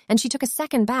surprise, and she took a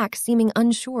second back, seeming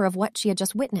unsure of what she had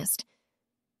just witnessed.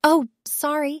 "Oh,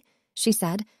 sorry," she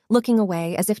said, looking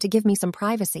away as if to give me some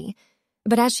privacy.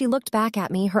 But as she looked back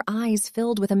at me, her eyes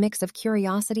filled with a mix of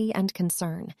curiosity and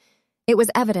concern. It was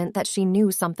evident that she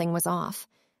knew something was off.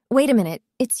 "Wait a minute,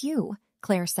 it's you,"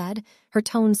 Claire said, her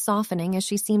tone softening as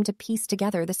she seemed to piece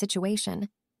together the situation.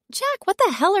 "Jack, what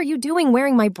the hell are you doing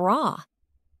wearing my bra?"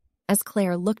 As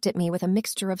Claire looked at me with a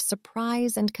mixture of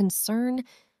surprise and concern,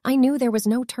 I knew there was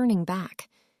no turning back.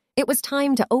 It was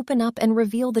time to open up and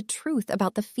reveal the truth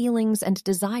about the feelings and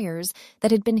desires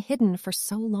that had been hidden for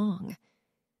so long.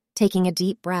 Taking a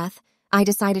deep breath, I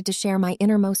decided to share my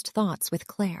innermost thoughts with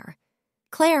Claire.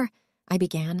 "Claire," I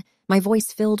began, my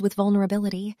voice filled with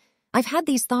vulnerability, "I've had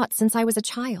these thoughts since I was a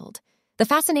child. The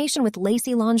fascination with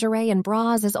lacy lingerie and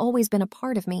bras has always been a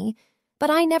part of me, but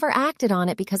I never acted on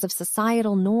it because of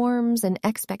societal norms and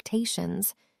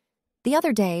expectations. The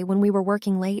other day, when we were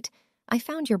working late, I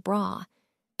found your bra,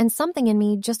 and something in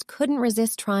me just couldn't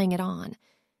resist trying it on.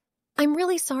 I'm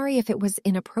really sorry if it was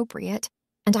inappropriate,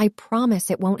 and I promise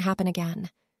it won't happen again."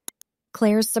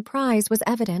 Claire's surprise was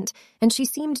evident, and she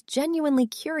seemed genuinely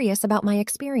curious about my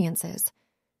experiences.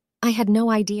 "I had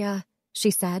no idea," she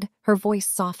said, her voice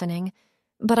softening,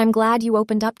 "but I'm glad you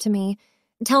opened up to me.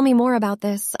 Tell me more about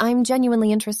this. I'm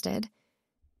genuinely interested."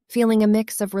 Feeling a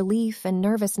mix of relief and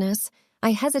nervousness,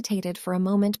 I hesitated for a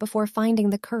moment before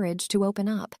finding the courage to open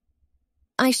up.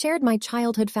 I shared my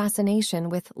childhood fascination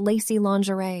with lacy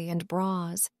lingerie and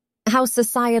bras, how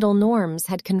societal norms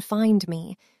had confined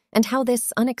me, and how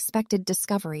this unexpected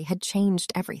discovery had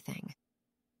changed everything.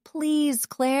 "Please,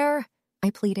 Claire," I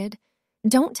pleaded,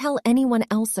 "don't tell anyone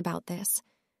else about this.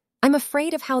 I'm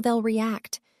afraid of how they'll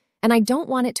react, and I don't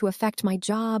want it to affect my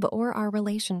job or our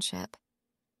relationship."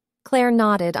 Claire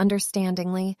nodded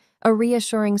understandingly, a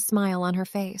reassuring smile on her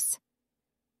face.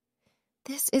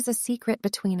 "This is a secret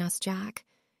between us, Jack.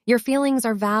 Your feelings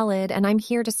are valid, and I'm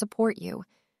here to support you.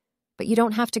 But you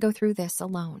don't have to go through this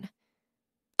alone.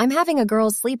 I'm having a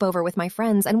girls' sleepover with my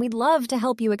friends, and we'd love to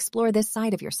help you explore this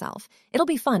side of yourself. It'll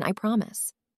be fun, I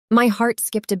promise." My heart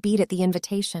skipped a beat at the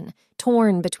invitation,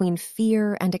 torn between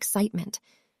fear and excitement.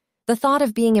 The thought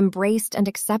of being embraced and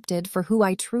accepted for who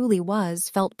I truly was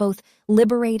felt both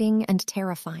liberating and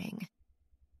terrifying.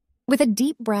 With a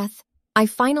deep breath, I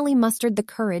finally mustered the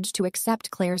courage to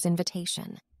accept Claire's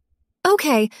invitation.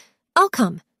 "Okay, I'll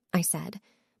come," I said,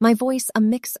 my voice a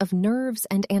mix of nerves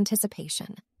and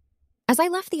anticipation. As I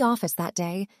left the office that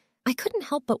day, I couldn't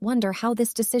help but wonder how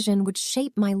this decision would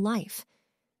shape my life.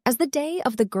 As the day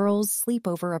of the girls'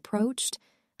 sleepover approached,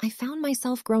 I found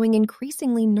myself growing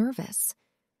increasingly nervous.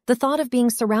 The thought of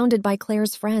being surrounded by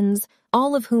Claire's friends,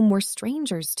 all of whom were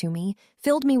strangers to me,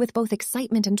 filled me with both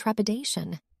excitement and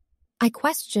trepidation. I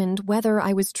questioned whether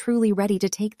I was truly ready to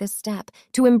take this step,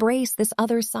 to embrace this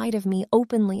other side of me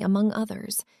openly among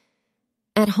others.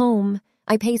 At home,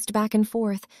 I paced back and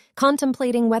forth,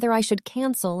 contemplating whether I should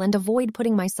cancel and avoid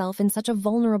putting myself in such a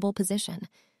vulnerable position.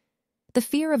 The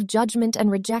fear of judgment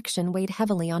and rejection weighed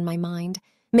heavily on my mind,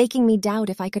 making me doubt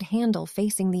if I could handle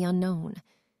facing the unknown.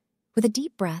 With a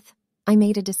deep breath, I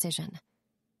made a decision.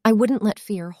 I wouldn't let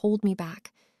fear hold me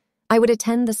back. I would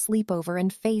attend the sleepover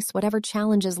and face whatever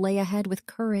challenges lay ahead with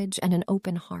courage and an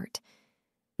open heart.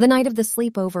 The night of the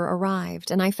sleepover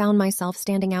arrived, and I found myself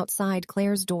standing outside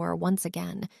Claire's door once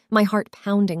again, my heart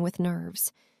pounding with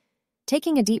nerves.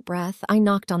 Taking a deep breath, I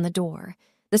knocked on the door,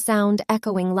 the sound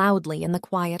echoing loudly in the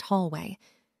quiet hallway.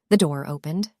 The door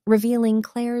opened, revealing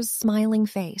Claire's smiling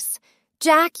face.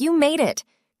 "Jack, you made it!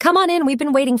 Come on in, we've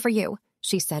been waiting for you,"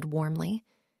 she said warmly.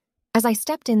 As I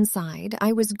stepped inside,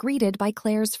 I was greeted by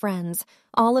Claire's friends,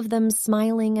 all of them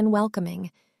smiling and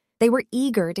welcoming. They were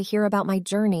eager to hear about my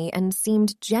journey and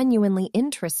seemed genuinely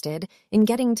interested in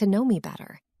getting to know me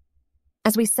better.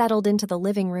 As we settled into the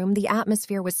living room, the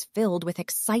atmosphere was filled with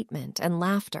excitement and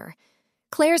laughter.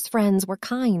 Claire's friends were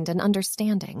kind and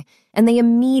understanding, and they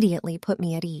immediately put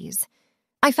me at ease.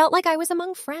 I felt like I was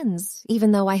among friends,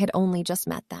 even though I had only just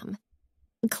met them.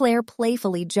 Claire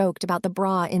playfully joked about the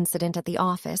bra incident at the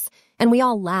office, and we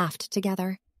all laughed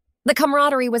together. The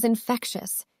camaraderie was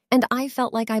infectious, and I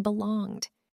felt like I belonged.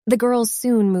 The girls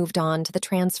soon moved on to the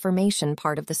transformation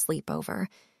part of the sleepover.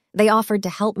 They offered to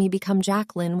help me become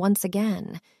Jacqueline once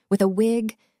again, with a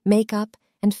wig, makeup,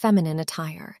 and feminine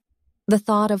attire. The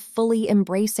thought of fully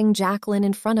embracing Jacqueline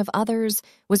in front of others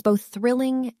was both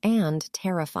thrilling and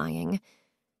terrifying.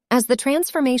 As the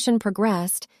transformation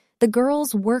progressed, the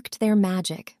girls worked their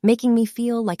magic, making me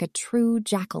feel like a true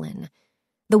Jacqueline.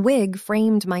 The wig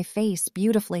framed my face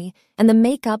beautifully, and the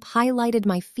makeup highlighted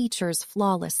my features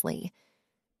flawlessly.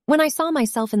 When I saw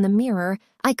myself in the mirror,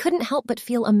 I couldn't help but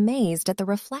feel amazed at the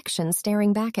reflection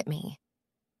staring back at me.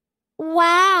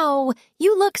 "Wow,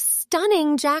 you look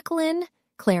stunning, Jacqueline,"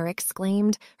 Claire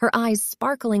exclaimed, her eyes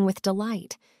sparkling with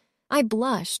delight. I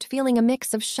blushed, feeling a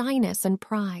mix of shyness and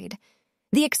pride.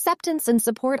 The acceptance and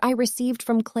support I received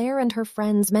from Claire and her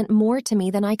friends meant more to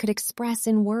me than I could express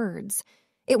in words.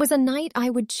 It was a night I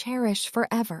would cherish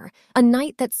forever, a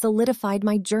night that solidified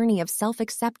my journey of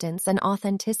self-acceptance and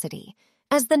authenticity.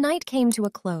 As the night came to a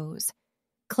close,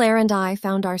 Claire and I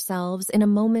found ourselves in a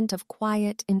moment of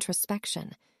quiet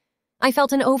introspection. I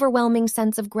felt an overwhelming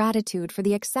sense of gratitude for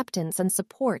the acceptance and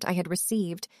support I had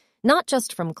received, not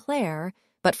just from Claire,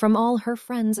 but from all her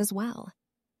friends as well.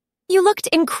 "You looked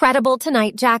incredible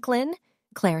tonight, Jacqueline,"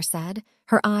 Claire said,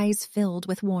 her eyes filled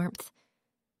with warmth.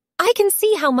 "I can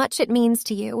see how much it means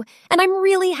to you, and I'm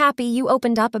really happy you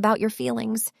opened up about your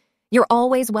feelings. You're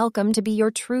always welcome to be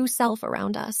your true self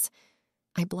around us."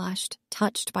 I blushed,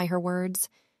 touched by her words.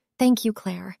 "Thank you,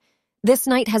 Claire. This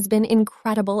night has been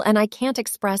incredible, and I can't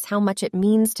express how much it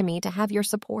means to me to have your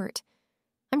support."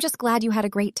 "I'm just glad you had a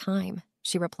great time,"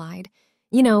 she replied.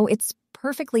 "You know, it's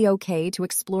perfectly okay to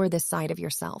explore this side of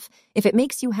yourself. If it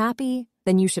makes you happy,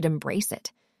 then you should embrace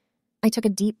it." I took a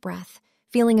deep breath,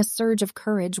 feeling a surge of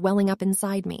courage welling up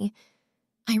inside me.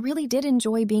 "I really did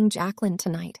enjoy being Jacqueline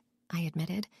tonight," I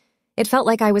admitted. It felt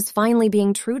like I was finally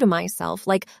being true to myself,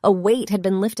 like a weight had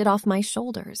been lifted off my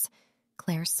shoulders.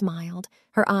 Claire smiled,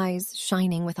 her eyes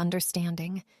shining with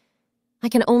understanding. "I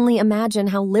can only imagine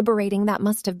how liberating that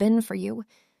must have been for you.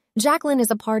 Jacqueline is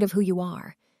a part of who you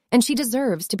are, and she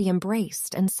deserves to be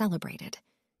embraced and celebrated."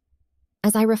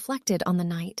 As I reflected on the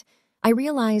night, I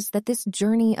realized that this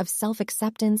journey of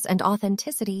self-acceptance and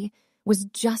authenticity was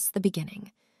just the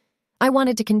beginning. I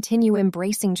wanted to continue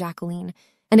embracing Jacqueline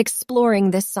and exploring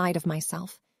this side of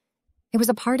myself. It was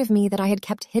a part of me that I had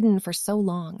kept hidden for so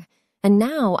long, and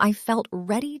now I felt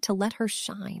ready to let her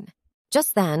shine.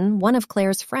 Just then, one of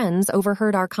Claire's friends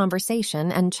overheard our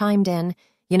conversation and chimed in,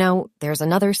 "You know, there's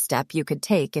another step you could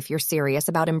take if you're serious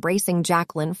about embracing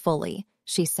Jacqueline fully,"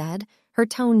 she said, her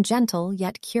tone gentle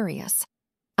yet curious.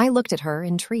 I looked at her,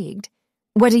 intrigued.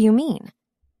 "What do you mean?"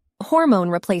 "Hormone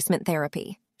replacement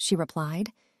therapy," she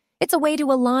replied. "It's a way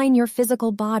to align your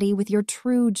physical body with your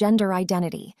true gender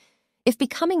identity. If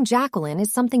becoming Jacqueline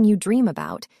is something you dream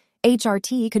about,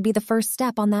 HRT could be the first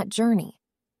step on that journey."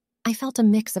 I felt a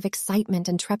mix of excitement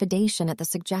and trepidation at the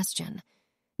suggestion.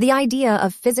 The idea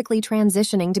of physically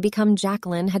transitioning to become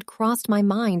Jacqueline had crossed my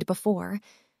mind before,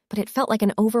 but it felt like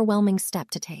an overwhelming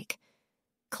step to take.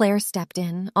 Claire stepped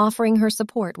in, offering her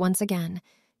support once again.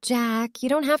 "Jack, you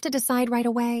don't have to decide right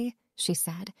away," she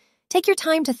said. "Take your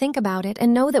time to think about it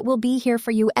and know that we'll be here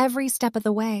for you every step of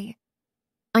the way."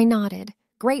 I nodded,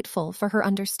 grateful for her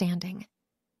understanding.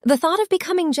 The thought of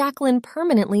becoming Jacqueline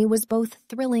permanently was both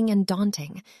thrilling and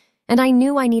daunting, and I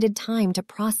knew I needed time to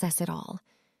process it all.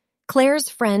 Claire's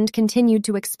friend continued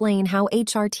to explain how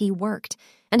HRT worked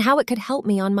and how it could help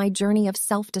me on my journey of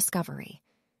self-discovery.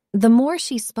 The more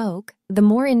she spoke, the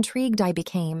more intrigued I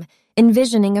became,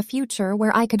 envisioning a future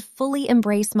where I could fully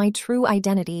embrace my true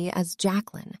identity as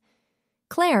Jacqueline.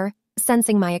 Claire,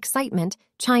 sensing my excitement,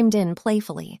 chimed in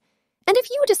playfully. "And if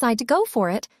you decide to go for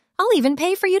it, I'll even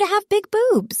pay for you to have big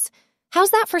boobs.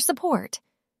 How's that for support?"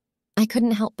 I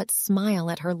couldn't help but smile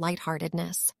at her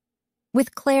lightheartedness.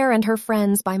 With Claire and her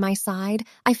friends by my side,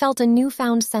 I felt a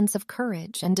newfound sense of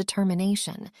courage and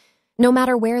determination. No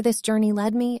matter where this journey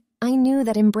led me, I knew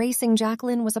that embracing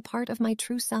Jacqueline was a part of my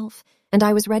true self, and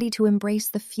I was ready to embrace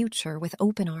the future with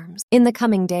open arms. In the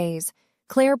coming days,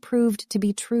 Claire proved to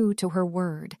be true to her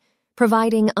word,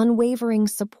 providing unwavering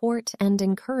support and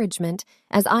encouragement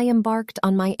as I embarked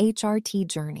on my HRT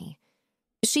journey.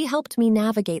 She helped me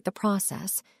navigate the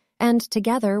process, and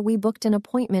together we booked an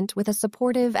appointment with a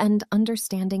supportive and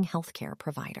understanding healthcare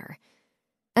provider.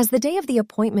 As the day of the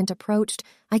appointment approached,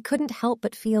 I couldn't help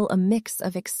but feel a mix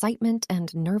of excitement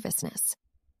and nervousness.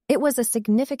 It was a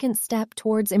significant step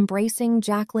towards embracing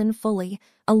Jacqueline fully,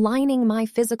 aligning my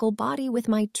physical body with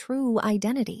my true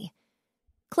identity.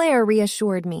 Claire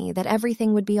reassured me that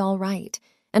everything would be all right,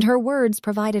 and her words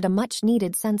provided a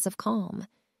much-needed sense of calm.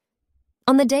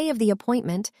 On the day of the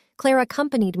appointment, Claire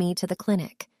accompanied me to the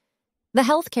clinic. The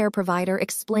healthcare provider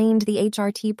explained the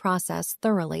HRT process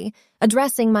thoroughly,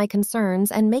 addressing my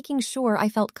concerns and making sure I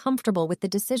felt comfortable with the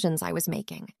decisions I was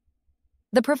making.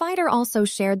 The provider also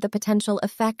shared the potential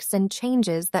effects and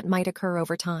changes that might occur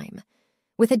over time.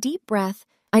 With a deep breath,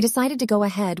 I decided to go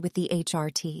ahead with the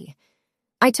HRT.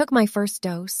 I took my first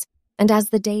dose, and as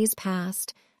the days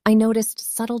passed, I noticed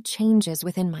subtle changes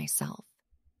within myself.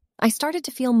 I started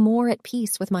to feel more at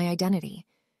peace with my identity.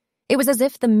 It was as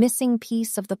if the missing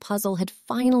piece of the puzzle had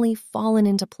finally fallen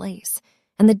into place,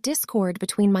 and the discord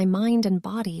between my mind and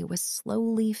body was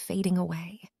slowly fading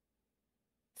away.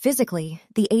 Physically,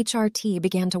 the HRT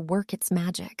began to work its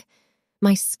magic.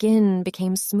 My skin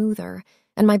became smoother,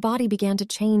 and my body began to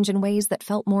change in ways that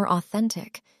felt more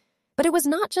authentic. But it was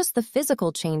not just the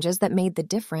physical changes that made the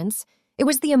difference, it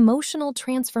was the emotional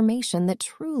transformation that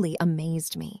truly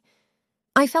amazed me.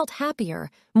 I felt happier,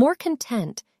 more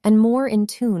content, and more in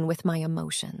tune with my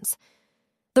emotions.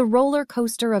 The roller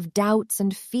coaster of doubts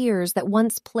and fears that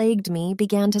once plagued me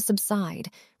began to subside,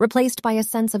 replaced by a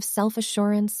sense of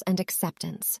self-assurance and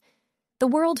acceptance. The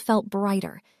world felt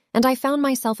brighter, and I found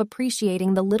myself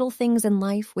appreciating the little things in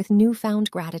life with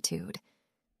newfound gratitude.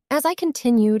 As I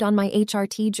continued on my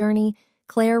HRT journey,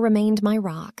 Claire remained my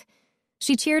rock.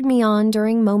 She cheered me on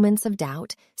during moments of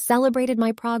doubt, celebrated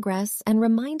my progress, and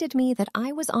reminded me that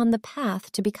I was on the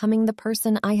path to becoming the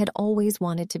person I had always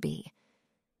wanted to be.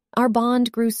 Our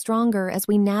bond grew stronger as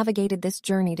we navigated this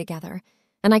journey together,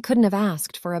 and I couldn't have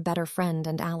asked for a better friend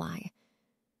and ally.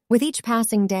 With each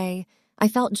passing day, I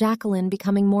felt Jacqueline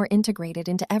becoming more integrated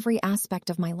into every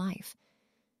aspect of my life.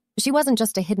 She wasn't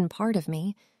just a hidden part of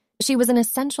me, she was an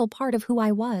essential part of who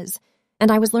I was,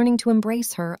 and I was learning to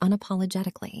embrace her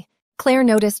unapologetically. Claire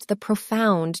noticed the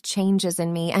profound changes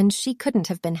in me, and she couldn't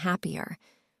have been happier.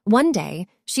 One day,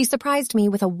 she surprised me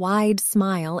with a wide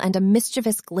smile and a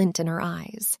mischievous glint in her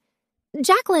eyes.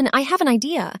 "Jacqueline, I have an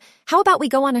idea. How about we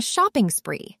go on a shopping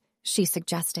spree?" she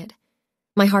suggested.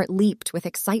 My heart leaped with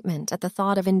excitement at the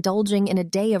thought of indulging in a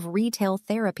day of retail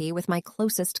therapy with my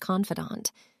closest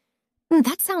confidant.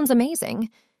 "That sounds amazing.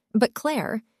 But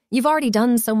Claire, you've already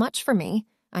done so much for me,"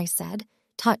 I said,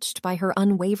 touched by her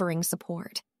unwavering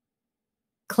support.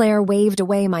 Claire waved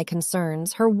away my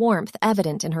concerns, her warmth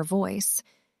evident in her voice.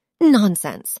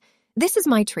 "Nonsense. This is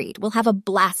my treat. We'll have a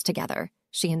blast together,"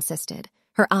 she insisted,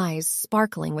 her eyes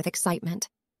sparkling with excitement.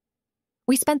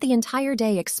 We spent the entire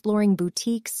day exploring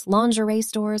boutiques, lingerie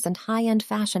stores, and high-end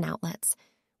fashion outlets.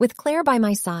 With Claire by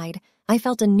my side, I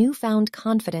felt a newfound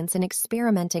confidence in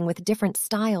experimenting with different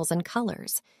styles and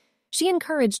colors. She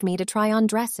encouraged me to try on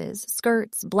dresses,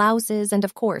 skirts, blouses, and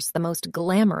of course, the most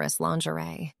glamorous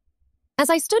lingerie. As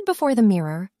I stood before the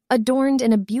mirror, adorned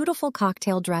in a beautiful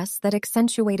cocktail dress that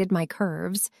accentuated my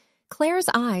curves, Claire's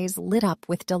eyes lit up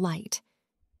with delight.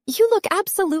 "You look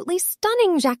absolutely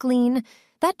stunning, Jacqueline.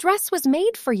 That dress was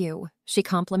made for you," she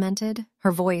complimented,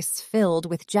 her voice filled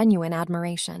with genuine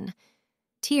admiration.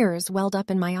 Tears welled up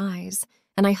in my eyes,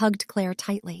 and I hugged Claire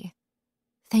tightly.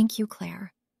 "Thank you,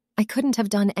 Claire. I couldn't have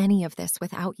done any of this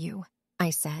without you," I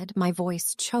said, my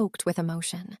voice choked with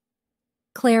emotion.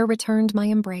 Claire returned my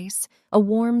embrace, a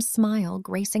warm smile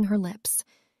gracing her lips.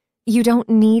 You don't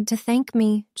need to thank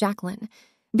me, Jacqueline.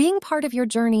 Being part of your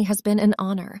journey has been an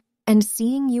honor, and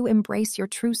seeing you embrace your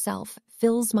true self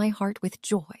fills my heart with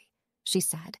joy, she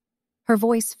said, her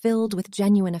voice filled with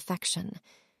genuine affection.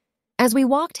 As we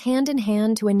walked hand in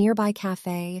hand to a nearby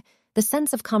cafe, the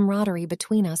sense of camaraderie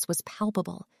between us was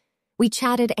palpable. We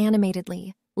chatted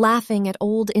animatedly, laughing at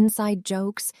old inside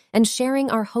jokes and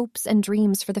sharing our hopes and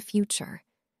dreams for the future.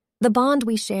 The bond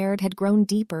we shared had grown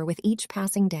deeper with each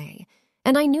passing day,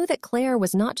 and I knew that Claire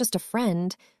was not just a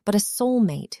friend, but a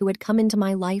soulmate who had come into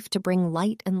my life to bring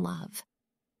light and love.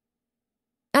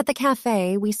 At the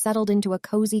cafe, we settled into a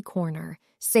cozy corner,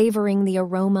 savoring the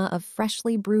aroma of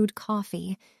freshly brewed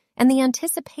coffee and the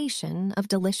anticipation of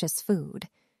delicious food.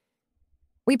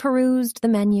 We perused the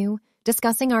menu,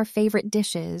 discussing our favorite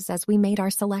dishes as we made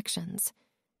our selections.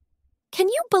 Can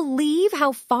you believe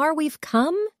how far we've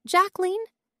come, Jacqueline?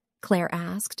 Claire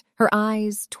asked, her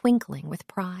eyes twinkling with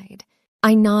pride.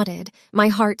 I nodded, my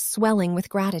heart swelling with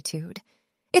gratitude.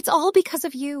 It's all because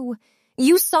of you.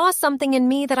 You saw something in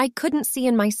me that I couldn't see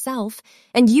in myself,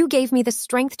 and you gave me the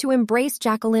strength to embrace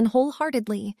Jacqueline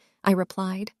wholeheartedly, I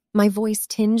replied, my voice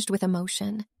tinged with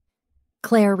emotion.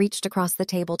 Claire reached across the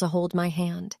table to hold my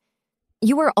hand.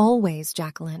 You were always,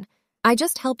 Jacqueline. I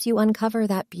just helped you uncover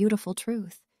that beautiful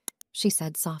truth, she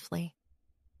said softly.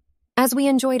 As we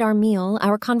enjoyed our meal,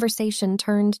 our conversation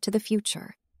turned to the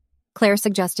future. Claire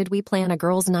suggested we plan a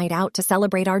girls' night out to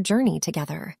celebrate our journey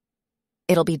together.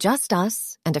 It'll be just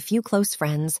us and a few close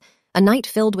friends, a night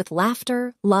filled with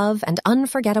laughter, love, and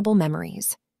unforgettable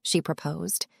memories, she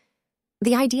proposed.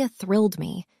 The idea thrilled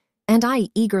me, and I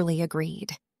eagerly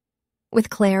agreed.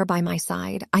 With Claire by my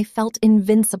side, I felt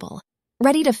invincible,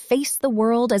 ready to face the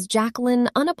world as Jacqueline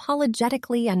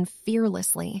unapologetically and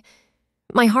fearlessly.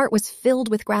 My heart was filled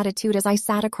with gratitude as I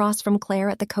sat across from Claire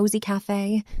at the cozy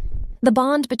cafe. The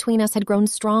bond between us had grown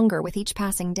stronger with each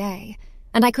passing day,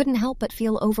 and I couldn't help but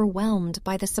feel overwhelmed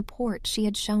by the support she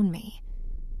had shown me.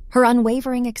 Her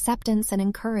unwavering acceptance and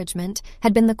encouragement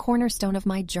had been the cornerstone of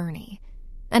my journey,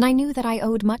 and I knew that I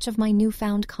owed much of my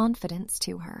newfound confidence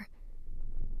to her.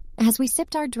 As we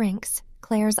sipped our drinks,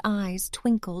 Claire's eyes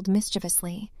twinkled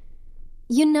mischievously.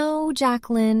 You know,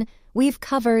 Jacqueline, we've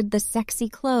covered the sexy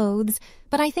clothes,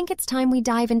 but I think it's time we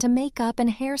dive into makeup and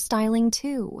hairstyling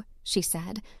too, she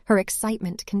said, her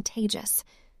excitement contagious.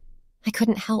 I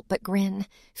couldn't help but grin,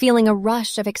 feeling a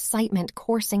rush of excitement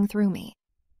coursing through me.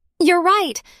 You're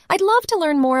right. I'd love to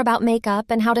learn more about makeup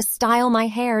and how to style my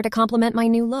hair to complement my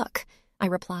new look, I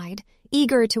replied,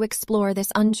 eager to explore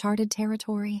this uncharted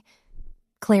territory.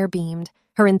 Claire beamed,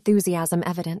 her enthusiasm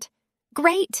evident.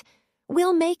 Great!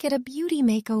 We'll make it a beauty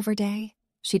makeover day,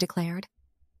 she declared.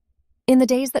 In the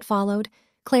days that followed,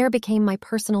 Claire became my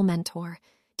personal mentor,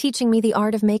 teaching me the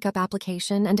art of makeup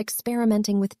application and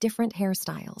experimenting with different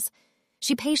hairstyles.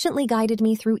 She patiently guided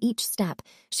me through each step,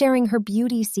 sharing her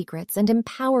beauty secrets and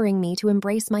empowering me to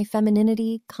embrace my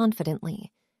femininity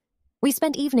confidently. We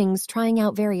spent evenings trying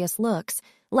out various looks,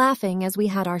 laughing as we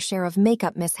had our share of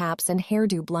makeup mishaps and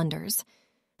hairdo blunders.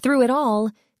 Through it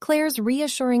all, Claire's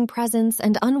reassuring presence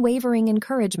and unwavering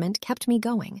encouragement kept me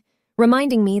going,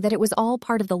 reminding me that it was all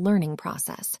part of the learning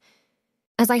process.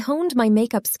 As I honed my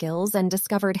makeup skills and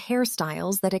discovered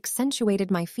hairstyles that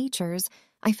accentuated my features,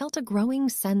 I felt a growing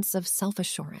sense of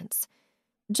self-assurance.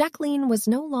 Jacqueline was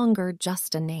no longer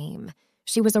just a name.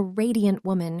 She was a radiant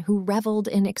woman who reveled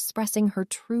in expressing her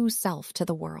true self to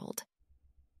the world.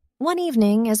 One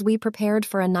evening, as we prepared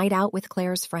for a night out with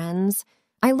Claire's friends,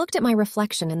 I looked at my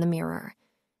reflection in the mirror.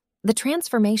 The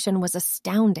transformation was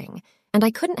astounding, and I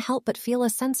couldn't help but feel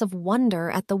a sense of wonder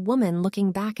at the woman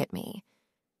looking back at me.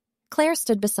 Claire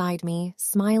stood beside me,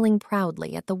 smiling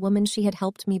proudly at the woman she had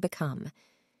helped me become.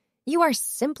 You are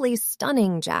simply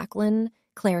stunning, Jacqueline,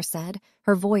 Claire said,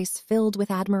 her voice filled with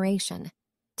admiration.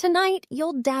 Tonight,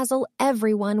 you'll dazzle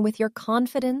everyone with your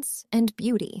confidence and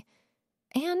beauty.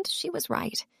 And she was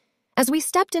right. As we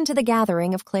stepped into the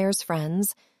gathering of Claire's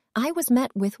friends, I was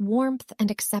met with warmth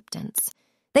and acceptance.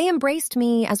 They embraced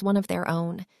me as one of their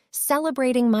own,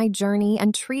 celebrating my journey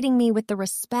and treating me with the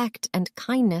respect and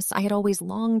kindness I had always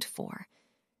longed for.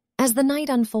 As the night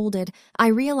unfolded, I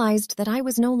realized that I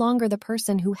was no longer the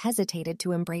person who hesitated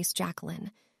to embrace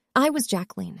Jacqueline. I was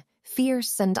Jacqueline,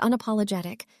 fierce and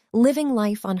unapologetic, living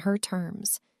life on her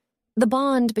terms. The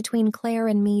bond between Claire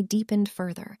and me deepened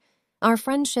further, our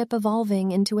friendship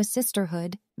evolving into a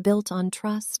sisterhood built on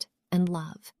trust and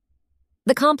love.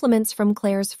 The compliments from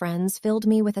Claire's friends filled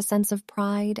me with a sense of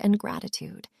pride and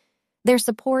gratitude. Their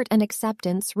support and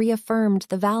acceptance reaffirmed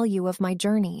the value of my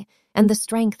journey and the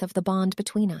strength of the bond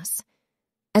between us.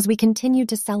 As we continued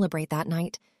to celebrate that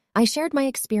night, I shared my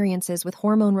experiences with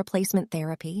hormone replacement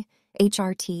therapy,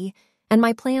 HRT, and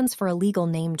my plans for a legal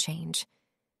name change.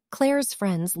 Claire's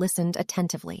friends listened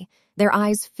attentively, their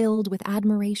eyes filled with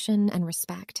admiration and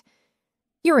respect.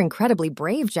 "You're incredibly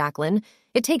brave, Jacqueline.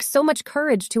 It takes so much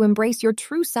courage to embrace your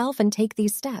true self and take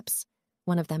these steps,"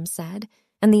 one of them said,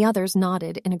 and the others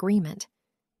nodded in agreement.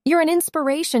 "You're an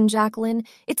inspiration, Jacqueline.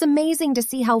 It's amazing to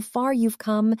see how far you've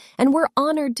come, and we're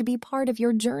honored to be part of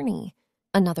your journey,"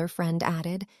 another friend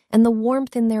added, and the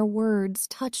warmth in their words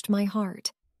touched my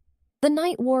heart. The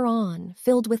night wore on,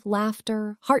 filled with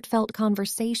laughter, heartfelt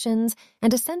conversations,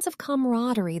 and a sense of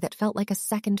camaraderie that felt like a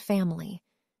second family.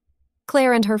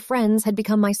 Claire and her friends had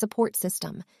become my support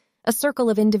system, a circle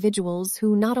of individuals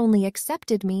who not only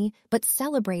accepted me, but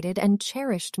celebrated and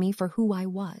cherished me for who I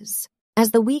was. As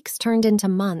the weeks turned into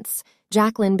months,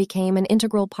 Jacqueline became an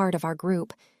integral part of our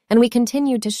group, and we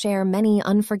continued to share many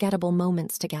unforgettable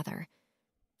moments together.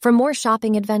 From more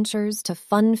shopping adventures to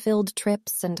fun-filled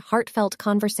trips and heartfelt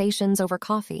conversations over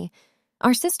coffee,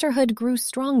 our sisterhood grew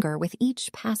stronger with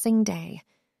each passing day.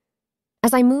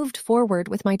 As I moved forward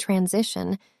with my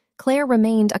transition, Claire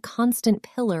remained a constant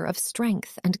pillar of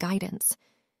strength and guidance.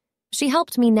 She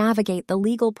helped me navigate the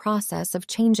legal process of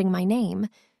changing my name,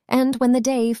 and when the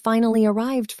day finally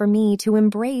arrived for me to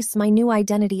embrace my new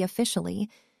identity officially,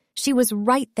 she was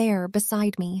right there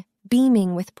beside me,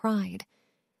 beaming with pride.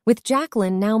 With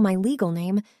Jacqueline now my legal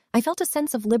name, I felt a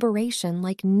sense of liberation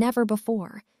like never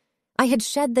before. I had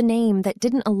shed the name that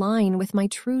didn't align with my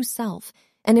true self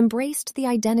and embraced the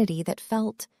identity that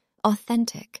felt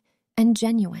authentic and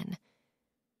genuine.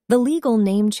 The legal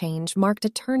name change marked a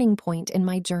turning point in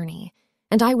my journey,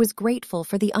 and I was grateful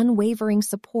for the unwavering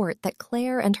support that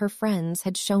Claire and her friends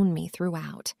had shown me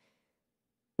throughout.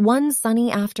 One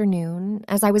sunny afternoon,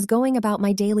 as I was going about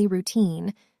my daily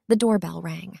routine, the doorbell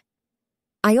rang.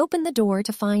 I opened the door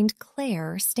to find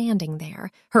Claire standing there,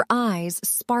 her eyes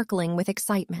sparkling with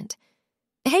excitement.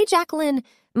 "Hey, Jacqueline,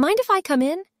 mind if I come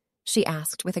in?" she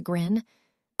asked with a grin.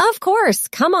 "Of course,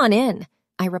 come on in,"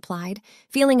 I replied,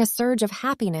 feeling a surge of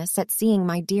happiness at seeing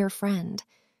my dear friend.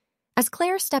 As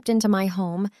Claire stepped into my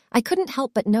home, I couldn't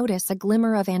help but notice a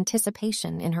glimmer of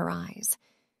anticipation in her eyes.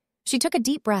 She took a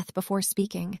deep breath before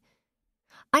speaking.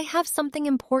 "I have something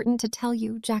important to tell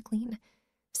you, Jacqueline.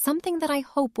 Something that I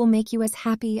hope will make you as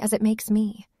happy as it makes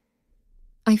me."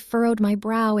 I furrowed my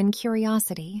brow in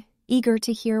curiosity, eager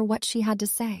to hear what she had to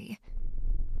say.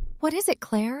 "What is it,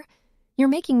 Claire? You're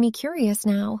making me curious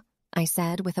now," I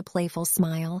said with a playful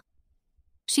smile.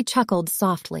 She chuckled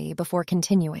softly before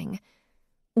continuing.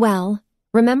 "Well,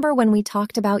 remember when we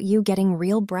talked about you getting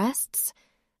real breasts?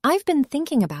 I've been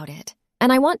thinking about it,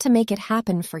 and I want to make it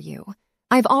happen for you.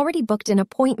 I've already booked an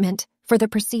appointment for the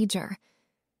procedure."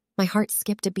 My heart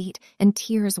skipped a beat and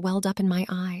tears welled up in my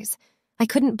eyes. I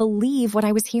couldn't believe what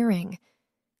I was hearing.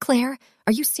 "Claire,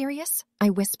 are you serious?" I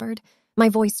whispered, my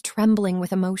voice trembling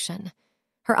with emotion.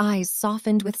 Her eyes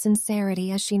softened with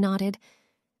sincerity as she nodded.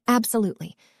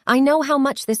 "Absolutely. I know how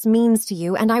much this means to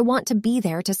you, and I want to be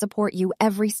there to support you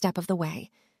every step of the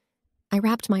way." I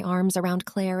wrapped my arms around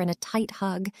Claire in a tight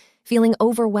hug, feeling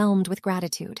overwhelmed with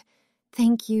gratitude.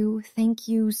 Thank you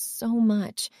so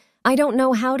much. I don't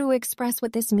know how to express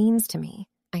what this means to me,"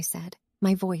 I said,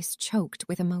 my voice choked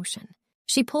with emotion.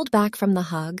 She pulled back from the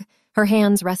hug, her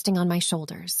hands resting on my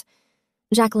shoulders.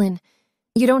 "Jacqueline,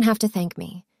 you don't have to thank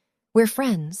me. We're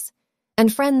friends,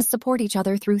 and friends support each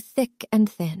other through thick and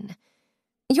thin.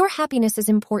 Your happiness is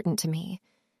important to me,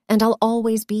 and I'll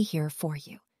always be here for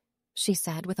you," she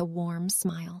said with a warm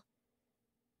smile.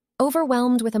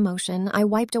 Overwhelmed with emotion, I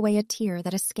wiped away a tear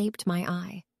that escaped my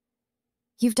eye.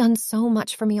 "You've done so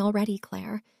much for me already,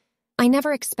 Claire. I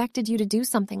never expected you to do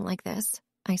something like this,"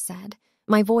 I said,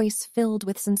 my voice filled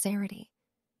with sincerity.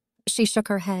 She shook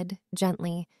her head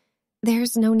gently.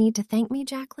 "There's no need to thank me,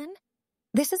 Jacqueline.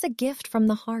 This is a gift from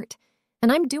the heart,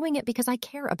 and I'm doing it because I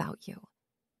care about you."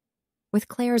 With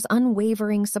Claire's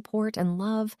unwavering support and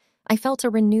love, I felt a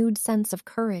renewed sense of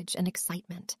courage and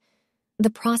excitement. The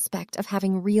prospect of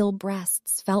having real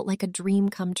breasts felt like a dream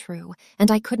come true, and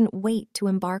I couldn't wait to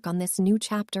embark on this new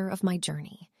chapter of my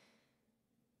journey.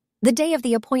 The day of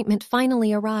the appointment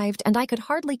finally arrived, and I could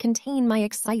hardly contain my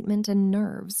excitement and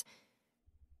nerves.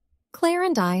 Claire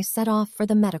and I set off for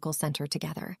the medical center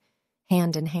together,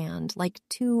 hand in hand, like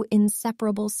two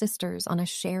inseparable sisters on a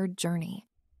shared journey.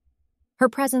 Her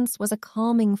presence was a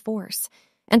calming force,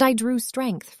 and I drew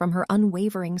strength from her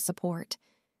unwavering support.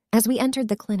 As we entered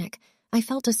the clinic, I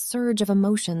felt a surge of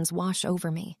emotions wash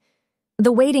over me.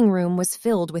 The waiting room was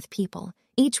filled with people,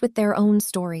 each with their own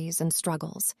stories and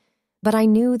struggles. But I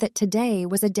knew that today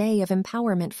was a day of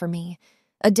empowerment for me,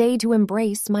 a day to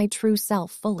embrace my true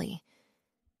self fully.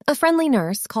 A friendly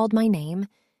nurse called my name,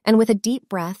 and with a deep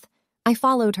breath, I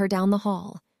followed her down the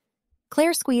hall.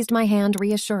 Claire squeezed my hand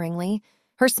reassuringly,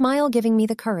 her smile giving me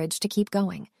the courage to keep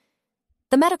going.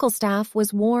 The medical staff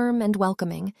was warm and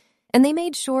welcoming, and they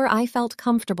made sure I felt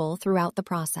comfortable throughout the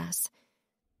process.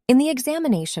 In the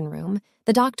examination room,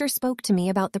 the doctor spoke to me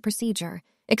about the procedure,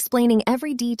 explaining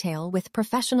every detail with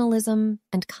professionalism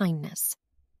and kindness.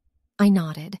 I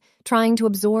nodded, trying to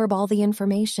absorb all the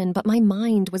information, but my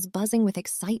mind was buzzing with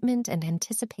excitement and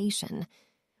anticipation.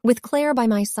 With Claire by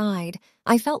my side,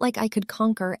 I felt like I could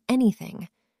conquer anything.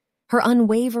 Her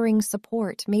unwavering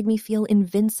support made me feel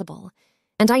invincible,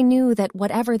 and I knew that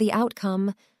whatever the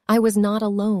outcome, I was not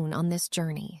alone on this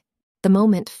journey. The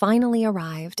moment finally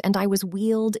arrived, and I was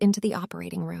wheeled into the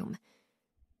operating room.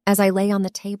 As I lay on the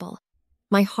table,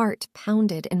 my heart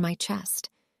pounded in my chest.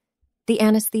 The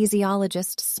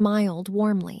anesthesiologist smiled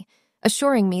warmly,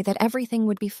 assuring me that everything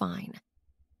would be fine.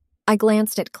 I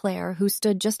glanced at Claire, who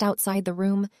stood just outside the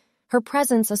room, her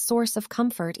presence a source of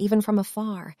comfort even from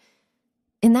afar.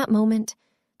 In that moment,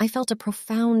 I felt a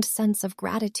profound sense of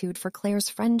gratitude for Claire's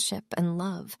friendship and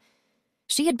love.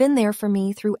 She had been there for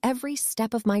me through every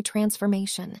step of my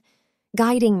transformation,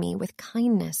 guiding me with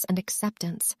kindness and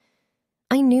acceptance.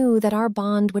 I knew that our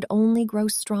bond would only grow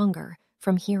stronger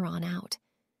from here on out.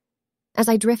 As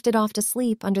I drifted off to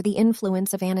sleep under the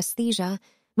influence of anesthesia,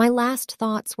 my last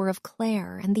thoughts were of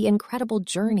Claire and the incredible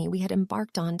journey we had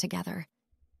embarked on together.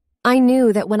 I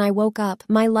knew that when I woke up,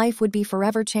 my life would be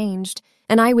forever changed,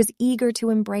 and I was eager to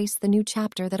embrace the new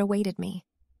chapter that awaited me.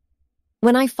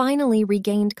 When I finally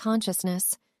regained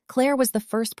consciousness, Claire was the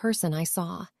first person I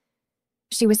saw.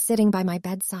 She was sitting by my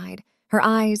bedside, her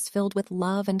eyes filled with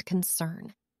love and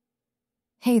concern.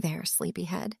 "Hey there,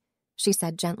 sleepyhead," she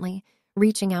said gently,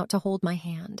 reaching out to hold my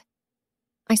hand.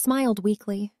 I smiled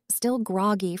weakly, still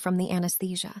groggy from the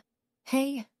anesthesia.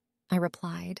 "Hey," I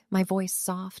replied, my voice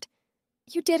soft.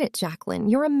 "You did it, Jacqueline.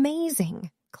 You're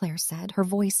amazing," Claire said, her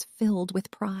voice filled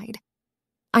with pride.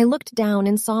 I looked down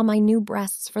and saw my new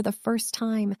breasts for the first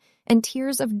time, and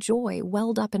tears of joy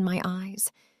welled up in my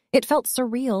eyes. It felt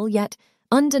surreal, yet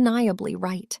undeniably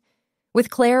right. With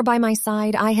Claire by my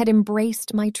side, I had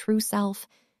embraced my true self,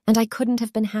 and I couldn't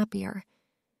have been happier.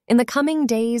 In the coming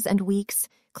days and weeks,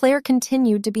 Claire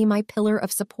continued to be my pillar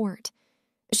of support.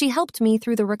 She helped me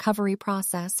through the recovery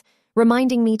process,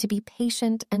 reminding me to be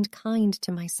patient and kind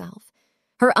to myself.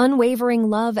 Her unwavering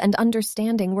love and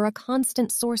understanding were a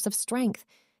constant source of strength,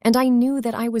 and I knew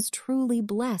that I was truly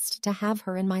blessed to have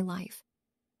her in my life.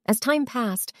 As time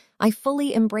passed, I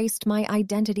fully embraced my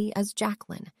identity as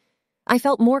Jacqueline. I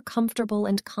felt more comfortable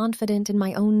and confident in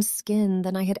my own skin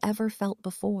than I had ever felt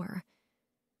before.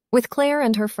 With Claire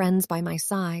and her friends by my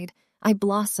side, I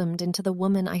blossomed into the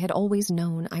woman I had always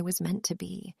known I was meant to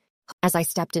be. As I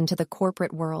stepped into the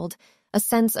corporate world, a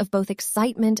sense of both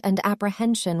excitement and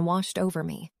apprehension washed over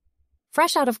me.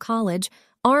 Fresh out of college,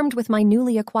 armed with my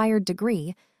newly acquired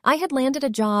degree, I had landed a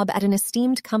job at an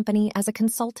esteemed company as a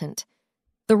consultant.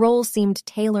 The role seemed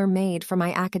tailor-made for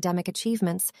my academic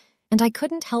achievements, and I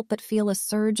couldn't help but feel a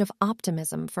surge of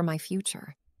optimism for my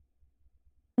future.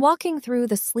 Walking through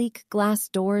the sleek glass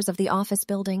doors of the office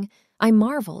building, I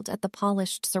marveled at the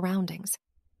polished surroundings.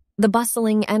 The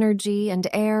bustling energy and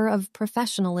air of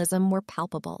professionalism were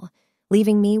palpable,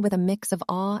 leaving me with a mix of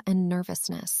awe and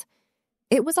nervousness.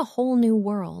 It was a whole new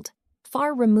world,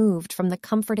 far removed from the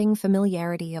comforting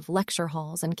familiarity of lecture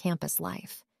halls and campus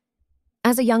life.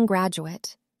 As a young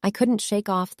graduate, I couldn't shake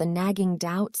off the nagging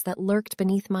doubts that lurked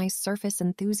beneath my surface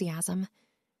enthusiasm.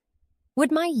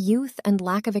 Would my youth and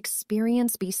lack of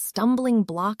experience be stumbling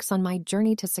blocks on my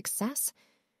journey to success?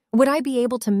 Would I be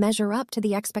able to measure up to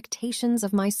the expectations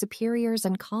of my superiors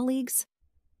and colleagues?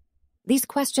 These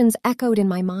questions echoed in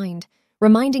my mind,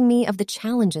 reminding me of the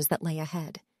challenges that lay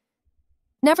ahead.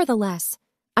 Nevertheless,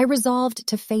 I resolved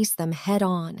to face them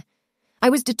head-on. I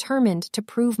was determined to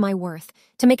prove my worth,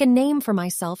 to make a name for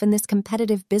myself in this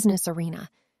competitive business arena.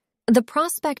 The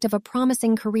prospect of a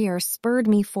promising career spurred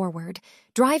me forward,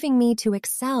 driving me to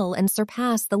excel and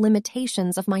surpass the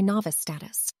limitations of my novice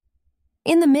status.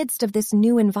 In the midst of this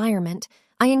new environment,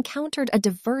 I encountered a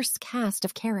diverse cast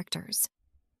of characters.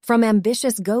 From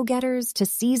ambitious go-getters to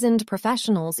seasoned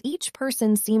professionals, each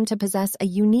person seemed to possess a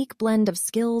unique blend of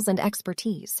skills and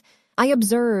expertise. I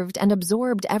observed and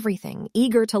absorbed everything,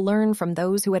 eager to learn from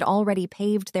those who had already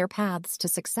paved their paths to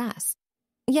success.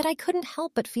 Yet I couldn't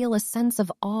help but feel a sense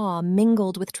of awe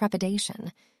mingled with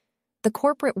trepidation. The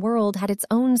corporate world had its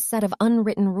own set of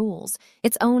unwritten rules,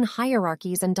 its own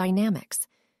hierarchies and dynamics.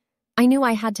 I knew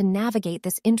I had to navigate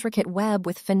this intricate web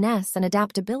with finesse and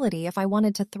adaptability if I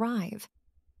wanted to thrive.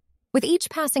 With each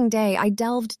passing day, I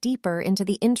delved deeper into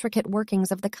the intricate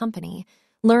workings of the company,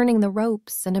 learning the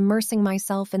ropes and immersing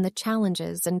myself in the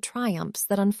challenges and triumphs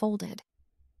that unfolded.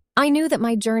 I knew that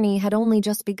my journey had only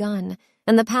just begun,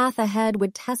 and the path ahead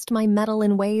would test my mettle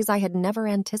in ways I had never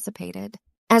anticipated.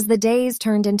 As the days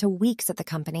turned into weeks at the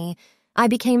company, I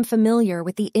became familiar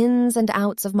with the ins and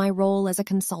outs of my role as a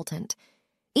consultant.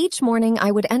 Each morning,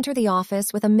 I would enter the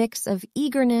office with a mix of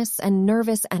eagerness and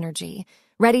nervous energy,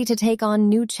 ready to take on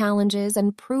new challenges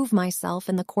and prove myself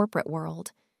in the corporate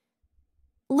world.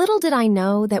 Little did I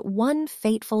know that one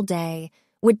fateful day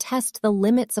would test the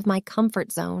limits of my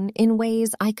comfort zone in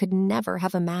ways I could never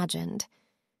have imagined.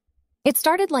 It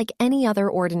started like any other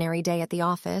ordinary day at the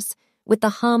office, with the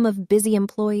hum of busy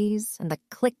employees and the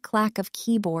click-clack of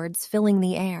keyboards filling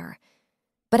the air.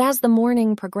 But as the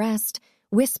morning progressed,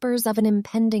 whispers of an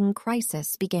impending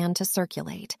crisis began to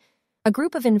circulate. A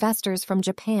group of investors from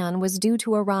Japan was due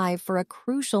to arrive for a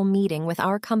crucial meeting with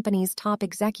our company's top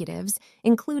executives,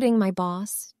 including my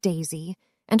boss, Daisy,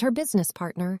 and her business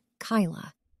partner,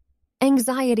 Kyla.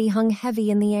 Anxiety hung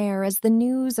heavy in the air as the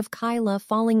news of Kyla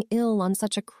falling ill on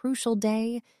such a crucial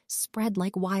day spread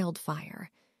like wildfire.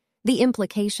 The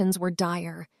implications were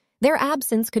dire. Their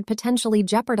absence could potentially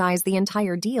jeopardize the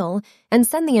entire deal and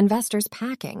send the investors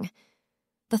packing.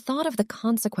 The thought of the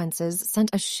consequences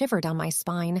sent a shiver down my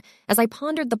spine as I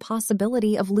pondered the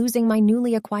possibility of losing my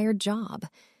newly acquired job.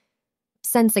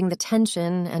 Sensing the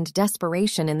tension and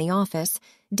desperation in the office,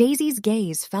 Daisy's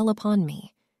gaze fell upon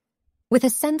me. With a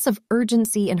sense of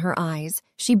urgency in her eyes,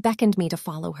 she beckoned me to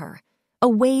follow her. A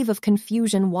wave of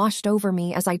confusion washed over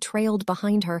me as I trailed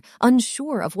behind her,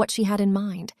 unsure of what she had in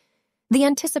mind. The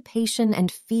anticipation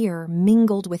and fear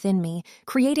mingled within me,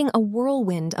 creating a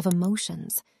whirlwind of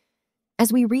emotions.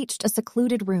 As we reached a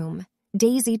secluded room,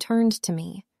 Daisy turned to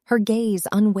me, her gaze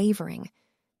unwavering.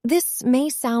 "This may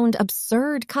sound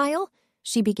absurd, Kyle,"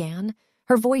 she began,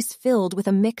 her voice filled with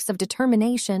a mix of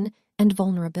determination and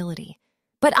vulnerability.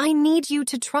 "But I need you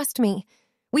to trust me.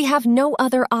 We have no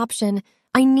other option.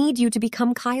 I need you to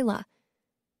become Kyla."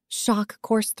 Shock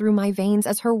coursed through my veins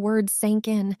as her words sank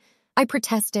in. I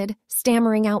protested,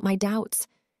 stammering out my doubts.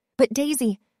 "But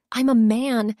Daisy, I'm a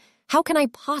man. How can I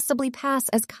possibly pass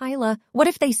as Kyla? What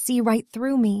if they see right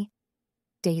through me?"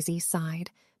 Daisy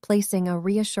sighed, placing a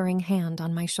reassuring hand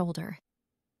on my shoulder.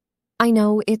 "I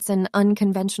know it's an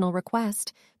unconventional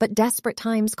request, but desperate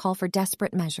times call for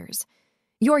desperate measures.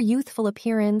 Your youthful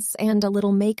appearance and a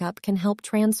little makeup can help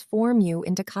transform you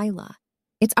into Kyla.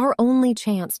 It's our only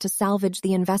chance to salvage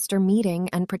the investor meeting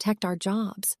and protect our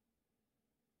jobs."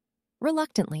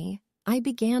 Reluctantly, I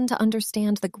began to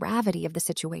understand the gravity of the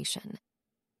situation.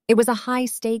 It was a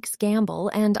high-stakes gamble,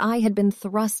 and I had been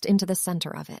thrust into the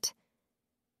center of it.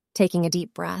 Taking a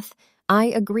deep breath, I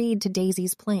agreed to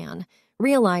Daisy's plan,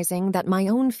 realizing that my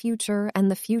own future and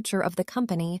the future of the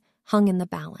company hung in the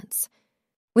balance.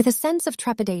 With a sense of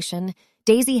trepidation,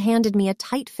 Daisy handed me a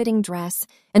tight-fitting dress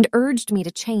and urged me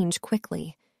to change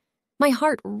quickly. My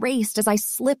heart raced as I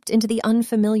slipped into the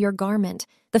unfamiliar garment,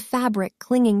 the fabric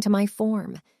clinging to my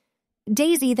form.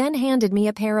 Daisy then handed me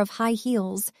a pair of high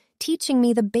heels, teaching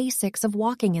me the basics of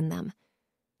walking in them.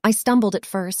 I stumbled at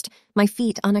first, my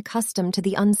feet unaccustomed to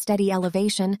the unsteady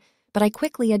elevation, but I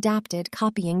quickly adapted,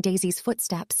 copying Daisy's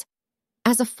footsteps.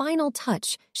 As a final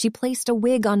touch, she placed a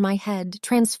wig on my head,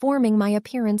 transforming my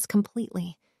appearance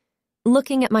completely.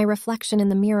 Looking at my reflection in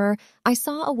the mirror, I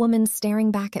saw a woman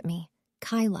staring back at me,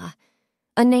 Kyla.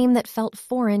 A name that felt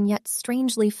foreign yet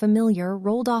strangely familiar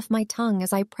rolled off my tongue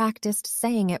as I practiced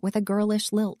saying it with a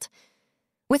girlish lilt.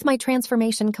 With my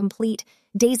transformation complete,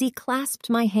 Daisy clasped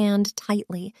my hand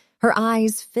tightly, her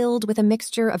eyes filled with a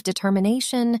mixture of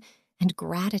determination and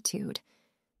gratitude.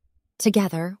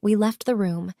 Together, we left the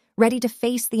room, ready to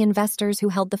face the investors who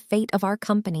held the fate of our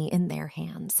company in their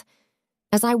hands.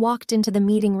 As I walked into the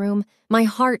meeting room, my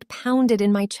heart pounded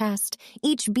in my chest,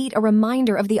 each beat a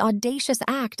reminder of the audacious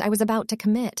act I was about to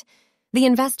commit. The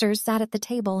investors sat at the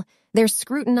table, their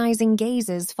scrutinizing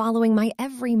gazes following my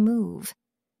every move.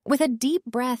 With a deep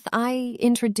breath, I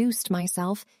introduced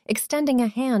myself, extending a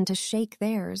hand to shake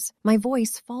theirs, my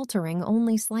voice faltering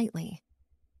only slightly.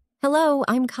 "Hello,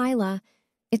 I'm Kyla.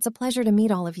 It's a pleasure to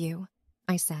meet all of you,"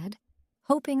 I said,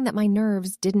 hoping that my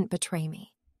nerves didn't betray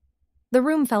me. The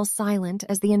room fell silent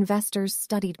as the investors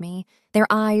studied me, their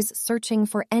eyes searching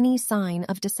for any sign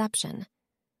of deception.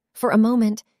 For a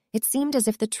moment, it seemed as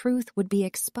if the truth would be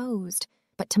exposed,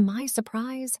 but to my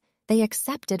surprise, they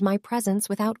accepted my presence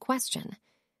without question.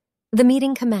 The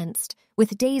meeting commenced,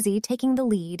 with Daisy taking the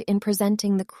lead in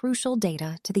presenting the crucial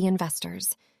data to the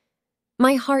investors.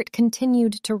 My heart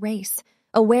continued to race,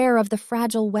 aware of the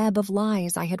fragile web of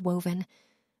lies I had woven.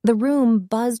 The room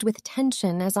buzzed with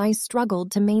tension as I struggled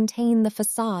to maintain the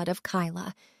facade of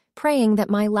Kyla, praying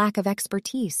that my lack of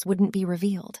expertise wouldn't be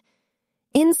revealed.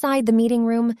 Inside the meeting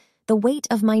room, the weight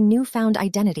of my newfound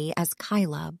identity as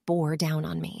Kyla bore down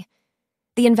on me.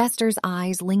 The investors'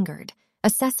 eyes lingered,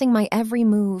 assessing my every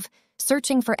move,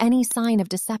 searching for any sign of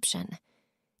deception.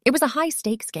 It was a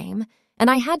high-stakes game, and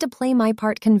I had to play my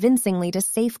part convincingly to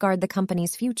safeguard the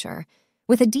company's future.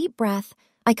 With a deep breath,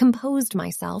 I composed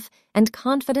myself and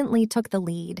confidently took the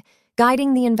lead,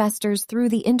 guiding the investors through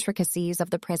the intricacies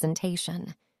of the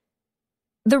presentation.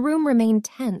 The room remained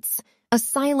tense, a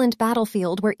silent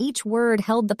battlefield where each word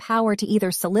held the power to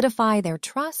either solidify their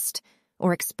trust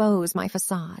or expose my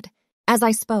facade. As I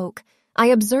spoke, I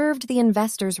observed the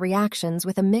investors' reactions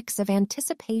with a mix of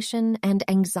anticipation and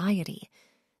anxiety.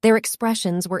 Their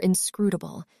expressions were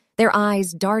inscrutable, their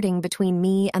eyes darting between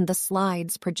me and the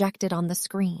slides projected on the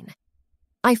screen.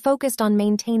 I focused on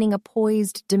maintaining a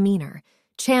poised demeanor,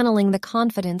 channeling the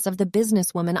confidence of the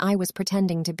businesswoman I was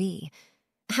pretending to be.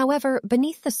 However,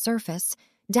 beneath the surface,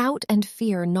 doubt and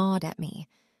fear gnawed at me.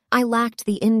 I lacked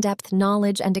the in-depth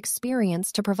knowledge and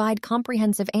experience to provide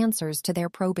comprehensive answers to their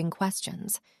probing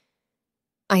questions.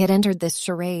 I had entered this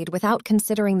charade without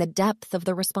considering the depth of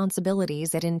the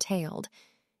responsibilities it entailed.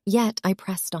 Yet I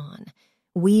pressed on,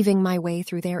 weaving my way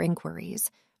through their inquiries,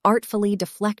 artfully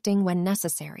deflecting when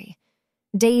necessary.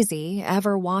 Daisy,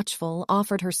 ever watchful,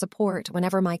 offered her support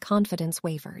whenever my confidence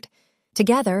wavered.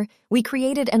 Together, we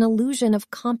created an illusion of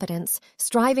competence,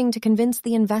 striving to convince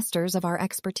the investors of our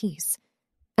expertise.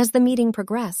 As the meeting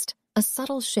progressed, a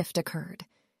subtle shift occurred.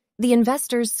 The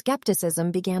investors'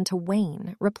 skepticism began to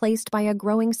wane, replaced by a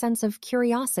growing sense of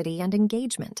curiosity and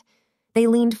engagement. They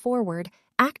leaned forward,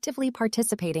 actively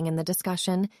participating in the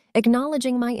discussion,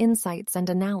 acknowledging my insights and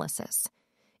analysis.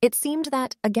 It seemed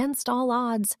that, against all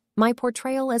odds, my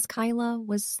portrayal as Kyla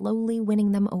was slowly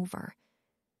winning them over.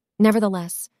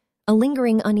 Nevertheless, a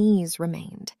lingering unease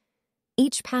remained.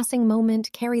 Each passing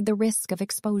moment carried the risk of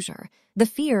exposure, the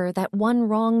fear that one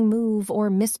wrong move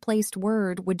or misplaced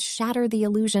word would shatter the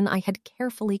illusion I had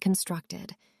carefully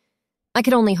constructed. I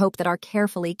could only hope that our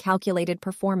carefully calculated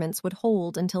performance would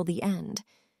hold until the end.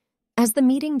 As the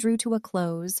meeting drew to a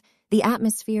close, the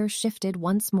atmosphere shifted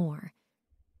once more.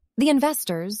 The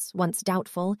investors, once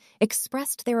doubtful,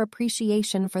 expressed their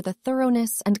appreciation for the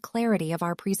thoroughness and clarity of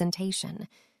our presentation.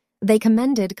 They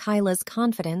commended Kyla's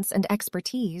confidence and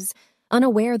expertise,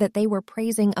 unaware that they were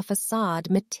praising a facade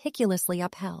meticulously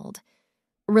upheld.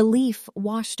 Relief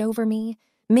washed over me,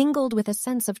 mingled with a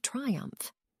sense of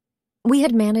triumph. We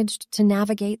had managed to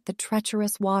navigate the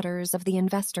treacherous waters of the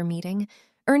investor meeting,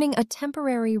 earning a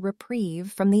temporary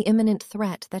reprieve from the imminent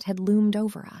threat that had loomed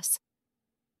over us.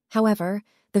 However,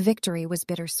 the victory was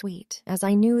bittersweet, as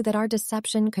I knew that our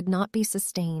deception could not be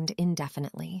sustained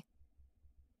indefinitely.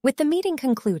 With the meeting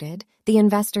concluded, the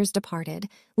investors departed,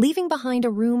 leaving behind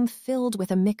a room filled with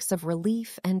a mix of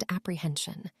relief and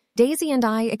apprehension. Daisy and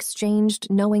I exchanged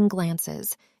knowing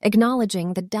glances,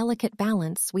 acknowledging the delicate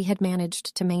balance we had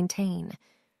managed to maintain.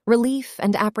 Relief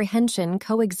and apprehension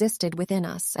coexisted within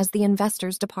us as the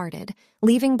investors departed,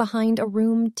 leaving behind a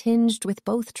room tinged with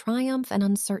both triumph and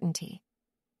uncertainty.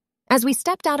 As we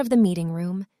stepped out of the meeting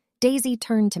room, Daisy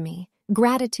turned to me,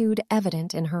 gratitude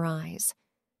evident in her eyes.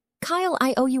 "Kyle,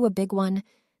 I owe you a big one.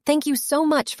 Thank you so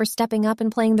much for stepping up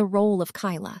and playing the role of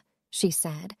Kyla," she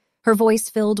said, her voice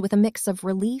filled with a mix of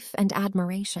relief and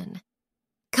admiration.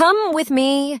 "Come with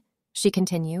me," she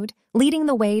continued, leading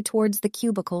the way towards the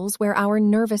cubicles where our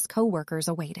nervous coworkers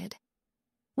awaited.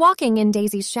 Walking in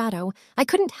Daisy's shadow, I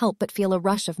couldn't help but feel a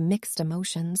rush of mixed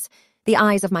emotions. The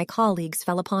eyes of my colleagues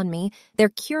fell upon me, their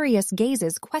curious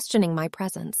gazes questioning my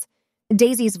presence.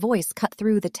 Daisy's voice cut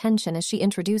through the tension as she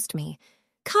introduced me.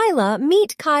 "Kyla,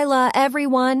 meet Kyla,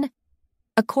 everyone!"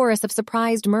 A chorus of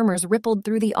surprised murmurs rippled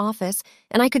through the office,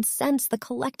 and I could sense the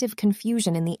collective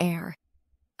confusion in the air.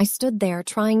 I stood there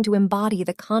trying to embody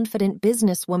the confident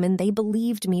businesswoman they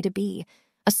believed me to be,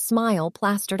 a smile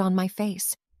plastered on my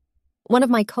face. One of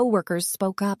my coworkers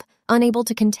spoke up, unable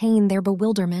to contain their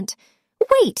bewilderment.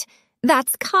 "Wait,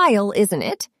 that's Kyle, isn't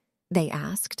it?" they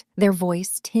asked, their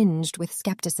voice tinged with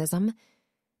skepticism.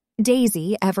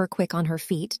 Daisy, ever quick on her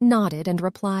feet, nodded and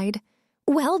replied,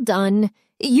 "Well done.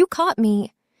 You caught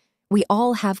me. We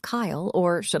all have Kyle,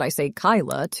 or should I say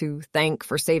Kyla, to thank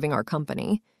for saving our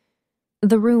company."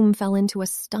 The room fell into a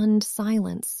stunned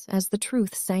silence as the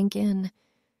truth sank in.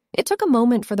 It took a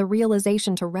moment for the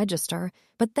realization to register,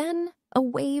 but then a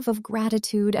wave of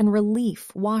gratitude and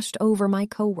relief washed over my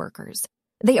coworkers.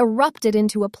 They erupted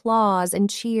into applause and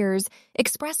cheers,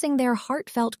 expressing their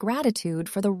heartfelt gratitude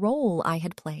for the role I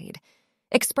had played.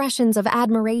 Expressions of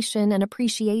admiration and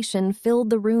appreciation filled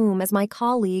the room as my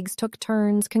colleagues took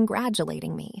turns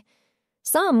congratulating me.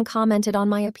 Some commented on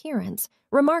my appearance,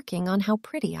 remarking on how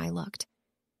pretty I looked.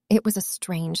 It was a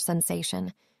strange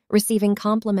sensation, receiving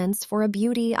compliments for a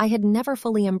beauty I had never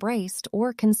fully embraced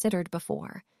or considered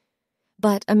before.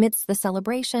 But amidst the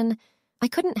celebration, I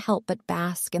couldn't help but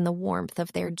bask in the warmth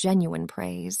of their genuine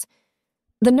praise.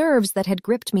 The nerves that had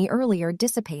gripped me earlier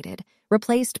dissipated,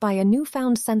 replaced by a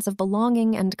newfound sense of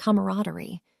belonging and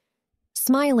camaraderie.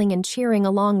 Smiling and cheering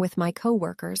along with my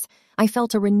coworkers, I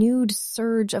felt a renewed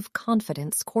surge of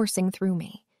confidence coursing through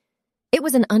me. It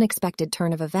was an unexpected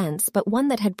turn of events, but one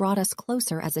that had brought us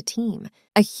closer as a team.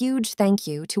 A huge thank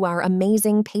you to our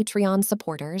amazing Patreon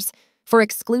supporters. For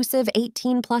exclusive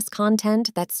 18+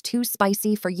 content that's too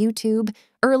spicy for YouTube,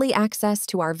 early access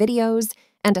to our videos,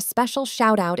 and a special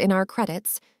shout-out in our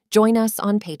credits, join us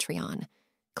on Patreon.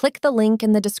 Click the link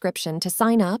in the description to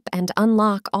sign up and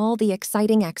unlock all the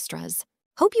exciting extras.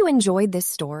 Hope you enjoyed this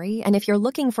story, and if you're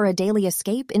looking for a daily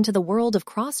escape into the world of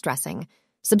cross-dressing,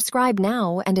 subscribe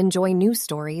now and enjoy new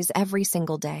stories every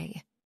single day.